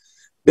remission,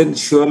 then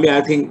surely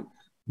I think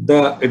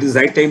it is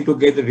right time to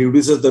get the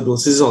reduces the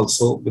doses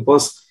also,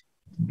 because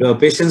the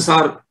patients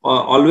are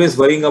always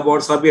worrying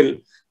about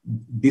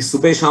this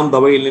subah sham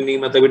dawai leni,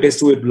 matlab it is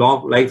to it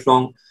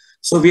lifelong.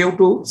 So we have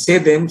to say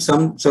them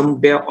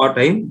some day or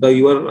time,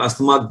 your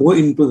asthma go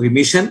into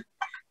remission,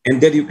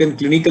 and then you can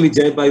clinically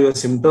judge by your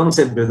symptoms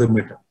and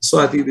breathometer. So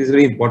I think this is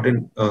very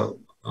important.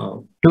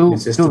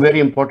 Two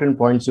very important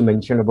points you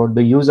mentioned about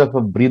the use of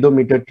a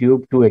breathometer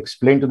tube to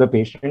explain to the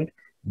patient.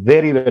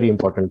 Very, very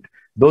important.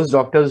 Those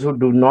doctors who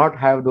do not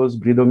have those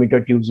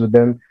breathometer tubes with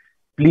them,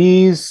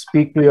 please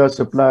speak to your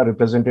Cipla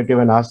representative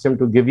and ask them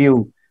to give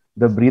you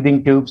the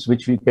breathing tubes,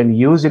 which we can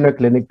use in a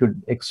clinic to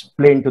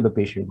explain to the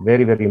patient.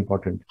 Very, very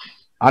important.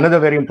 Another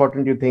very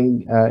important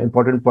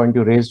important point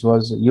you raised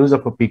was use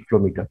of a peak flow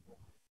meter.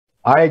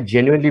 I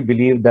genuinely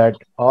believe that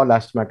all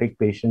asthmatic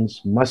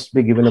patients must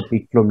be given a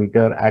peak flow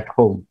meter at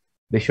home.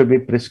 They should be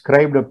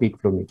prescribed a peak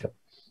flow meter.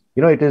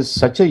 It is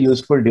such a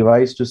useful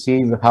device to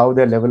see how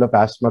their level of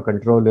asthma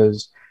control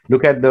is.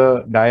 Look at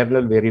the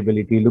diurnal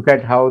variability. Look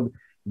at how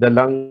the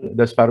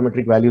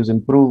spirometric values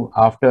improve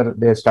after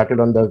they started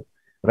on the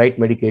right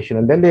medication,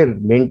 and then they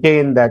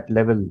maintain that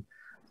level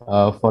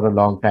for a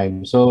long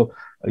time. So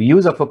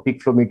use of a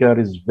peak flow meter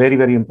is very,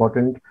 very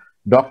important.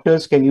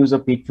 Doctors can use a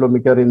peak flow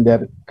meter in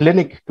their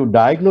clinic to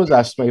diagnose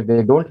asthma if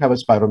they don't have a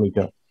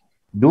spirometer.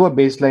 Do a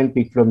baseline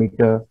peak flow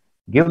meter,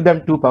 give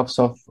them 2 puffs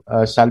of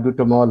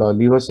salbutamol or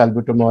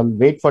levosalbutamol,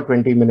 wait for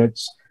 20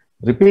 minutes,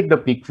 repeat the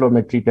peak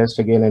flowmetry test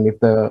again, and if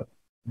the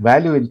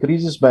value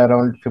increases by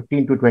around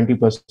 15 to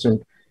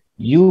 20%,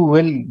 you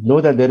will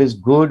know that there is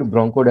good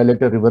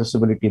bronchodilator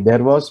reversibility.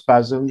 There was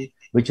spasm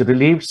which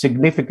relieved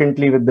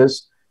significantly with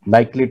this,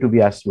 likely to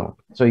be asthma.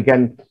 So you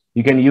can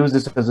use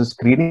this as a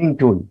screening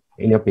tool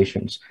in your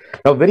patients.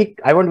 Now,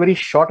 I want very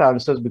short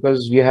answers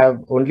because we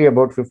have only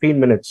about 15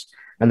 minutes.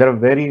 And there are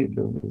very,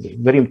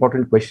 very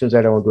important questions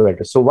that I want to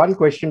address. So one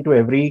question to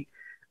every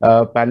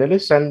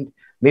panelist, and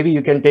maybe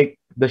you can take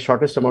the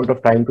shortest amount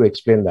of time to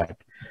explain that.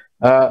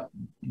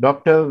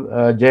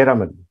 Dr.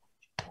 Jayaraman,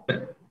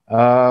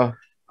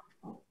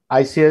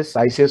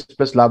 ICS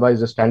plus LABA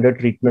is a standard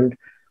treatment,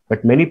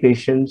 but many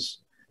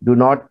patients do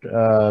not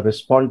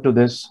respond to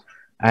this,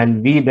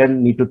 and we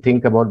then need to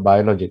think about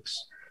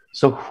biologics.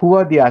 So who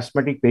are the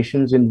asthmatic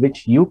patients in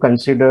which you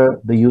consider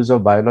the use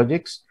of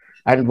biologics?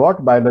 And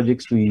what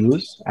biologics do you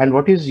use? And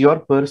what is your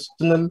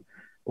personal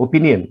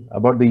opinion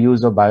about the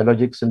use of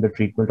biologics in the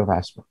treatment of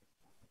asthma?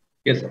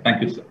 Yes,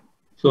 thank you, sir.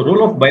 So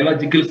role of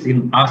biologicals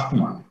in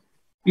asthma.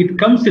 It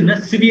comes in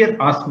a severe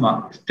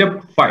asthma,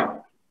 step 5.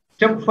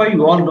 Step 5,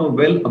 you all know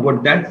well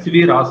about that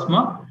severe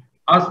asthma.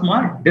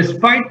 Asthma,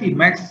 despite the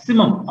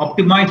maximum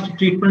optimized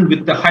treatment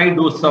with the high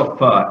dose of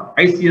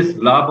ICS,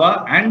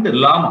 LABA and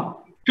LAMA,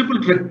 triple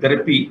drug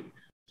therapy.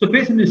 So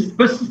patient is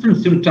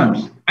persistent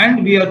symptoms,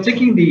 and we are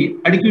checking the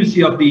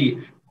adequacy of the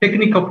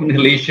technique of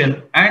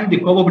inhalation and the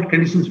comorbid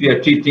conditions we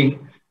are treating,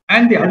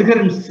 and the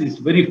adherence is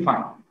very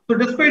fine. So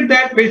despite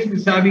that, patient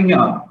is having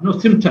no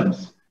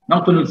symptoms,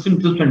 nocturnal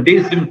symptoms and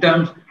day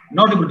symptoms,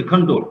 not able to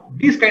control.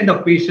 These kind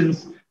of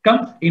patients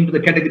come into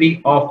the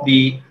category of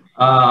the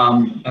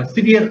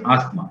severe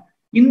asthma.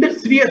 In the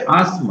severe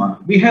asthma,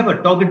 we have a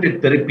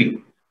targeted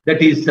therapy that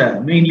is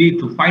mainly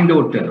to find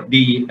out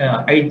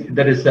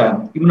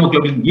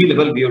immunoglobulin E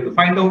level. We have to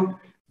find out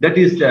that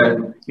is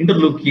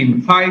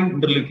interleukin 5,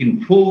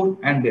 interleukin 4,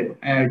 and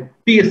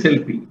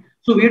TSLP.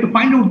 So we have to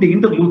find out the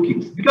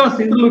interleukins, because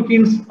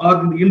interleukins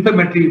are the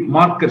inflammatory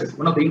markers,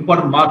 one of the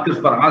important markers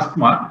for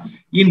asthma.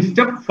 In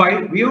step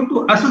 5, we have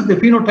to assess the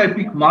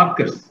phenotypic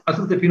markers,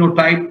 assess the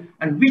phenotype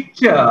and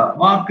which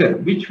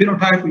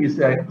phenotype is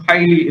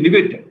highly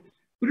elevated.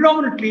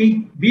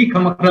 Predominantly, we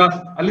come across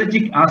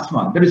allergic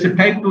asthma. There is a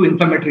type 2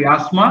 inflammatory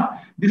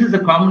asthma. This is the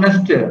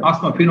commonest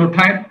asthma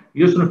phenotype.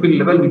 Eosinophil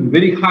level will be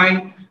very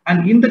high.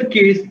 And in that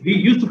case, we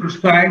used to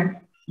prescribe,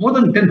 more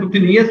than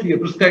 10-15 years, we are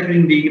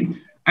prescribing the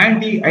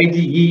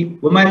anti-IgE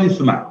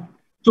omalizumab.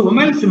 So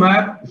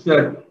omalizumab is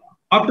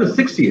after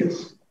 6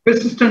 years,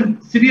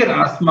 persistent severe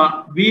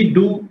asthma, we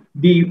do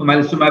the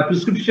omalizumab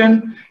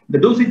prescription. The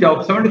dosage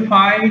of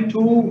 75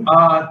 to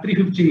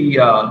 350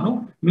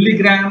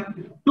 milligram,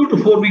 2 to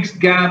 4 weeks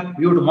gap,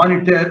 we have to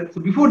monitor.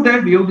 So before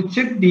that, we have to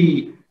check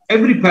the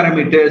every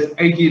parameters,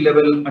 IgE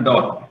level and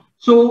all.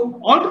 So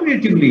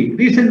alternatively,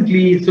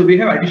 recently, so we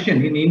have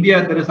addition in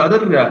India. There is other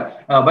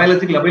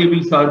biological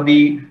availables are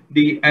the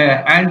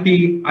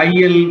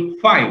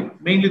anti-IL-5,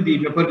 mainly the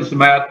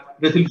mepolizumab,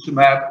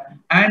 rituximab,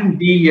 and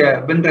the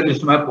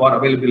benralizumab are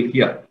available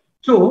here.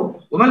 So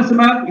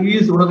omalizumab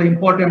is one of the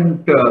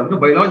important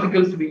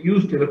biologicals we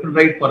use to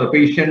right for the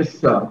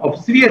patients of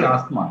severe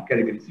asthma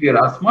category, severe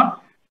asthma.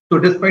 So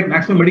despite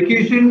maximum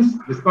medications,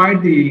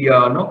 despite the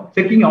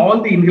checking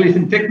all the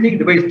inhalation technique,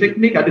 device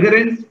technique,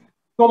 adherence,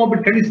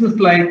 comorbid conditions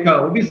like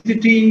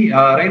obesity,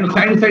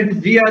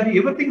 rhinosinusitis, GRD,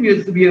 everything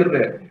we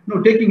are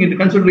taking into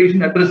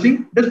consideration,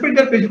 addressing, despite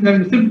that patient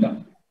having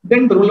symptoms.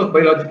 Then the role of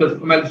biologicals,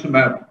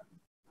 omalizumab,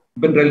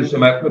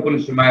 benralizumab,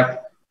 mepolizumab,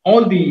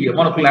 all the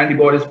monoclonal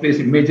antibodies plays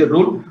a major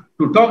role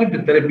to target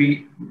the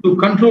therapy to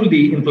control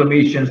the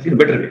inflammations in a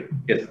better way.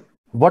 Yes.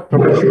 What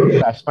proportion of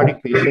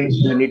asthmatic patients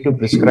do you need to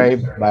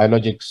prescribe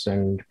biologics,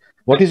 and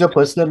what is your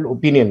personal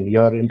opinion,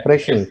 your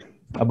impression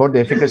about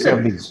the efficacy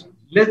of these?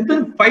 Less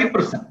than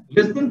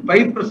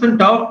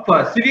 5% of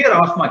severe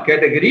asthma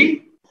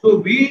category. So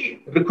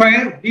we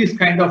require these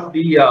kind of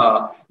the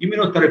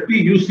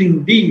immunotherapy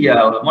using the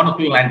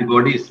monoclonal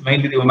antibodies,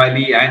 mainly the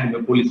omalizumab and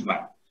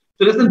mepolizumab.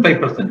 So less than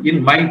 5%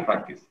 in my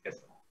practice. Yes.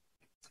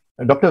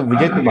 Dr.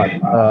 Vijay Kumar.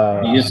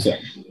 Yes, sir.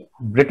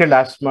 Brittle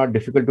asthma,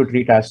 difficult to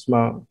treat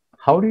asthma.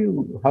 How do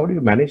you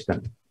manage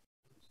them?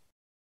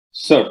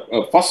 Sir,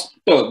 first,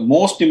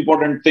 most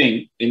important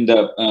thing in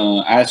the,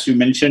 as you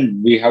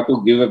mentioned, we have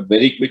to give a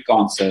very quick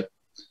answer.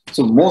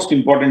 So most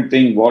important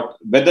thing,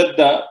 whether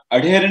the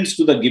adherence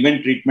to the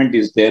given treatment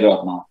is there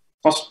or not.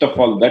 First of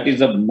all, that is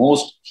the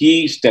most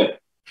key step.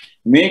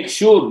 Make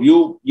sure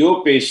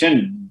your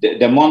patient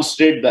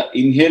demonstrate the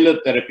inhaler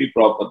therapy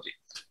properly.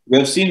 We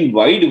have seen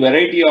wide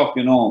variety of,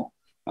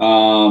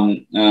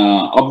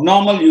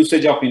 abnormal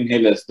usage of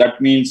inhalers. That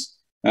means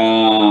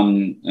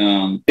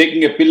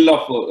taking a pill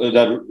of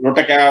the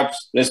rotacaps,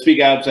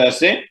 respicaps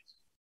as a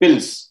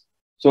pills.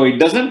 So it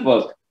doesn't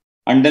work.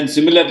 And then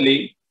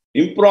similarly,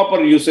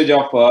 improper usage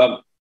of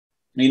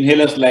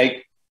inhalers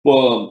like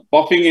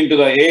puffing into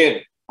the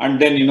air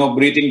and then,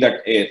 breathing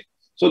that air.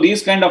 So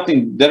these kind of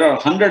things, there are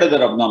 100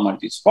 other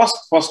abnormalities.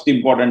 First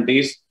important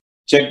is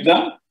check the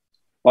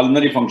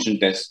pulmonary function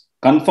test,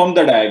 confirm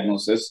the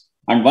diagnosis,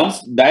 and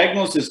once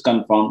diagnosis is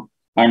confirmed,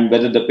 and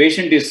whether the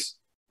patient is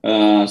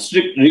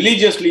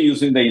religiously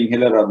using the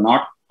inhaler or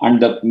not,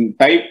 and the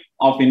type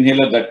of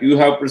inhaler that you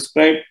have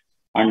prescribed,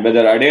 and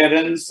whether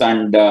adherence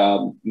and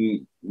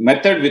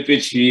method with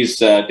which he is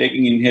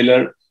taking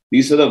inhaler,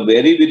 these are the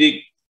very,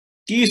 very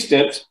key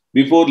steps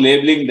before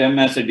labeling them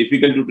as a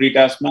difficult to treat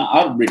asthma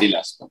or brittle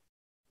asthma.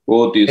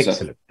 Over to you, sir.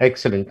 Excellent,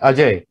 excellent.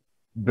 Ajay,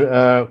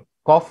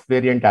 cough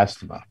variant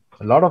asthma.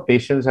 A lot of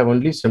patients have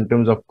only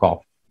symptoms of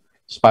cough,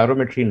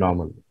 spirometry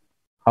normal.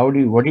 What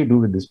do you do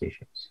with these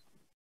patients?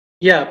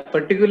 Yeah,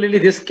 particularly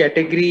this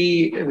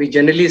category we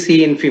generally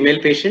see in female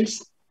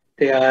patients.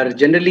 They are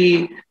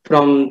generally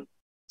from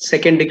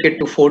second decade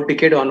to fourth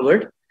decade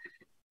onward.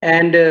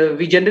 And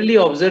we generally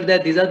observe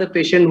that these are the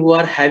patients who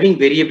are having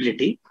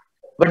variability,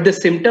 but the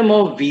symptom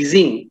of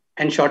wheezing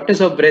and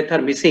shortness of breath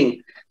are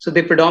missing. So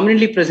they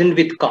predominantly present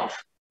with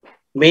cough.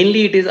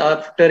 Mainly it is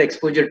after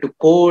exposure to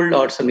cold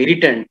or some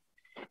irritant.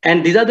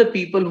 And these are the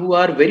people who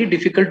are very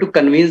difficult to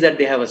convince that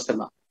they have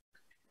asthma.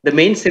 The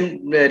main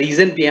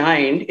reason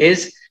behind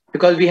is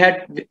because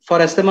for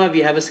asthma, we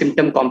have a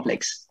symptom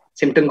complex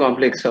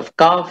of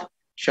cough,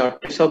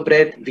 shortness of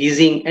breath,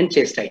 wheezing, and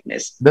chest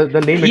tightness. The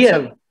name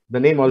itself. The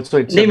name also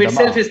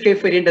itself is cough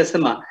variant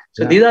asthma.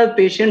 So these are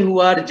patients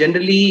who are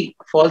generally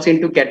falls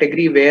into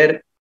category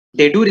where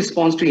they do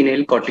respond to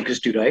inhaled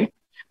corticosteroid,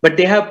 but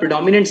they have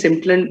predominant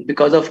symptoms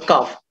because of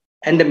cough.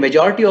 And the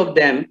majority of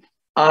them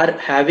are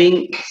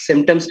having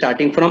symptoms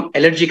starting from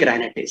allergic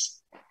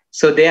rhinitis.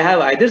 So they have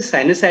either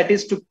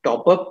sinusitis to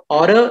top up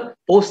or a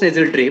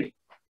postnasal drip,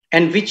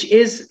 and which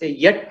is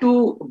yet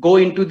to go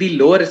into the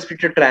lower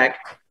respiratory tract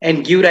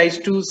and give rise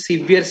to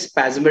severe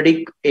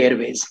spasmodic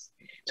airways.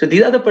 So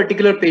these are the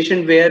particular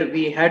patients where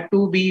we had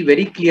to be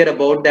very clear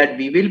about that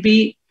we will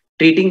be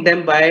treating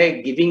them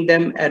by giving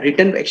them a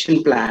written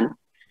action plan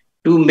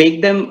to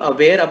make them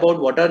aware about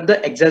what are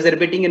the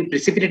exacerbating and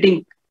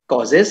precipitating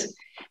causes,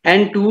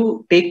 and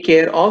to take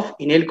care of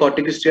inhaled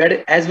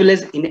corticosteroid as well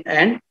as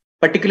and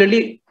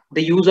particularly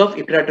the use of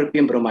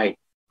ipratropium bromide.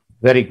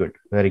 Very good,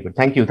 very good.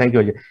 Thank you,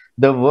 Ajay.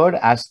 The word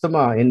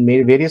asthma in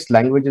various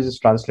languages is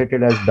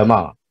translated as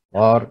dama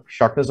or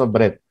shortness of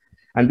breath.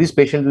 And these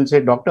patients will say,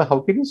 doctor,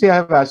 how can you say I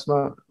have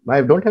asthma? I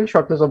don't have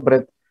shortness of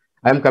breath.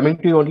 I am coming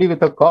to you only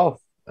with a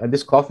cough. And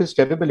this cough is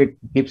terrible. It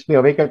keeps me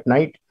awake at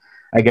night.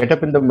 I get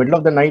up in the middle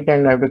of the night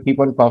and I have to keep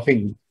on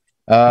coughing.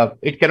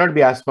 It cannot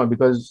be asthma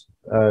because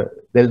there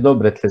is no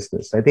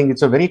breathlessness. I think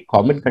it's a very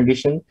common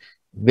condition,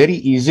 very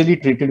easily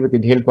treated with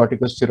inhaled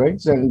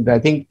corticosteroids. And I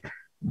think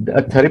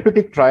a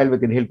therapeutic trial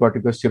with inhaled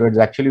corticosteroids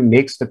actually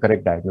makes the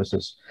correct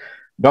diagnosis.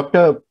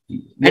 Doctor,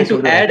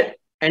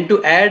 and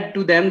to add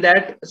to them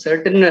that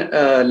certain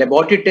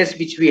laboratory tests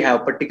which we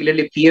have,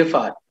 particularly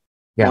PFR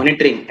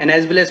monitoring, and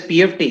as well as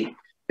PFT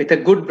with a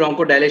good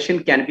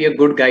bronchodilation can be a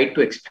good guide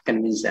to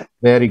convince them.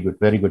 Very good,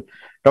 very good.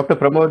 Dr.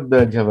 Pramod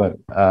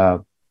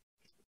Jhawar,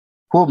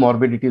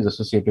 comorbidities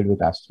associated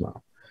with asthma.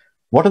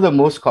 What are the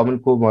most common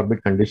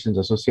comorbid conditions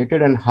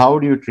associated and how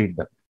do you treat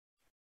them?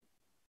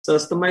 So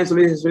asthma is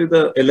usually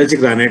the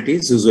allergic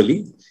rhinitis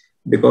usually,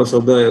 because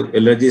of the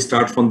allergy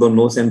starts from the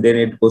nose and then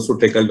it goes to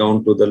trickle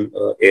down to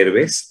the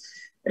airways.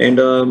 And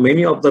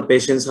many of the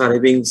patients are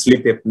having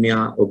sleep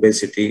apnea,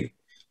 obesity,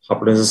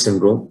 hypertension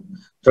syndrome.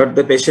 Third,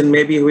 the patient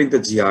may be with the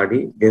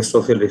GRD,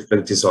 gastroesophageal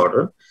reflux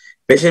disorder.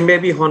 Patient may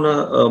be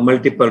on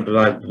multiple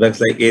drugs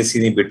like ACE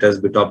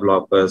inhibitors, beta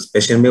blockers.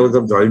 Patient may have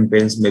the joint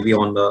pains, maybe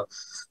on the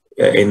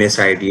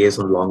NSAIDs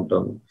on long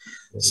term.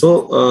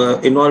 So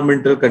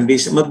environmental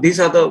condition, but these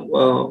are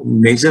the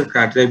major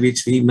criteria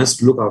which we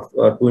must look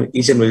after to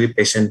each and every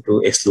patient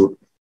to exclude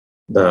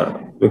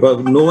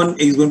because no one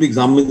is going to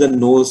examine the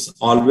nose.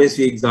 Always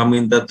we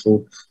examine the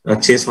throat,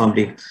 chest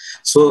only.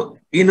 So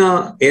in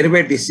a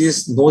airway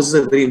disease, nose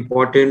is very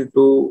important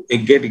to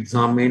get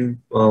examined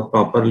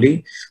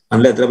properly,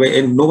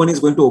 and no one is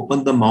going to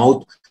open the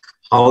mouth.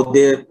 How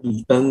their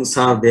tongues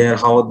are there,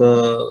 how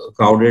the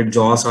crowded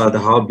jaws are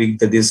there, how big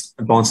these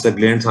tonsillar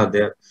glands are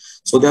there.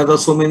 So there are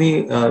so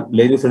many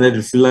lady-friendly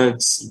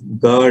reflux,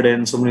 GERD,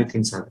 and so many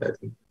things are there.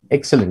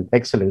 Excellent,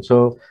 excellent.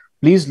 So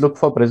please look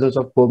for presence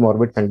of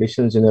comorbid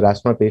conditions in your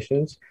asthma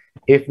patients.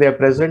 If they are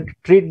present,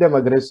 treat them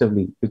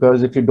aggressively,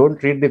 because if you don't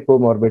treat the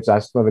comorbids,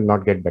 asthma will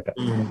not get better.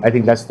 I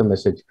think that's the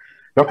message.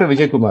 Dr.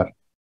 Vijay Kumar,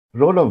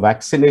 role of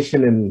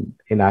vaccination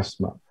in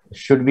asthma.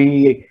 Should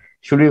we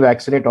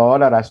vaccinate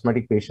all our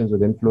asthmatic patients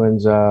with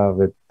influenza,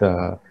 with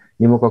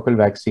pneumococcal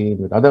vaccine,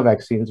 with other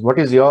vaccines? What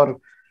is your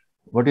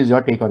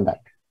take on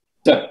that?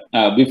 Sir,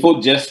 before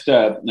just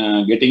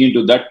getting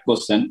into that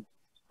question,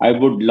 I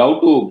would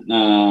love to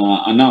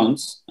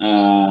announce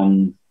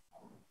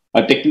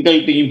a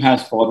technical team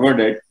has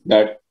forwarded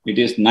that it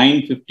is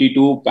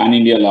 952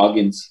 Pan-India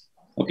logins.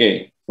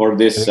 Okay, for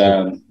this,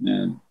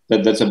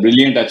 that's a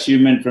brilliant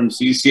achievement from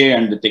CCI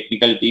and the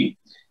technical team.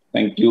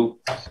 Thank you.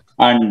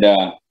 And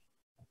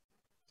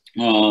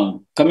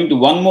coming to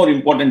one more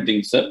important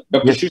thing, sir.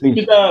 Dr. Yes,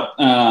 Shushmita,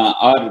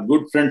 our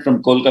good friend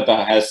from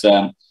Kolkata, has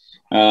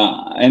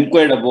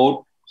inquired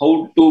about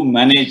how to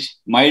manage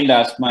mild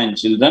asthma in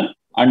children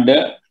and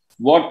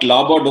what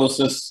LABA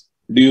doses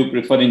do you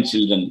prefer in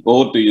children?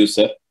 Over to you,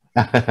 sir.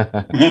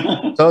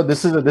 So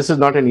this is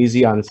not an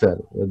easy answer.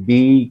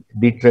 The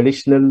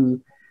traditional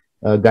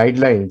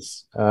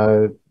guidelines,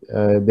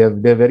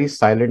 they're very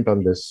silent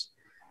on this.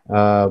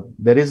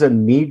 There is a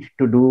need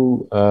to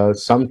do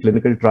some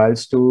clinical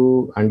trials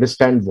to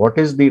understand what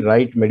is the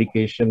right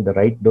medication, the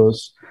right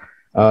dose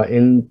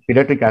in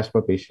pediatric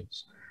asthma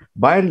patients.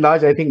 By and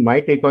large, I think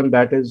my take on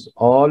that is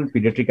all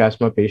pediatric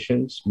asthma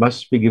patients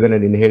must be given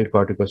an inhaled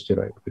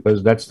corticosteroid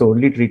because that's the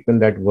only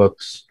treatment that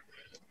works.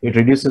 It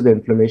reduces the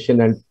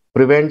inflammation and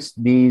prevents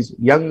these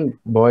young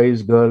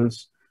boys,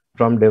 girls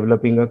from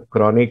developing a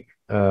chronic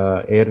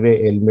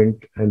airway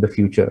ailment in the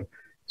future.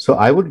 So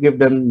I would give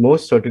them,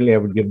 most certainly I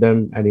would give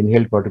them an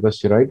inhaled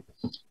corticosteroid.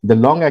 The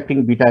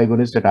long-acting beta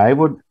agonist that I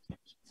would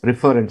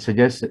prefer and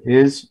suggest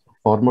is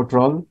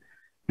formoterol,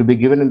 to be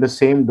given in the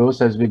same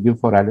dose as we give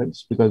for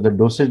adults because the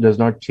dosage does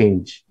not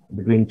change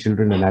between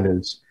children and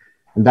adults.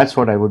 And that's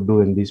what I would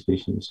do in these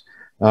patients.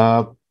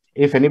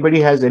 If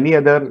anybody has any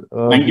other...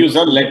 Thank you,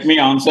 sir. Let me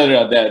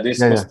answer this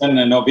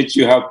question which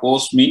you have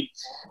posed me.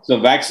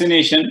 So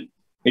vaccination,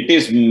 it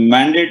is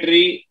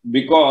mandatory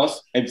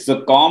because it's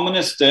the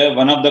commonest,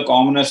 one of the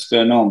commonest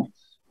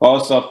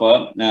cause of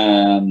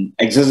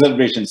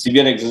exacerbation,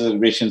 severe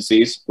exacerbations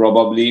is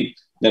probably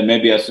there may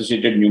be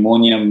associated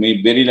pneumonia, may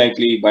very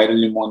likely viral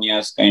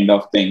pneumonias kind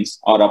of things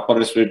or upper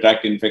respiratory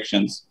tract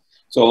infections.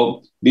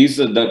 So these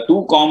are the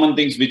two common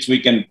things which we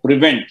can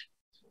prevent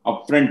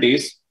upfront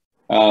is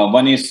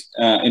one is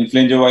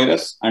influenza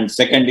virus and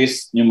second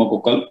is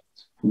pneumococcal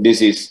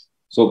disease.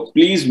 So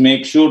please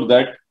make sure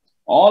that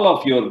all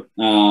of your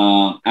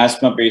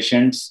asthma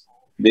patients,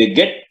 they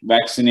get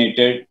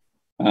vaccinated,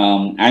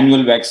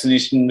 annual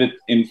vaccination with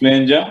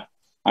influenza,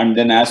 and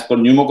then as per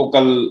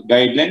pneumococcal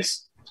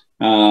guidelines,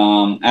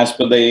 as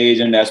per the age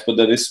and as per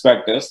the risk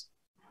factors.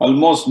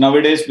 Almost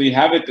nowadays we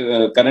have it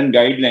current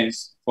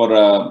guidelines for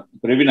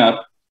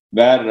Previnar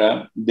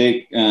where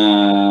they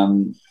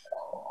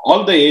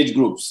all the age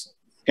groups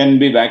can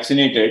be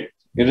vaccinated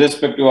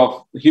irrespective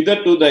of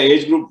hitherto the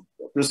age group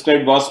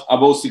prescribed was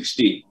above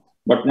 60,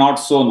 but not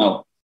so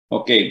now.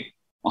 Okay,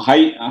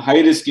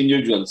 high risk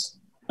individuals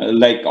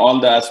like all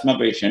the asthma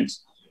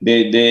patients,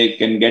 they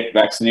can get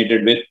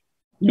vaccinated with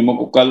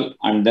pneumococcal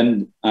and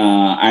then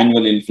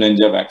annual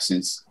influenza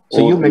vaccines.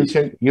 So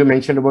you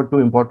mentioned about two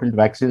important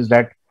vaccines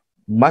that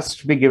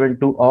must be given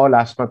to all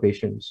asthma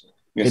patients.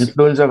 Yes.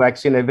 Influenza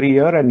vaccine every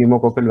year and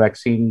pneumococcal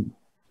vaccine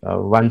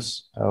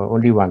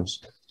only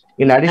once.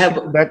 In addition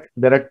to that,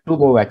 there are two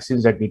more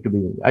vaccines that need to be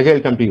given. Ajay,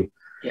 I'll come to you.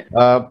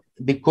 Yeah.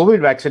 The COVID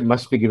vaccine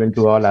must be given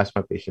to all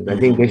asthma patients. I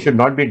think they should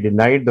not be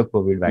denied the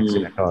COVID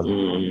vaccine at all.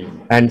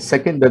 And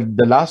second,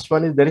 the last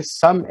one is there is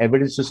some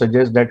evidence to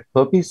suggest that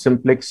herpes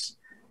simplex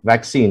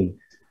vaccine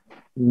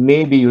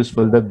may be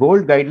useful. The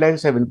GOLD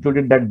guidelines have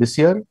included that this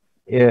year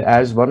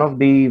as one of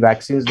the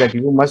vaccines that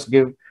you must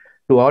give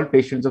to all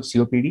patients of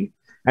COPD.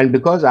 And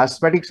because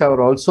asthmatics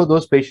are also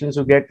those patients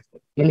who get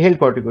inhaled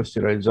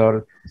corticosteroids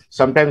or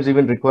sometimes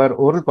even require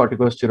oral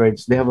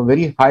corticosteroids, they have a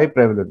very high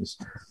prevalence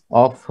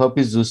of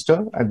herpes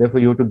zoster, and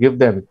therefore you have to give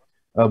them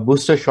a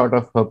booster shot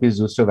of herpes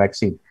zoster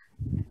vaccine.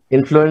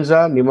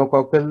 Influenza,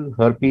 pneumococcal,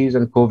 herpes,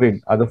 and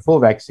COVID are the 4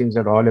 vaccines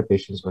that all your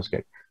patients must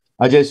get.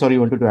 Ajay, sorry,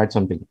 you wanted to add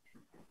something?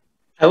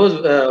 I was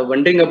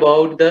wondering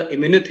about the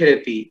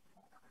immunotherapy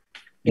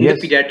in the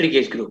pediatric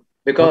age group,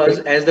 because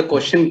as the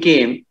question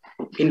came,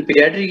 in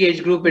pediatric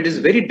age group, it is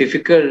very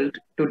difficult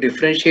to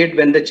differentiate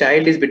when the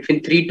child is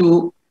between 3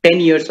 to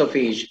 10 years of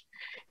age.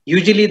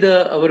 Usually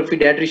our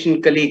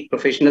pediatrician colleague,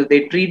 professionals,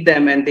 they treat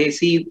them and they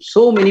see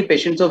so many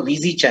patients of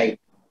wheezy child.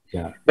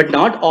 Yeah. But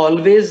not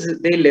always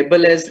they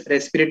label as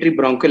respiratory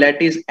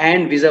bronchiolitis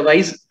and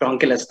vis-a-vis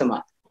bronchial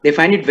asthma. They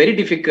find it very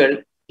difficult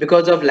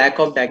because of lack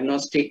of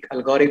diagnostic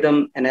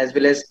algorithm and as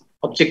well as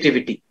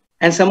objectivity.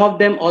 And some of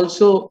them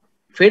also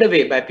fade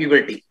away by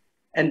puberty.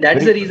 And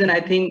that's the reason I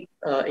think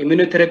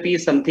immunotherapy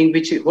is something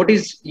which, what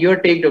is your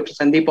take, Dr.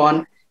 Sundeep,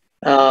 on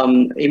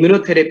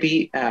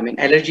immunotherapy,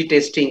 allergy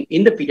testing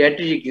in the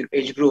pediatric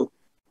age group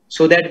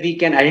so that we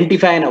can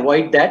identify and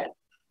avoid that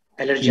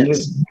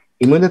allergens?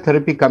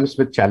 Immunotherapy comes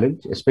with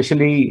challenge,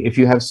 especially if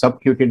you have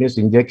subcutaneous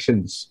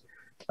injections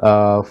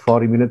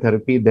for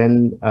immunotherapy,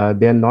 then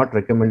they are not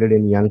recommended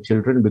in young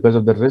children because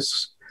of the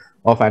risks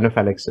of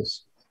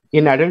anaphylaxis.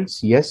 In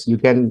adults, yes, you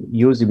can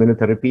use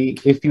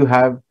immunotherapy if you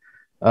have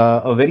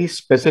a very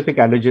specific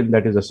allergen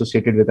that is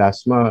associated with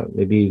asthma,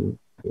 maybe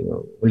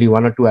only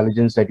 1 or 2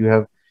 allergens that you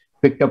have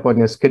picked up on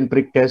your skin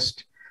prick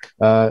test,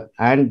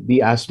 and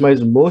the asthma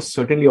is most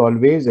certainly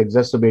always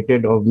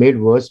exacerbated or made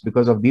worse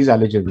because of these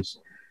allergens,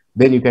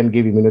 then you can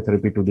give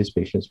immunotherapy to these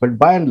patients. But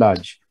by and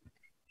large,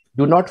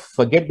 do not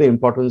forget the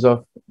importance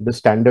of the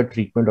standard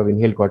treatment of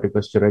inhaled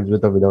corticosteroids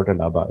with or without a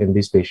LABA in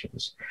these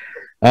patients.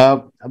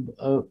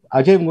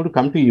 Ajay, I'm going to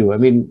come to you. I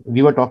mean,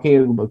 we were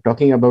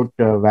talking about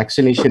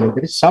vaccination, and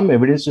there is some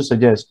evidence to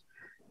suggest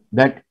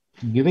that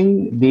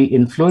giving the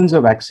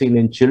influenza vaccine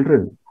in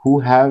children who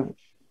have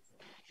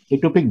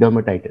atopic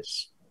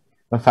dermatitis,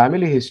 a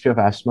family history of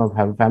asthma,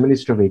 have a family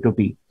history of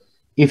atopy,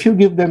 if you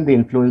give them the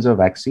influenza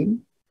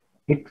vaccine,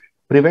 it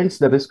prevents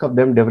the risk of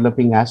them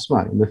developing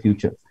asthma in the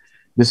future.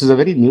 This is a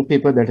very new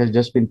paper that has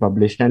just been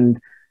published and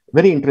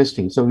very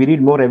interesting. So we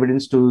need more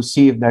evidence to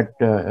see if that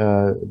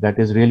that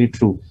is really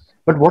true.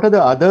 But what are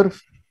the other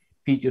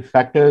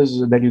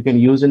factors that you can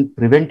use in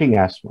preventing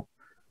asthma?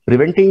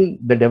 Preventing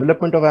the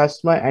development of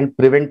asthma and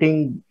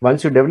preventing,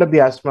 once you develop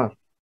the asthma,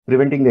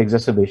 preventing the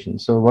exacerbation.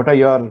 So what are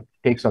your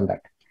takes on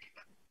that?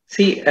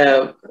 See,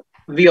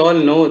 we all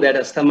know that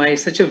asthma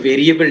is such a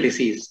variable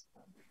disease.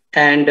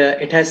 And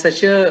it has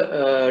such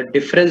a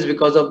difference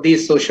because of the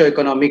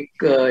socio-economic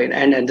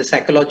and the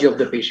psychology of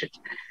the patient.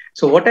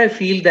 So what I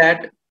feel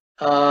that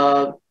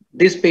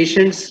these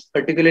patients,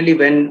 particularly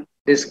when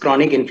this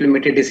chronic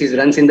inflammatory disease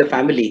runs in the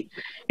family,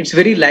 it's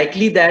very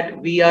likely that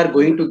we are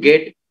going to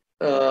get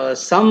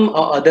some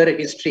or other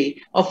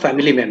history of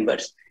family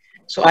members.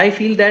 So I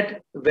feel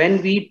that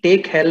when we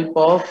take help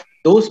of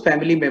those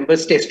family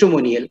members'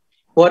 testimonial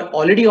who are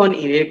already on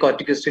inhaled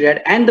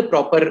corticosteroid and the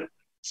proper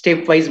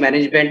stepwise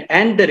management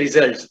and the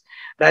results,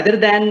 rather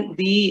than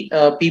the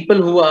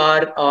people who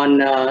are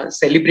on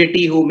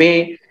celebrity who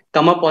may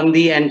come up on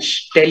the and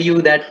tell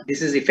you that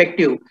this is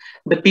effective,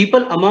 the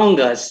people among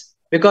us,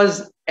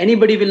 because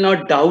anybody will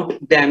not doubt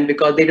them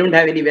because they don't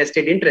have any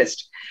vested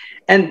interest.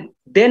 And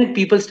then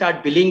people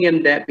start believing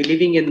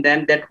in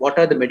them that what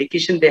are the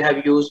medication they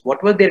have used,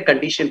 what was their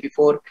condition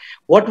before,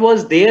 what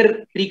was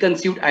their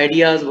preconceived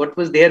ideas, what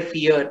was their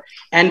fear,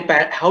 and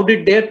how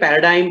did their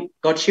paradigm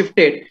got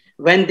shifted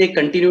when they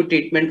continue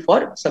treatment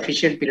for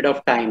sufficient period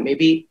of time,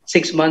 maybe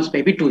 6 months,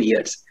 maybe 2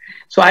 years.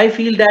 So I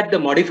feel that the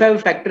modifiable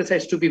factors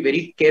has to be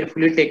very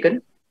carefully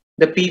taken.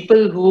 The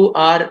people who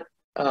are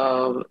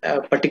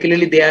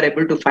particularly, they are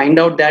able to find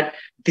out that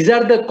these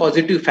are the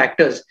causative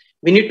factors.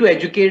 We need to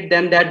educate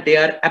them that they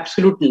are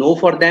absolute no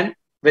for them,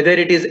 whether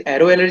it is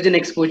aeroallergen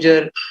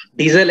exposure,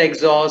 diesel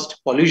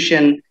exhaust,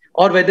 pollution,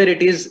 or whether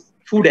it is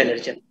food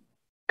allergen.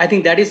 I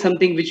think that is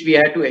something which we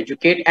have to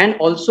educate and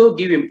also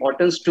give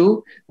importance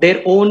to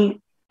their own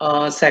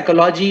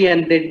psychology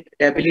and the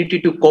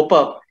ability to cope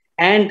up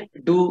and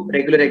do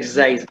regular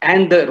exercise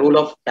and the role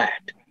of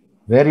diet.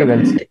 Very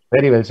well said.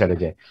 Very well said,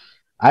 Ajay.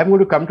 I'm going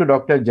to come to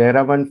Dr.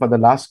 Jayaraman for the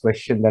last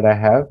question that I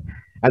have.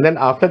 And then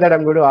after that,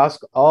 I'm going to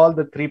ask all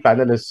the three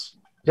panelists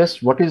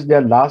just what is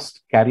their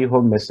last carry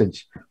home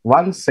message,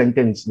 one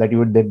sentence that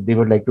they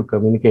would like to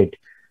communicate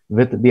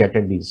with the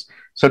attendees.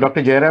 So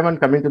Dr. Jayaraman,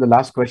 coming to the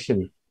last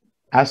question,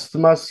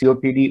 asthma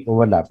COPD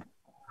overlap.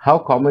 How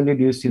commonly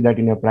do you see that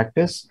in your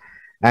practice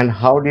and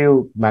how do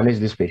you manage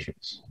these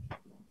patients?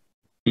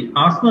 The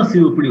asthma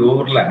COPD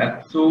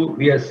overlap. So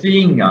we are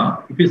seeing,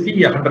 if you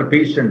see 100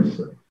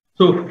 patients,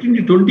 so 15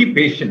 to 20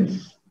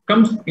 patients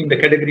comes in the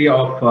category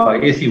of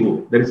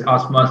ACO, that is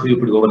asthma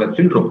COPD overlap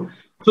syndrome.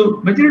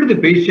 So majority of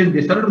the patients,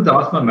 they started with the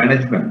asthma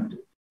management.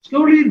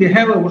 Slowly, they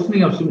have a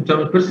worsening of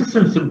symptoms,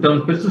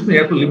 persistent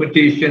air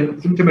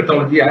limitation,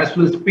 symptomatology, as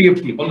well as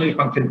PFT, pulmonary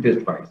function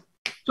test wise.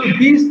 So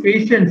these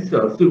patients,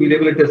 so we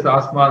label it as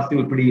asthma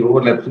COPD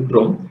overlap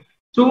syndrome.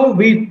 So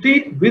we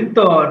treat with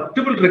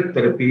triple drug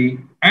therapy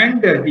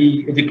and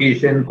the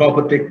education,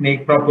 proper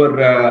technique,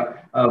 proper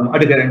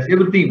adherence,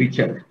 everything we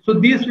check. So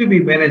these will be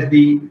manage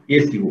the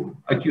ACO,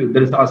 acute,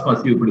 there is asthma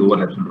COPD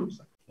overlap syndrome.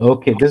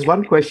 Okay, there's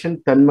one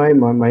question, Tanmay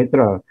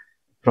Maitra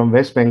from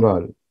West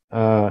Bengal.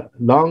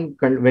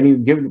 When you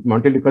give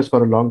Montelukast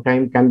for a long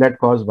time, can that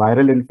cause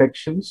viral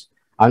infections?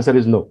 Answer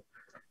is no.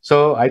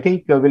 So I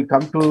think we'll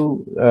come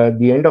to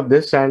the end of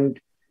this, and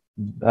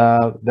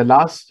the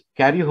last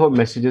carry home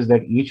messages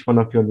that each one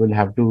of you will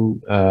have to,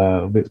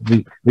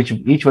 which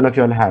each one of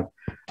you will have.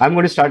 I'm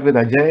going to start with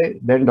Ajay,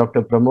 then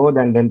Dr.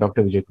 Pramod, and then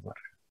Dr. Vijay Kumar.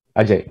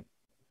 Ajay. I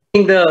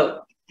think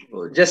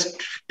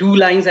just 2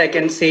 lines I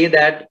can say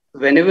that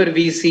whenever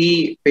we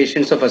see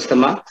patients of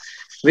asthma,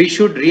 we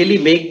should really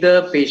make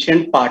the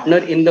patient partner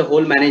in the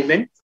whole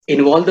management,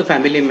 involve the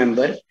family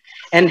member,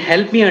 and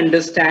help me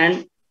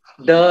understand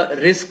the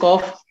risk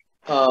of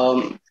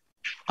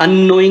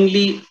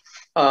unknowingly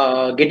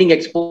getting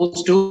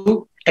exposed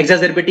to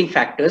exacerbating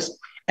factors,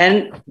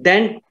 and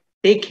then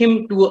take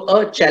him to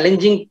a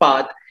challenging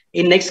path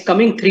in next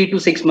coming 3 to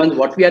 6 months,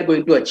 what we are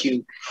going to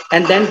achieve,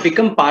 and then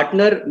become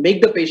partner,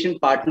 make the patient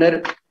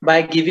partner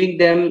by giving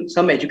them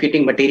some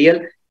educating material,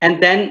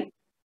 and then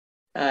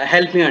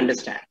help me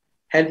understand.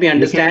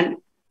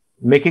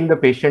 Making the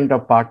patient a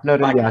partner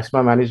in the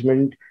asthma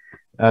management,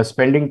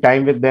 spending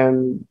time with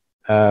them,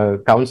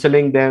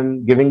 counseling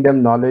them, giving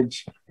them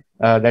knowledge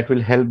that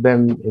will help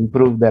them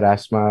improve their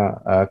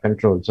asthma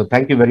control. So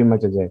thank you very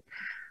much, Ajay.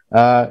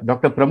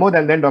 Dr. Pramod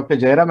and then Dr.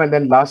 Jayaraman, and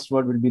then last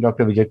word will be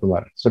Dr. Vijay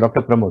Kumar. So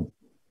Dr. Pramod.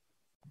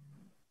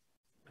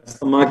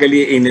 Asthma ke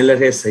liye inhaler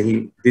hai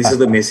sahi. This is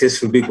the message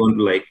should be gone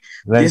to like.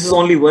 This is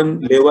only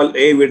one level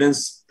A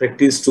evidence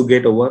practice to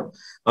get over.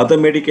 Other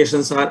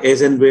medications are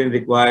as and when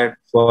required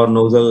for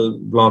nasal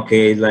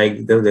blockage,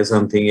 like there's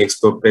something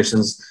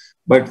expectorations.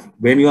 But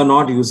when you are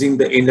not using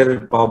the inhaler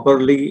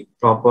properly,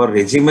 proper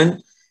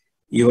regimen,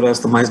 your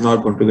asthma is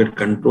not going to get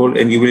controlled,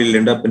 and you will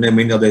end up in a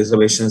many other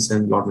reservations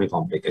and lot many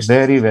complications.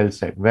 Very well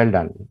said. Well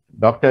done.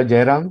 Dr.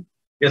 Jayaraman?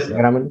 Yes, sir.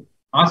 Jayaraman?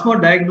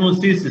 Asthma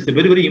diagnosis is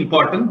very, very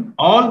important.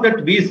 All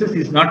that wheezes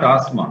is not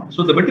asthma.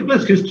 So the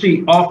meticulous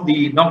history of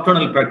the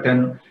nocturnal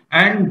pattern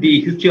and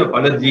the history of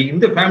allergy in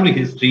the family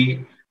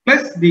history,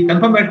 plus the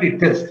confirmatory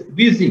test,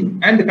 wheezing,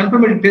 and the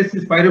confirmatory test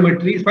is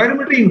spirometry.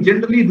 Spirometry in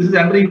generally, this is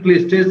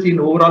underutilized test in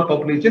overall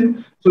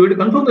population. So we have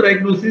to confirm the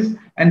diagnosis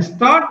and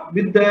start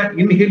with the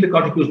inhaled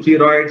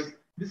corticosteroids.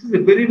 This is a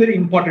very, very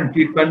important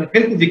treatment.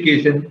 Health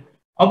education.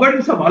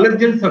 Avoidance of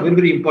allergens are very,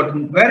 very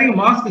important. Wearing a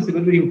mask is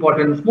very, very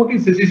important. Smoking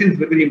cessation is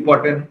very, very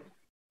important.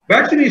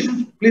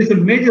 Vaccinations plays a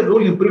major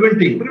role in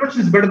preventing.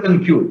 Prevention is better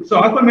than cure.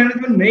 So asthma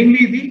management,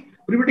 mainly the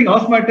preventing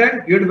asthma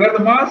attack, you have to wear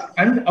the mask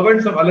and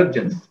avoidance of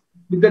allergens.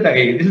 With that,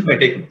 this is my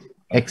take.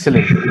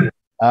 Excellent.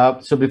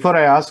 So before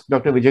I ask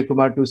Dr. Vijay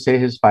Kumar to say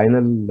his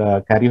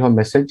final carry-home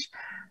message,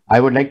 I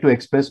would like to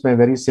express my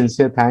very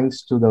sincere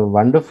thanks to the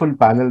wonderful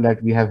panel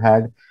that we have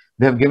had.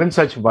 They have given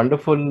such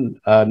wonderful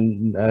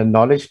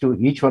knowledge to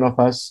each one of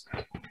us.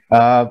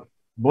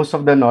 Most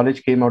of the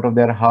knowledge came out of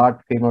their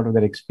heart, came out of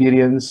their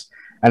experience.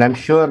 And I'm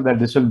sure that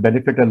this will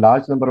benefit a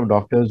large number of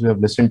doctors who have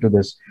listened to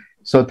this.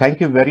 So thank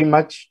you very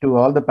much to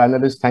all the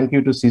panelists. Thank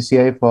you to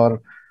CCI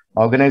for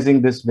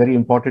organizing this very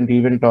important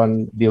event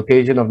on the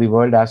occasion of the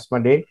World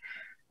Asthma Day.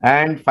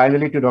 And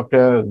finally to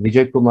Dr.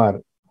 Vijay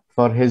Kumar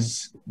for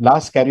his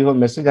last carry-home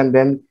message, and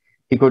then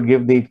he could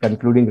give the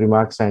concluding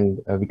remarks and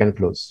we can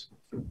close.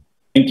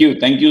 Thank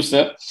you,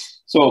 sir.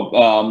 So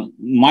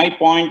my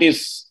point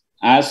is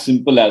as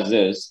simple as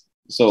this.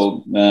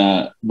 So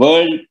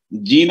World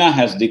GINA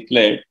has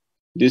declared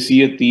this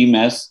year theme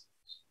as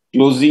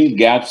closing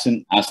gaps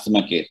in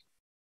asthma care.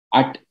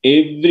 At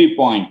every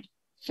point,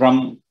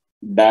 from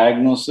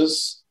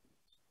diagnosis,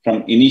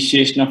 from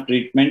initiation of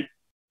treatment,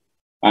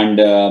 and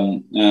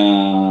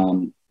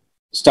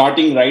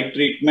starting right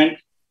treatment,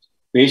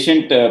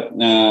 patient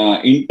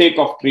intake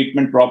of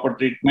treatment, proper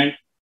treatment,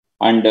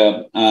 and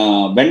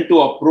when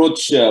to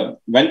approach,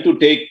 when to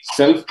take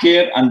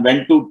self-care and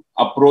when to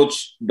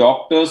approach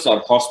doctors or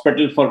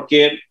hospital for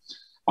care,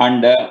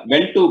 and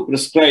when to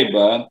prescribe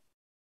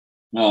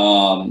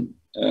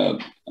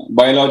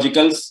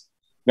biologicals,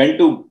 when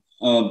to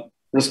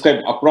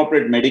prescribe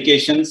appropriate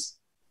medications,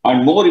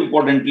 and more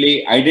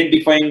importantly,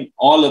 identifying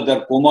all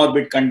other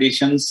comorbid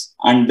conditions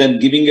and then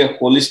giving a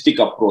holistic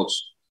approach.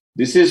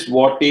 This is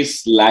what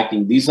is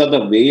lacking. These are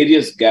the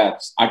various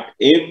gaps. At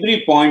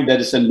every point, there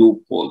is a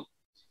loophole.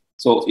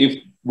 So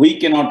if we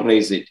cannot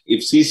raise it,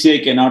 if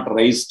CCI cannot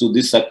raise to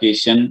this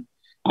occasion,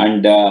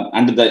 and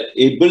under the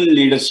able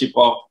leadership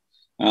of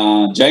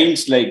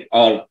giants like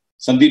our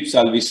Sundeep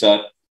Salvi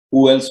sir,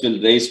 who else will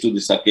raise to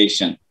this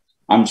occasion?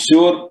 I'm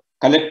sure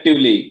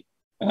collectively,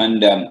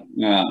 and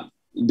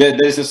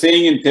there's a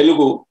saying in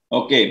Telugu,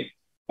 okay,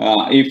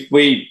 if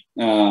we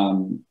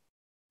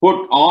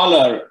put all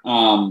our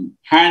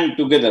hand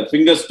together,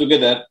 fingers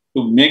together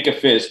to make a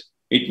fist,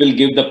 it will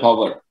give the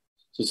power.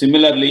 So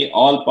similarly,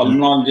 all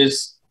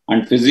pulmonologists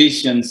and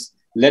physicians,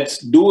 let's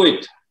do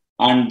it.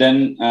 And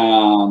then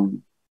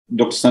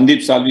Dr.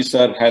 Sundeep Salvi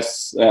sir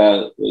has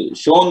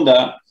shown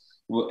the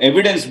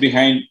evidence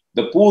behind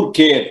the poor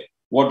care,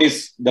 what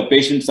is the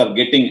patients are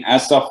getting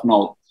as of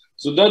now.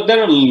 So there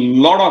are a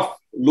lot of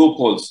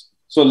loopholes.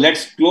 So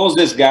let's close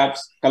these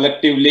gaps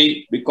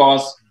collectively,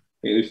 because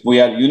if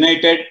we are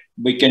united,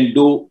 we can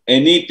do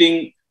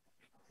anything,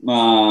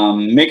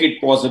 make it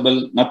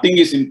possible. Nothing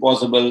is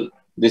impossible.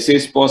 This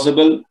is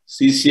possible.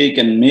 CCI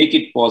can make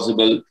it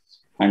possible.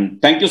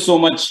 And thank you so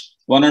much,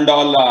 one and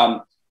all,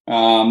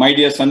 my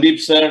dear Sundeep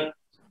sir,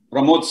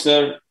 Pramod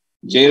sir,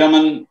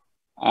 Jayaraman,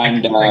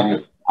 and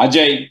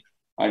Ajay.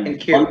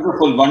 And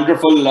wonderful,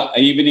 wonderful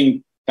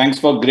evening. Thanks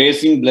for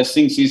gracing,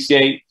 blessing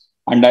CCI.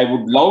 And I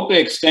would love to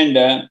extend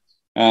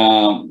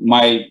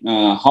my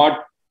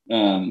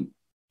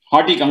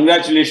hearty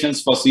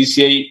congratulations for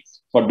CCI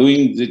for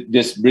doing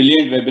this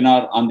brilliant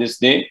webinar on this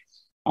day.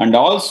 And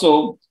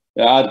also,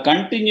 our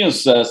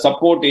continuous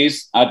support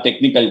is our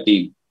technical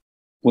team,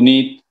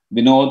 Puneet,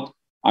 Vinod,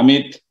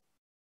 Amit,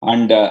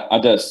 and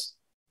others.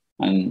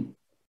 And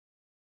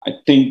I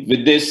think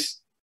with this,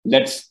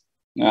 let's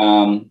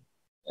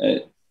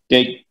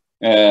take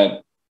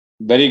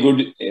very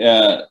good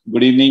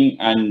evening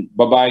and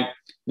bye-bye.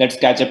 Let's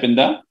catch up in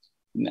the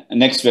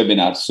next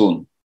webinar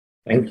soon.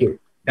 Thank you.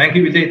 Thank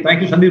you, Vijay.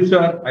 Thank you, Sundeep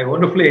sir. I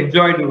wonderfully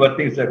enjoyed your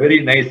things. Very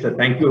nice, sir.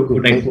 Thank you.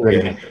 Good night. Thank you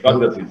very much. God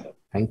bless you, sir.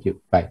 Thank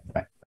you. Bye.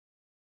 Bye.